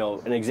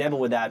 an example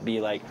would that be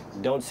like,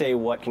 don't say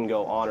what can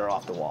go on or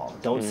off the wall.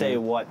 Don't say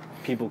what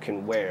people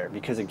can wear,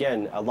 because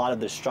again, a lot of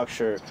the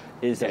structure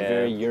is a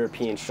very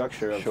European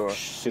structure of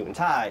suit and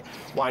tie,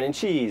 wine and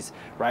cheese,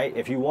 right?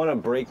 If you want to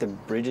break the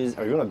bridges,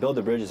 or you want to build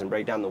the bridges and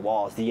break down the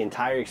walls, the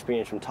entire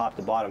experience from top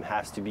to bottom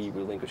has to be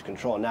relinquished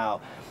control.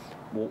 Now,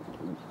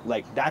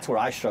 like, that's where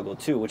I struggled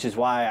too, which is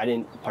why I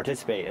didn't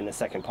participate in the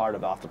second part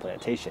of Off the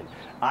Plantation.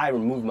 I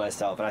removed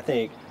myself, and I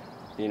think,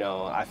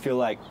 I feel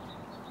like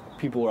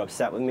people were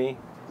upset with me,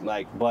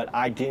 like, but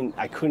it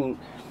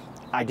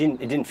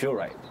didn't feel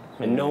right.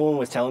 And no one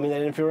was telling me that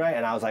it didn't feel right,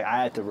 and I was like,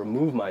 I had to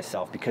remove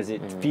myself because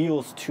it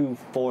feels too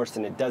forced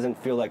and it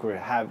doesn't feel like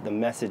the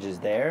message is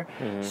there.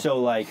 So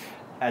like,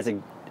 as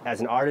an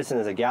artist and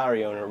as a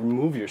gallery owner,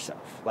 remove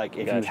yourself. Like,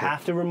 if you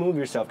have to remove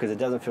yourself because it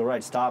doesn't feel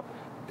right, stop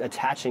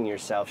attaching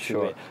yourself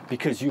to it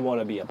because you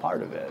want to be a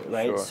part of it,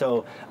 right?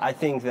 So I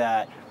think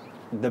that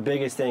the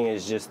biggest thing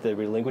is just the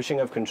relinquishing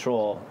of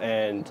control,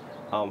 and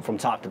from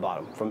top to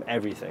bottom, from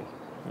everything.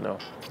 No,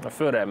 I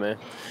feel that, man.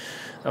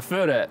 I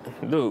feel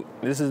that. Dude,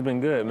 this has been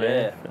good,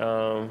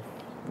 man.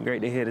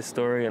 Great to hear the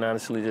story, and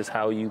honestly just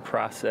how you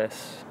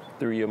process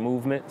through your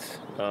movements.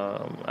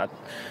 I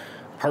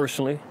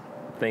personally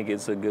think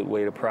it's a good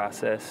way to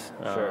process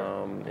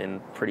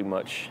and pretty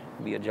much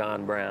be a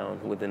John Brown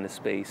within the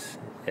space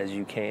as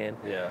you can.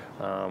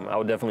 I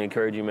would definitely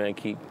encourage you, man,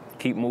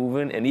 keep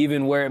moving, and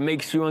even where it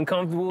makes you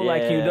uncomfortable,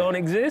 like you don't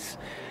exist.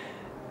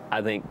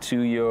 I think to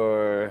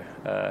your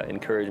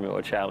encouragement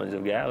or challenge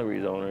of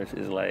galleries owners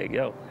is like,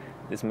 yo,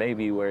 this may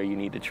be where you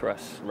need to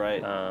trust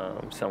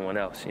someone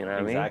else, you know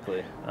what I mean?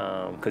 Exactly.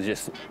 Because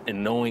just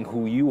in knowing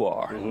who you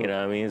are, you know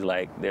what I mean? It's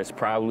like there's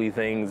probably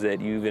things that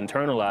you've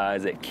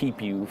internalized that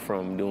keep you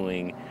from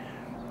doing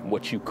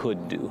what you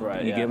could do.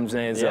 Right, you get what I'm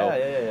saying?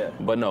 So,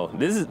 but no,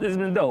 this has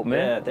been dope, man.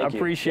 Yeah, thank you. I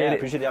appreciate it. I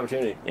appreciate the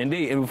opportunity.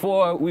 Indeed. And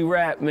before we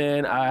wrap,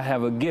 man, I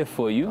have a gift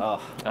for you.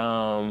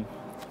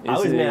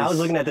 I was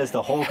looking at this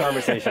the whole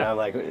conversation. I'm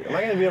like, am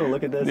I going to be able to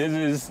look at this? This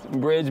is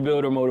Bridge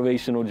Builder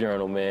Motivational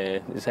Journal,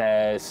 man. This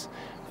has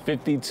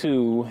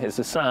 52, it's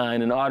a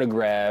signed and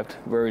autographed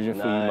version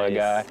for you, my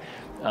guy.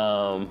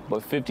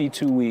 But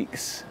 52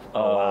 weeks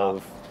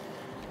of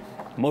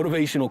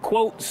motivational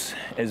quotes,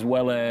 as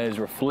well as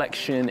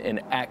reflection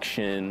and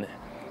action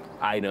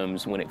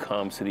items when it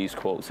comes to these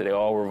quotes. So they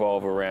all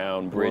revolve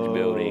around bridge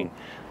building,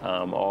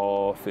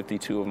 all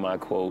 52 of my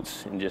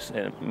quotes.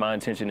 And my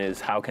intention is,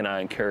 how can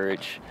I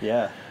encourage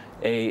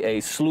a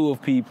slew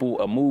of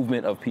people, a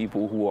movement of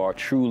people who are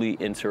truly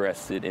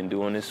interested in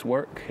doing this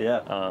work.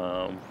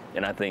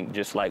 And I think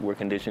just like we're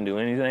conditioned to do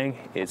anything,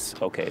 it's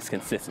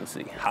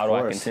consistency. How do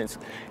I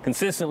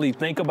consistently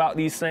think about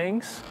these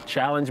things,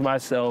 challenge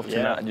myself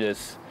to not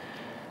just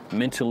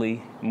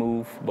mentally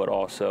move, but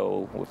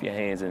also with your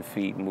hands and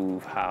feet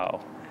move how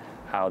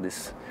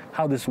this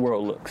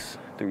world looks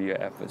through your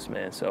efforts,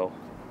 man. So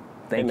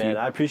thank you. Man,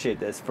 I appreciate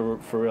this for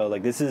real.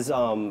 Like, this is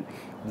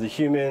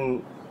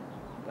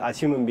as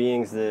human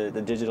beings,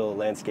 the digital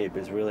landscape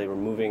is really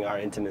removing our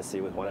intimacy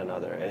with one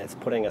another, and it's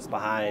putting us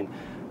behind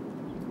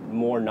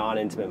more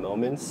non-intimate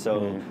moments.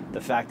 So the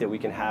fact that we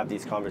can have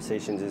these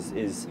conversations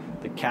is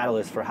the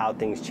catalyst for how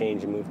things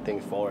change and move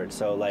things forward.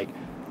 So like,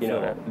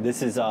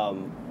 this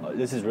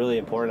is really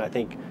important. I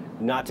think,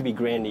 not to be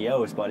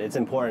grandiose, but it's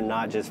important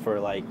not just for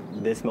like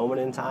this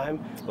moment in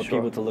time, but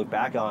people to look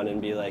back on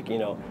and be like,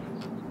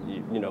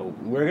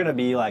 we're gonna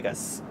be like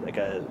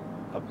a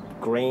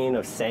grain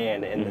of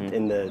sand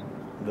in the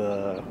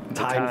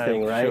time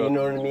thing, right? You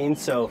know what I mean?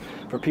 So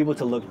for people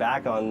to look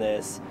back on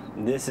this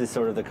is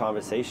sort of the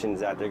conversations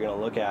that they're going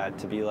to look at,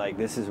 to be like,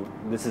 this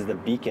is the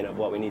beacon of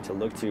what we need to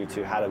look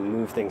to how to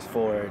move things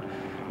forward,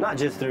 not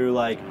just through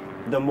like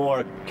the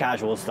more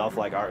casual stuff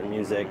like art and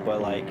music,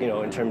 but like,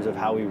 in terms of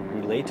how we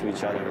relate to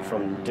each other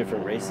from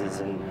different races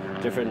and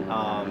different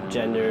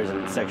genders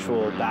and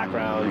sexual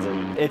backgrounds.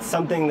 And it's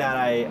something that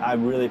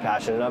I'm really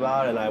passionate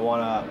about, and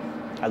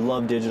I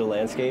love digital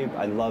landscape.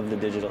 I love the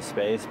digital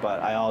space,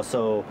 but I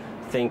also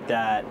think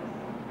that,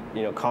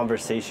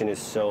 conversation is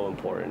so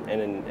important,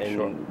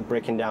 and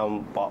breaking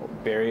down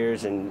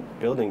barriers and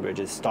building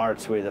bridges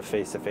starts with a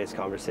face-to-face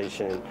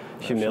conversation,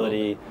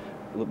 humility,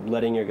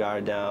 letting your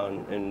guard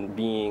down and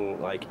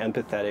being like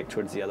empathetic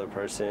towards the other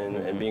person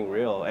and being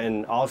real,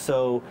 and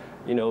also,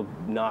 you know,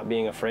 not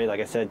being afraid, like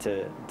I said,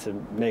 to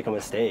make a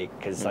mistake,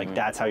 because like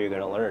that's how you're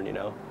gonna learn, you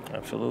know.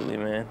 Absolutely,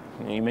 man.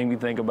 You make me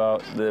think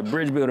about the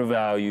bridge builder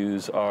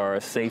values are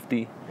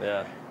safety,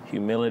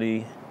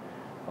 humility,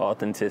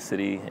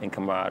 authenticity, and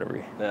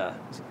camaraderie. Yeah.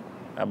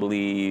 I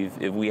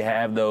believe if we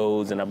have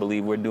those, and I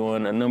believe we're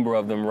doing a number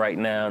of them right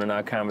now in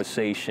our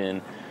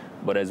conversation,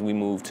 but as we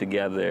move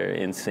together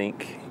in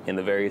sync in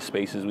the various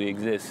spaces we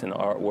exist, in the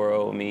art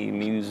world, me,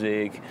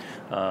 music,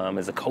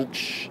 as a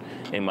coach,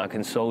 in my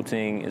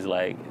consulting, is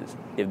like,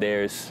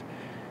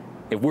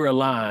 if we're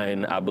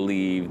aligned, I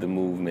believe the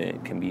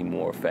movement can be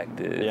more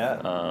effective. Yeah.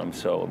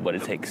 But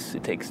it takes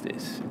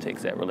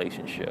that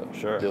relationship.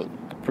 Sure.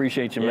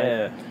 Appreciate you,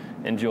 man.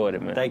 Enjoyed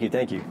it, man.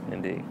 Thank you.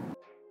 Indeed.